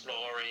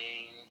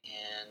exploring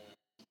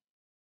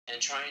and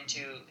trying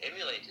to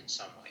emulate in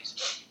some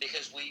ways,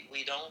 because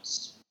we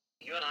don't.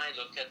 You and I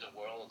look at the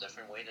world a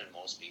different way than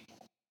most people,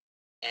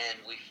 and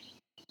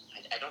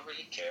I don't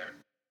really care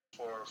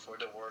for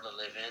the world I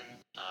live in.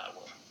 I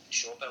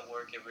show up at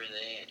work every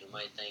day, I do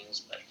my things,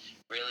 but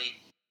really,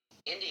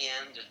 in the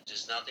end,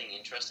 there's nothing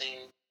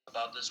interesting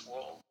about this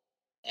world.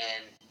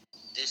 And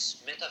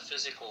this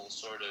metaphysical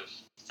sort of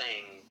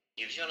thing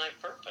gives you and I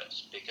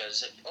purpose,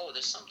 because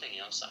there's something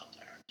else out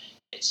there.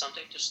 It's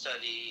something to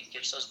study. It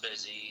keeps us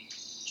busy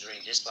during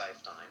this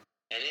lifetime.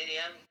 And in the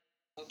end,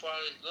 we'll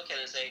probably look at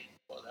it and say,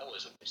 "Well, that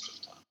was a waste of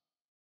time."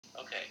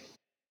 Okay,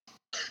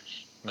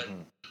 but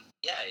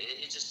yeah,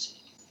 it just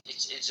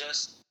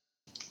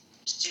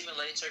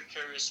stimulates our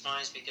curious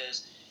minds,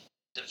 because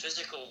the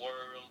physical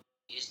world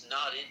is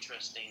not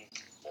interesting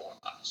for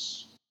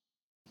us.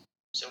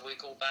 So we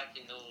go back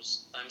in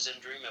those times and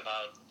dream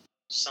about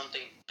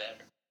something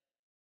better.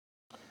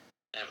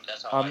 And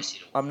that's how I see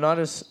the world.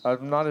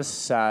 I'm not as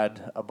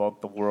sad about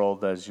the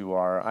world as you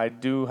are. I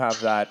do have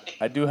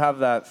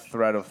that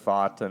thread of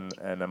thought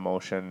and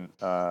emotion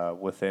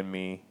within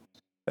me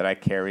that I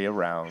carry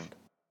around.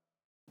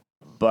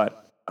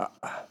 But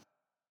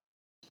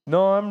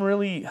no,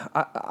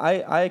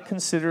 I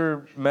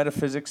consider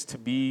metaphysics to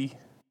be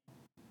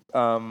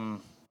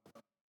um,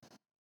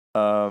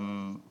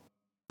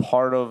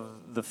 part of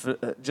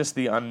just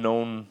the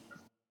unknown,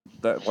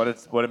 that what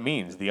it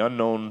means, the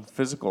unknown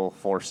physical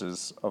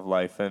forces of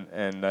life,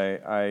 and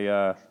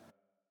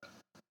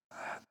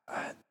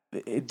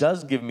it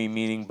does give me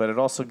meaning, but it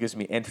also gives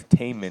me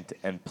entertainment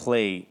and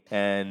play,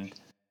 and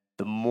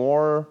the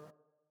more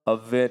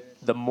of it,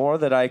 the more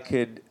that I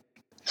could,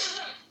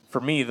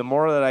 for me, the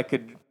more that I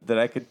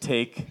could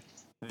take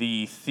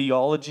the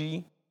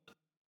theology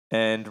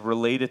and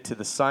relate it to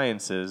the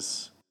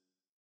sciences,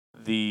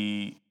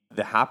 the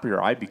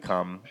happier I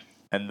become,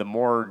 and the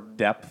more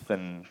depth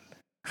and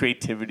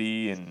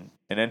creativity and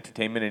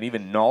entertainment and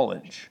even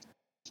knowledge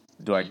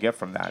do I get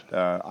from that.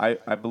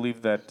 I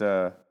believe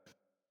that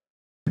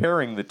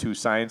pairing the two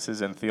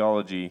sciences and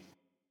theology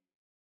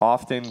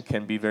often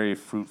can be very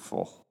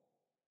fruitful,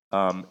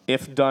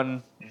 if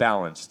done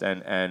balanced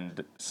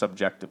and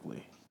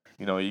subjectively.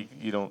 You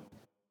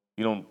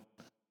don't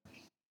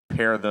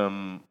pair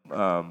them.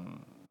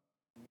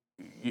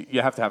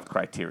 You have to have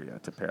criteria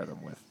to pair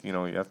them with. You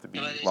have to be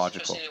But it's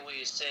logical. interesting what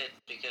you said,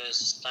 because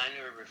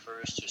Steiner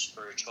refers to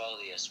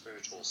spirituality as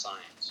spiritual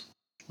science.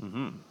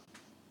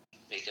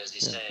 Because he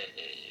said,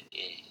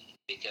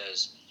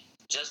 because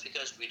just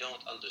because we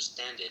don't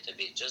understand it,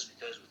 just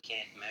because we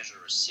can't measure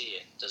or see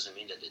it, doesn't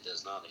mean that it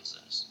does not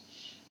exist.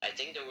 I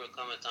think there will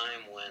come a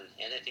time when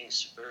anything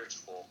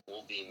spiritual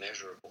will be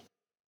measurable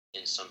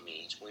in some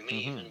means. We may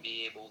even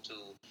be able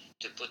to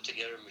put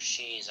together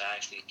machines that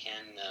actually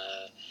can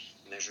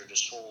measure the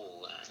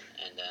soul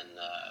and then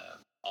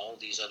all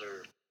these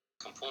other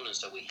components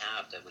that we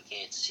have that we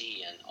can't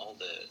see, and all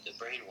the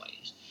brain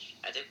waves.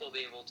 I think we'll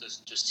be able to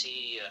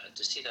see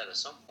that at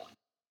some point.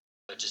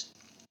 But just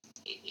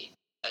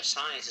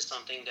science is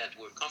something that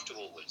we're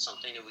comfortable with,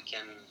 something that we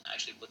can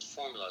actually put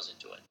formulas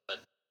into it.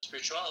 But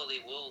spirituality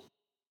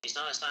it's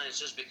not a science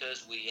just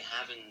because we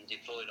haven't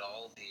deployed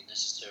all the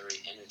necessary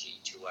energy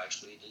to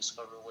actually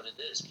discover what it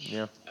is.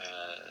 Yeah.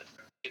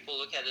 People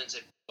look at it and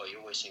say, "Well,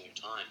 you're wasting your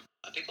time."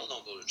 People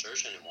don't go to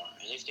church anymore,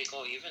 and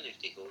even if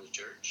they go to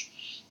church,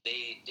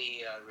 they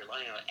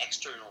rely on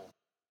external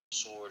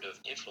sort of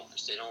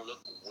influence. They don't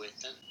look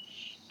within.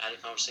 I had a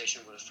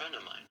conversation with a friend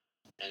of mine,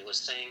 and it was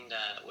saying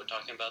that we're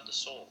talking about the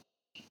soul.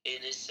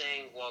 It is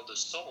saying, well, the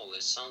soul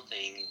is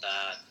something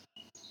that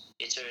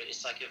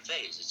it's like a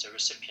vase, it's a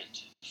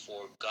recipient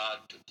for God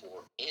to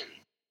pour in.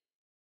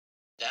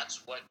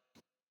 That's what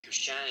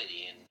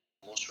Christianity and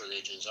most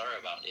religions are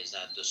about, is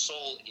that the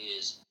soul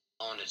is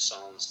on its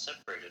own,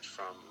 separated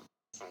from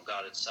from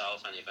God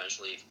itself, and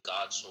eventually, if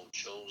God so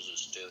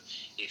chooses to,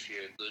 if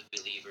you're a good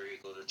believer, you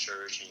go to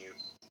church and you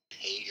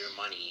pay your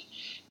money,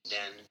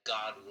 then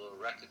God will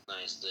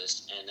recognize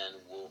this and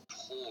then will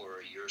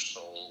pour your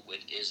soul with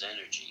His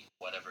energy,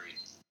 whatever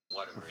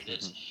it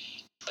is.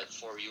 But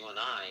for you and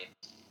I,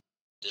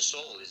 the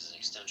soul is an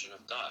extension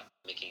of God,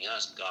 making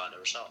us God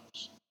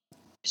ourselves.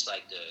 It's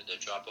like the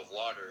drop of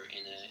water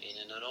in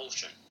an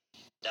ocean.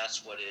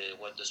 That's what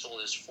the soul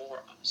is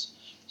for us.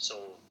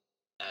 So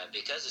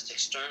because it's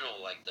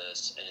external like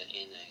this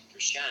in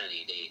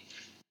Christianity,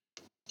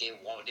 they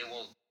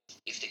will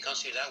if they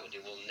consider that way, they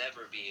will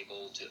never be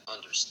able to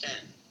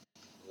understand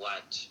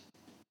what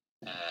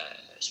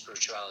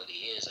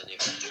spirituality is, and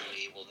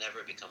eventually it will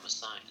never become a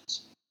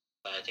science.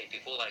 But I think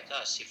people like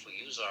us, if we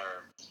use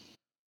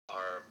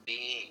our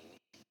being,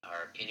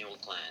 our pineal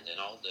gland, and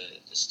all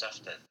the stuff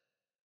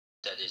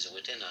that is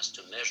within us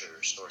to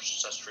measure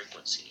such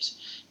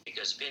frequencies,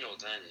 because pineal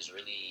gland is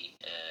really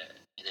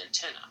an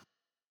antenna.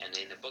 And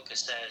in the book it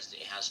says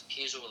it has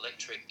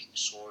piezoelectric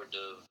sort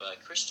of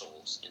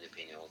crystals in the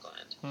pineal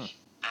gland,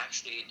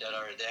 actually that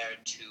are there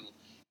to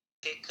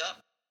pick up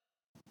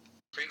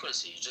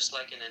frequencies, just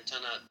like an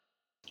antenna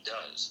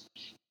does.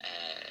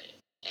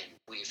 And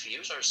if we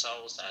use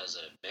ourselves as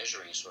a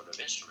measuring sort of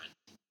instrument,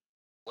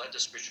 what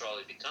does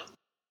spirituality become?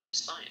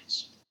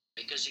 Science.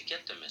 Because you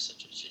get the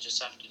messages. You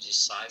just have to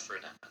decipher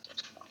them at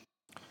that point.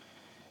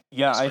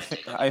 Yeah,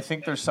 I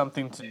think there's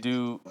something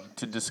to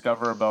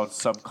discover about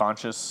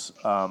subconscious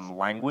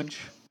language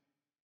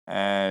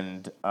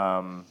and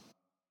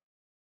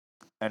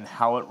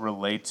how it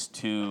relates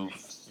to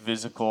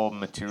physical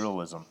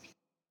materialism.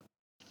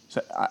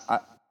 So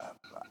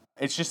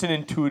it's just an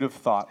intuitive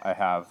thought I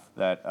have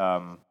that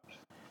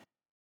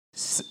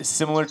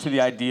similar to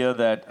the idea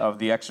that of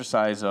the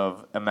exercise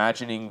of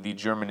imagining the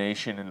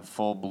germination and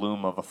full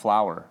bloom of a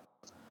flower.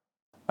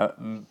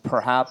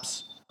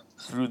 Perhaps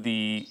through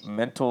the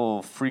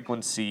mental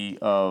frequency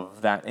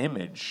of that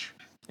image,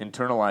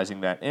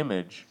 internalizing that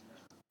image,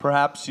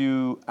 perhaps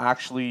you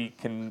actually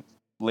can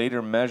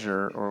later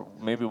measure, or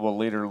maybe we'll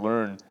later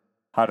learn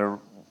how to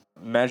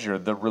measure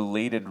the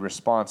related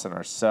response in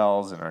our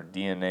cells and our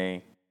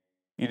DNA.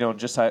 You know,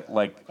 just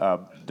like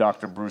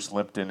Dr. Bruce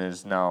Lipton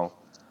is now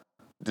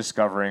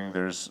discovering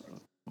there's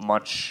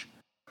much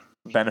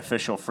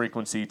beneficial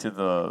frequency to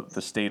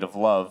the state of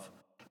love.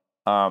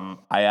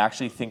 I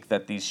actually think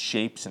that these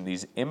shapes and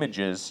these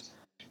images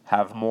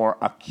have more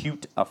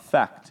acute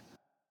effect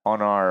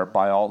on our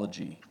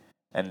biology.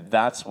 And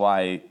that's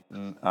why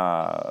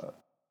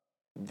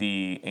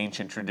the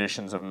ancient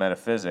traditions of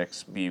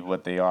metaphysics, be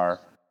what they are,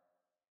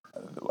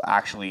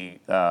 actually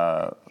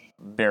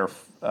bear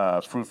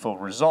fruitful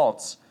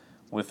results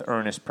with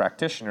earnest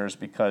practitioners,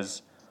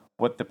 because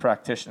what the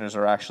practitioners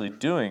are actually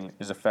doing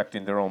is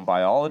affecting their own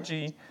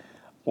biology,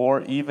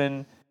 or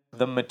even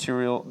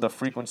the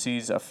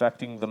frequencies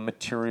affecting the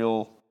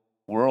material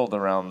world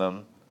around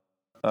them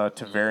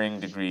to varying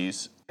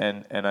degrees.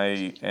 And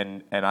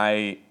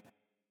I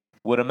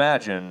would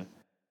imagine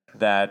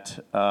that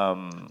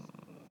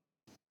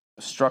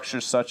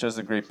structures such as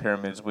the Great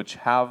Pyramids, which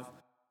have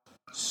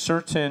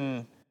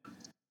certain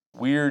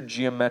weird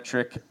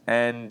geometric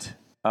and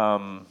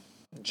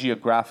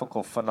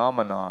geographical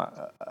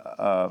phenomena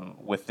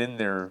within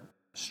their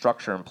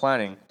structure and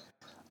planning,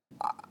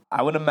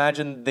 I would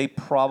imagine we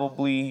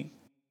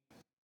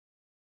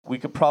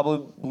could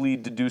probably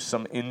deduce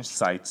some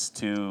insights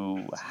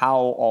to how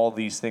all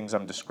these things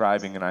I'm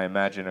describing and I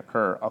imagine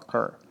occur.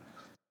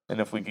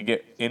 And if we could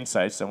get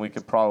insights, then we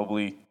could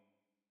probably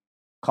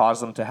cause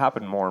them to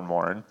happen more and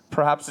more. And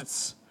perhaps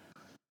it's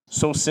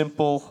so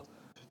simple,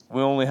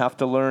 we only have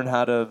to learn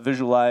how to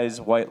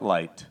visualize white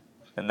light,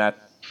 and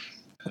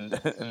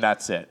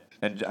that's it,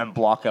 and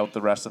block out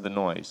the rest of the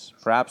noise.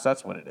 Perhaps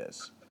that's what it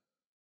is.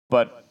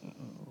 But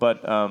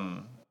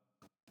do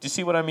you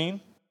see what I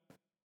mean?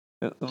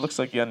 It looks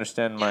like you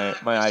understand my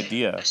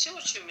idea. I see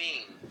what you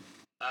mean.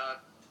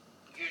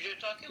 You're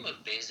talking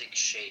about basic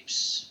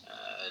shapes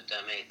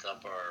that make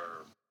up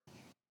our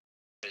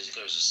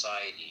physical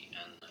society,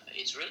 and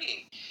it's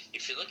really,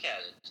 if you look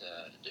at it,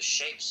 the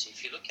shapes.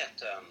 If you look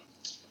at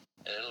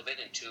a little bit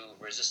into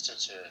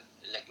resistance to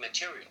like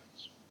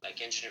materials,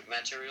 like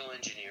material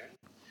engineering,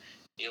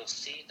 you'll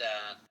see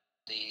that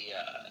the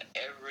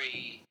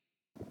every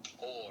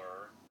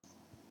ore,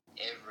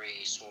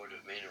 every sort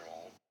of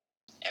mineral,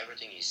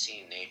 everything you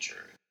see in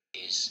nature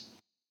is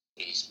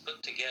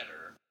put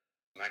together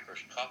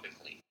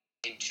microscopically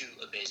into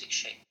a basic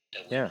shape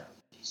that we know.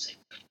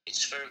 It's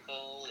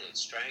spherical,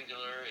 it's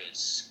triangular, it's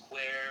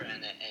square,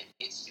 and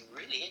it's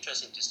really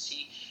interesting to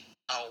see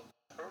how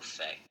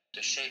perfect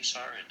the shapes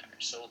are in there.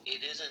 So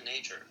it is in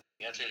nature.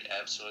 You're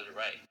absolutely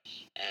right.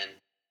 And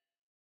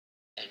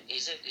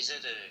is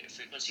it a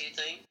frequency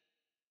thing?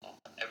 Well,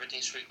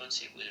 everything's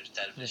frequency. We've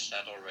established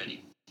that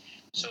already.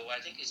 So I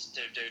think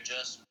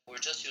we're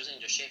just using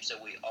the shapes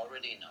that we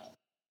already know.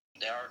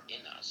 They are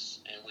in us,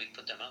 and we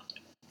put them out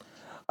there.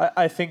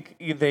 I think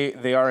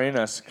they are in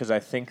us because I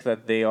think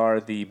that they are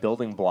the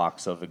building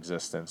blocks of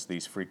existence.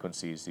 These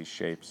frequencies, these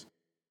shapes.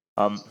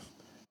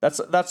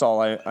 That's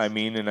all I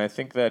mean, and I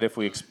think that if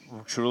we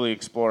truly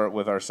explore it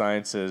with our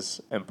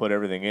sciences and put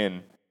everything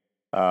in,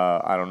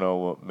 I don't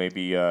know,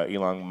 maybe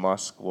Elon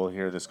Musk will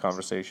hear this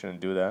conversation and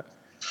do that.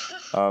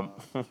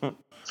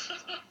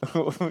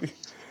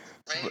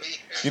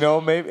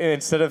 Maybe. Maybe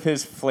instead of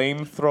his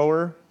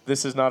flamethrower,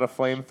 this is not a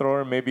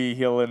flamethrower. Maybe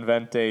he'll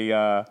invent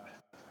a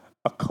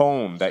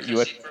cone that you.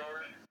 Frequency thrower.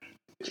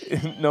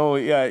 No,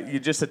 yeah, you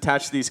just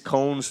attach these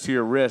cones to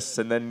your wrists,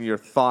 and then your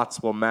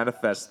thoughts will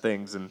manifest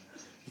things, and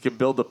you can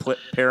build a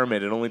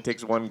pyramid. It only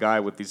takes one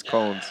guy with these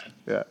cones.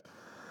 Yeah.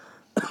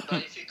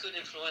 But if you could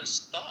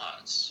influence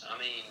thoughts, I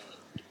mean,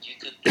 you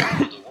could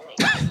control the world.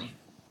 Really.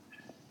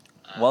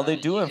 Well, they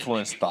do You can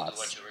influence make people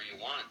thoughts. do whatever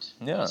you want.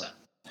 Yeah.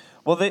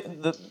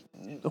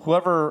 Well,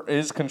 whoever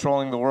is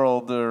controlling the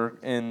world or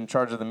in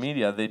charge of the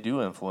media, they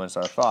do influence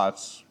our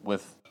thoughts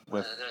with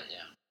Yeah.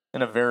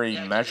 in a very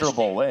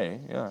measurable way.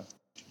 Yeah.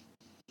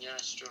 Yeah,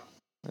 it's true.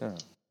 Yeah.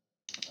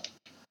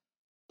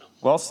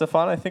 Well,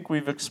 Stefan, I think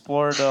we've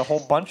explored a whole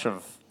bunch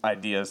of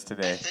ideas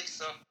today. I think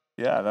so.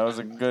 Yeah, that was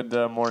a good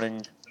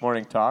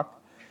morning talk.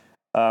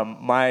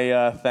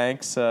 My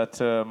thanks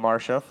to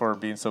Marcia for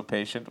being so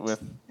patient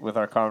with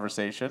our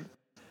conversation.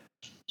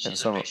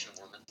 She's a patient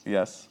woman.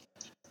 Yes.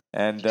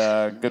 And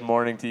good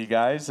morning to you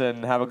guys,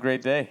 and have a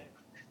great day.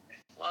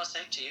 Well,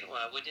 same to you.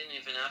 We didn't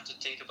even have to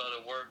think about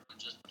a word. We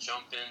just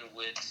jump in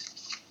with,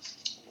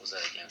 what was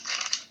that again?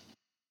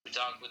 We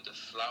talked with the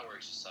flower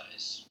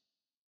exercise.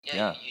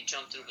 Yeah. You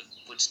jumped in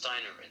with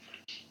Steiner right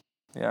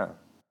there. Yeah.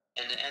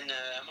 And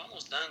I'm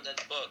almost done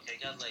that book. I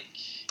got like,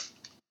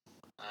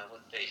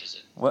 what page is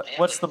it?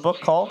 What's the book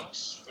called?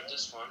 For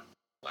this one.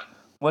 What?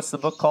 What's the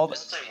book called?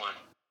 It's the same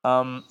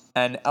one.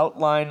 An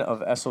Outline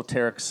of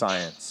Esoteric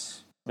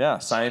Science. Yeah,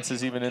 science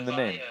is even in the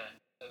name.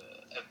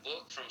 A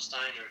book from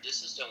Steiner,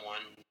 this is the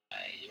one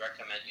I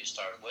recommend you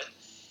start with,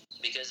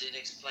 because it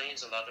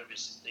explains a lot of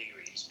his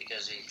theories,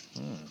 because he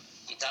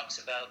talks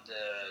about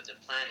the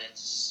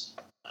planets,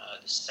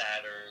 the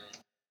Saturn,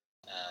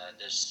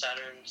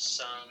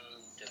 Sun,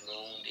 the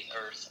Moon, the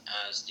Earth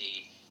as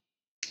the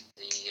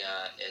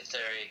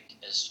etheric,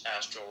 as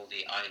astral,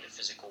 the eye in the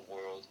physical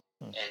world,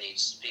 and he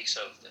speaks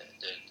of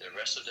the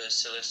rest of the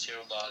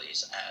celestial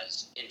bodies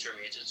as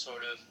intermediate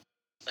sort of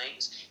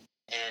things.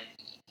 And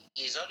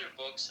his other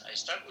books, I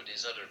start with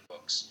his other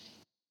books,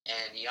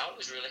 and he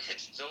always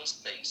relates those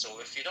things. So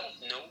if you don't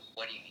know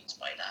what he means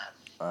by that,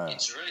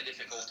 it's really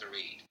difficult to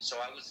read. So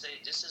I would say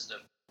this is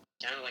the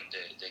kind of like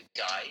the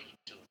guide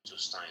to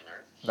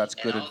Steiner. That's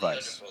good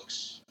advice. The other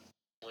books,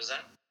 what was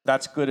that?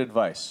 That's good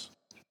advice.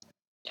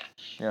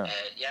 Yeah.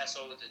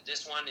 So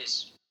this one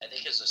is, I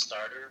think, is a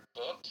starter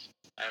book.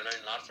 I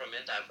learned a lot from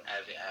it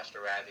after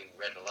having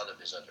read a lot of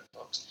his other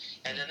books.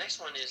 And the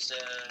next one is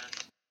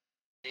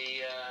the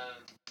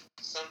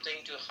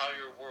Something to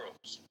Higher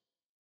Worlds.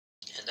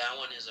 And that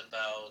one is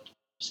about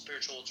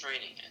spiritual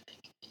training, I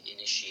think.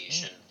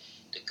 Initiation,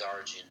 the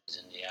guardians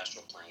in the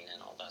astral plane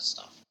and all that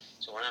stuff.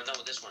 So when I'm done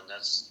with this one,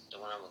 that's the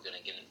one I'm going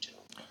to get into.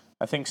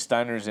 I think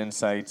Steiner's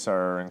insights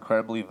are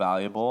incredibly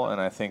valuable, and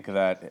I think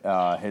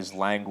that his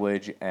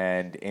language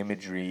and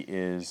imagery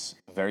is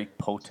very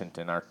potent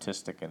and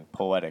artistic and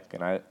poetic,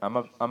 and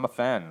I'm a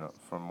fan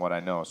from what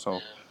I know.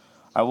 So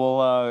I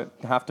will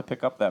have to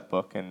pick up that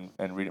book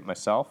and read it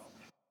myself.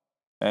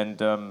 And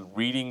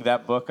reading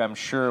that book, I'm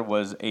sure,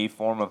 was a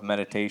form of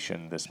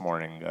meditation this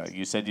morning.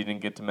 You said you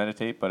didn't get to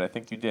meditate, but I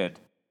think you did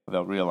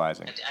without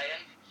realizing. I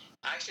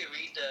actually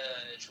read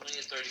 20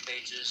 to 30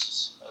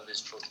 pages of his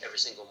book every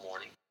single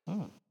morning.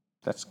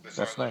 That's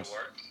Before I go nice. to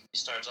work, it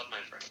starts up my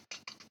brain.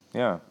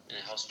 Yeah. And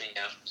it helps me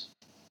out.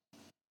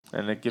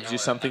 And it gives you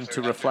something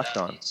to reflect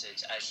on.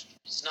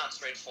 It's not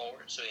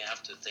straightforward, so you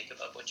have to think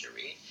about what you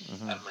read.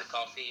 I have my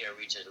coffee, I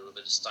read a little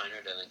bit of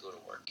Steiner, then I go to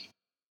work.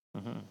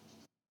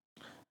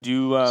 Do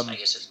you? I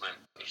guess it's my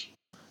motivation.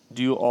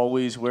 Do you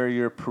always wear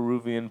your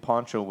Peruvian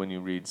poncho when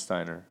you read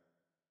Steiner?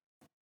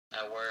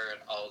 I wear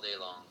it all day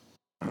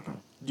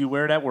long. Do you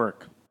wear it at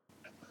work?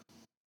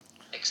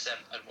 Except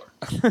at work.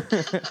 I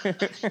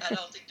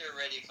don't think they're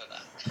ready for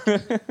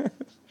that.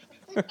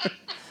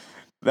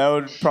 That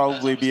would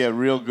probably be a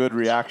real good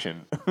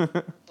reaction. Well,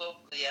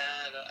 yeah,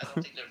 I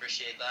don't think they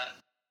appreciate that.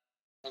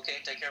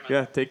 Okay, take care, man.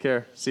 Yeah, take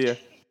care. See ya.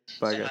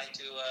 Bye, Say guys. hi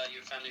to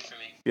your family for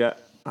me. Yeah,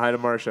 hi to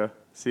Marcia.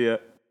 See ya.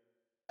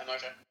 Hi,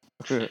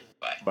 Marcia.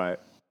 Bye. Bye.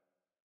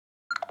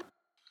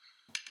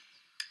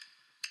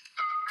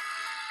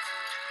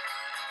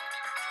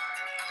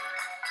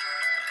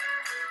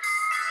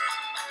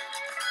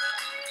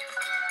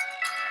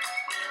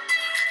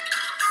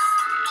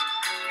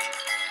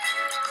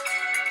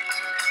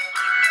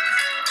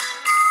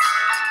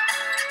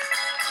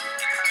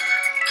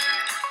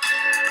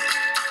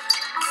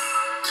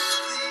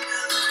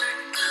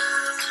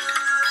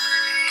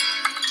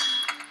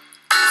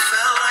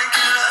 Felt like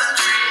a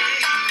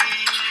dream.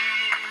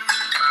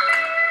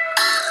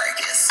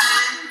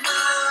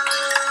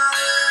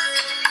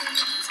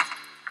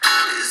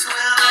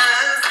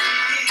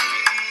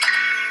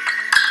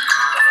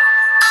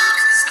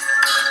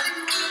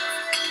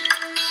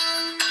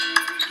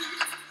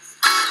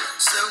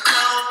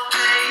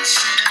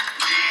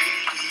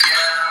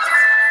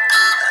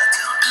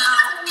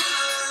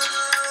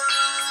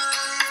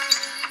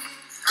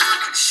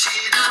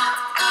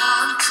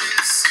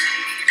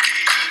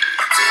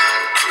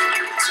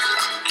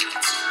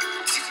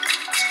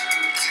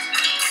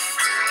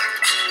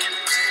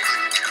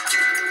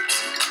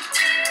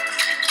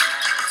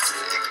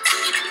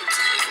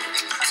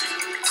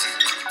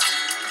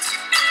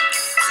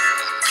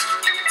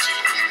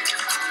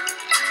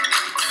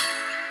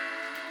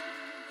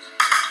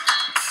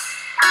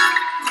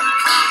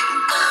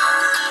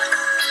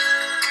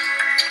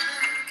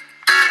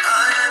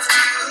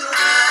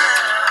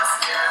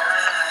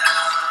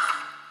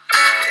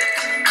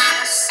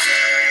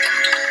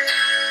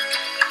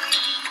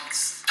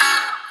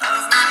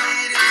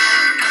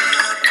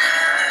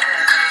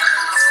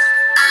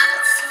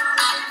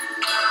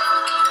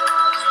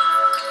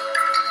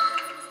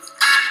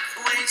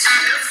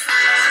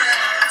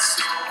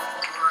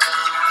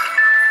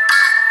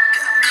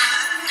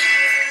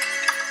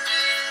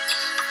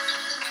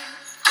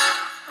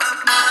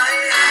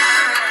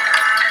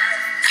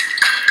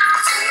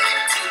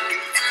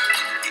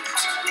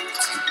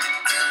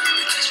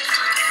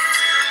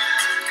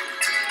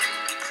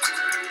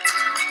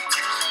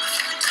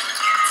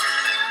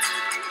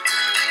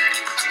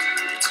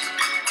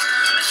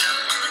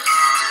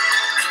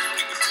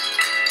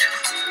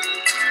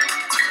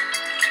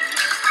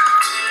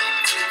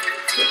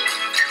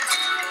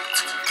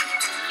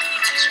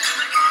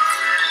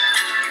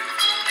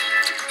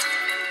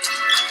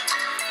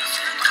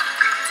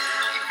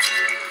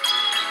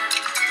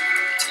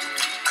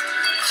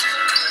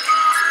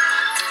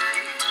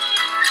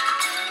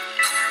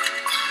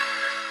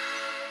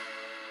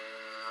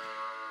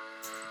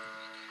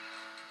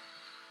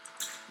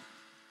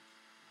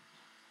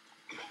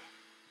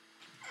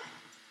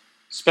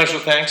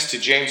 Special thanks to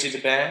James E. the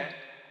Band,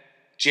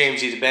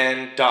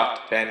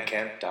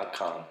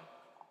 jamesetheband.bandcamp.com.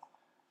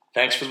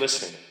 Thanks for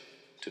listening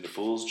to The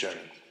Fool's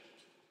Journey.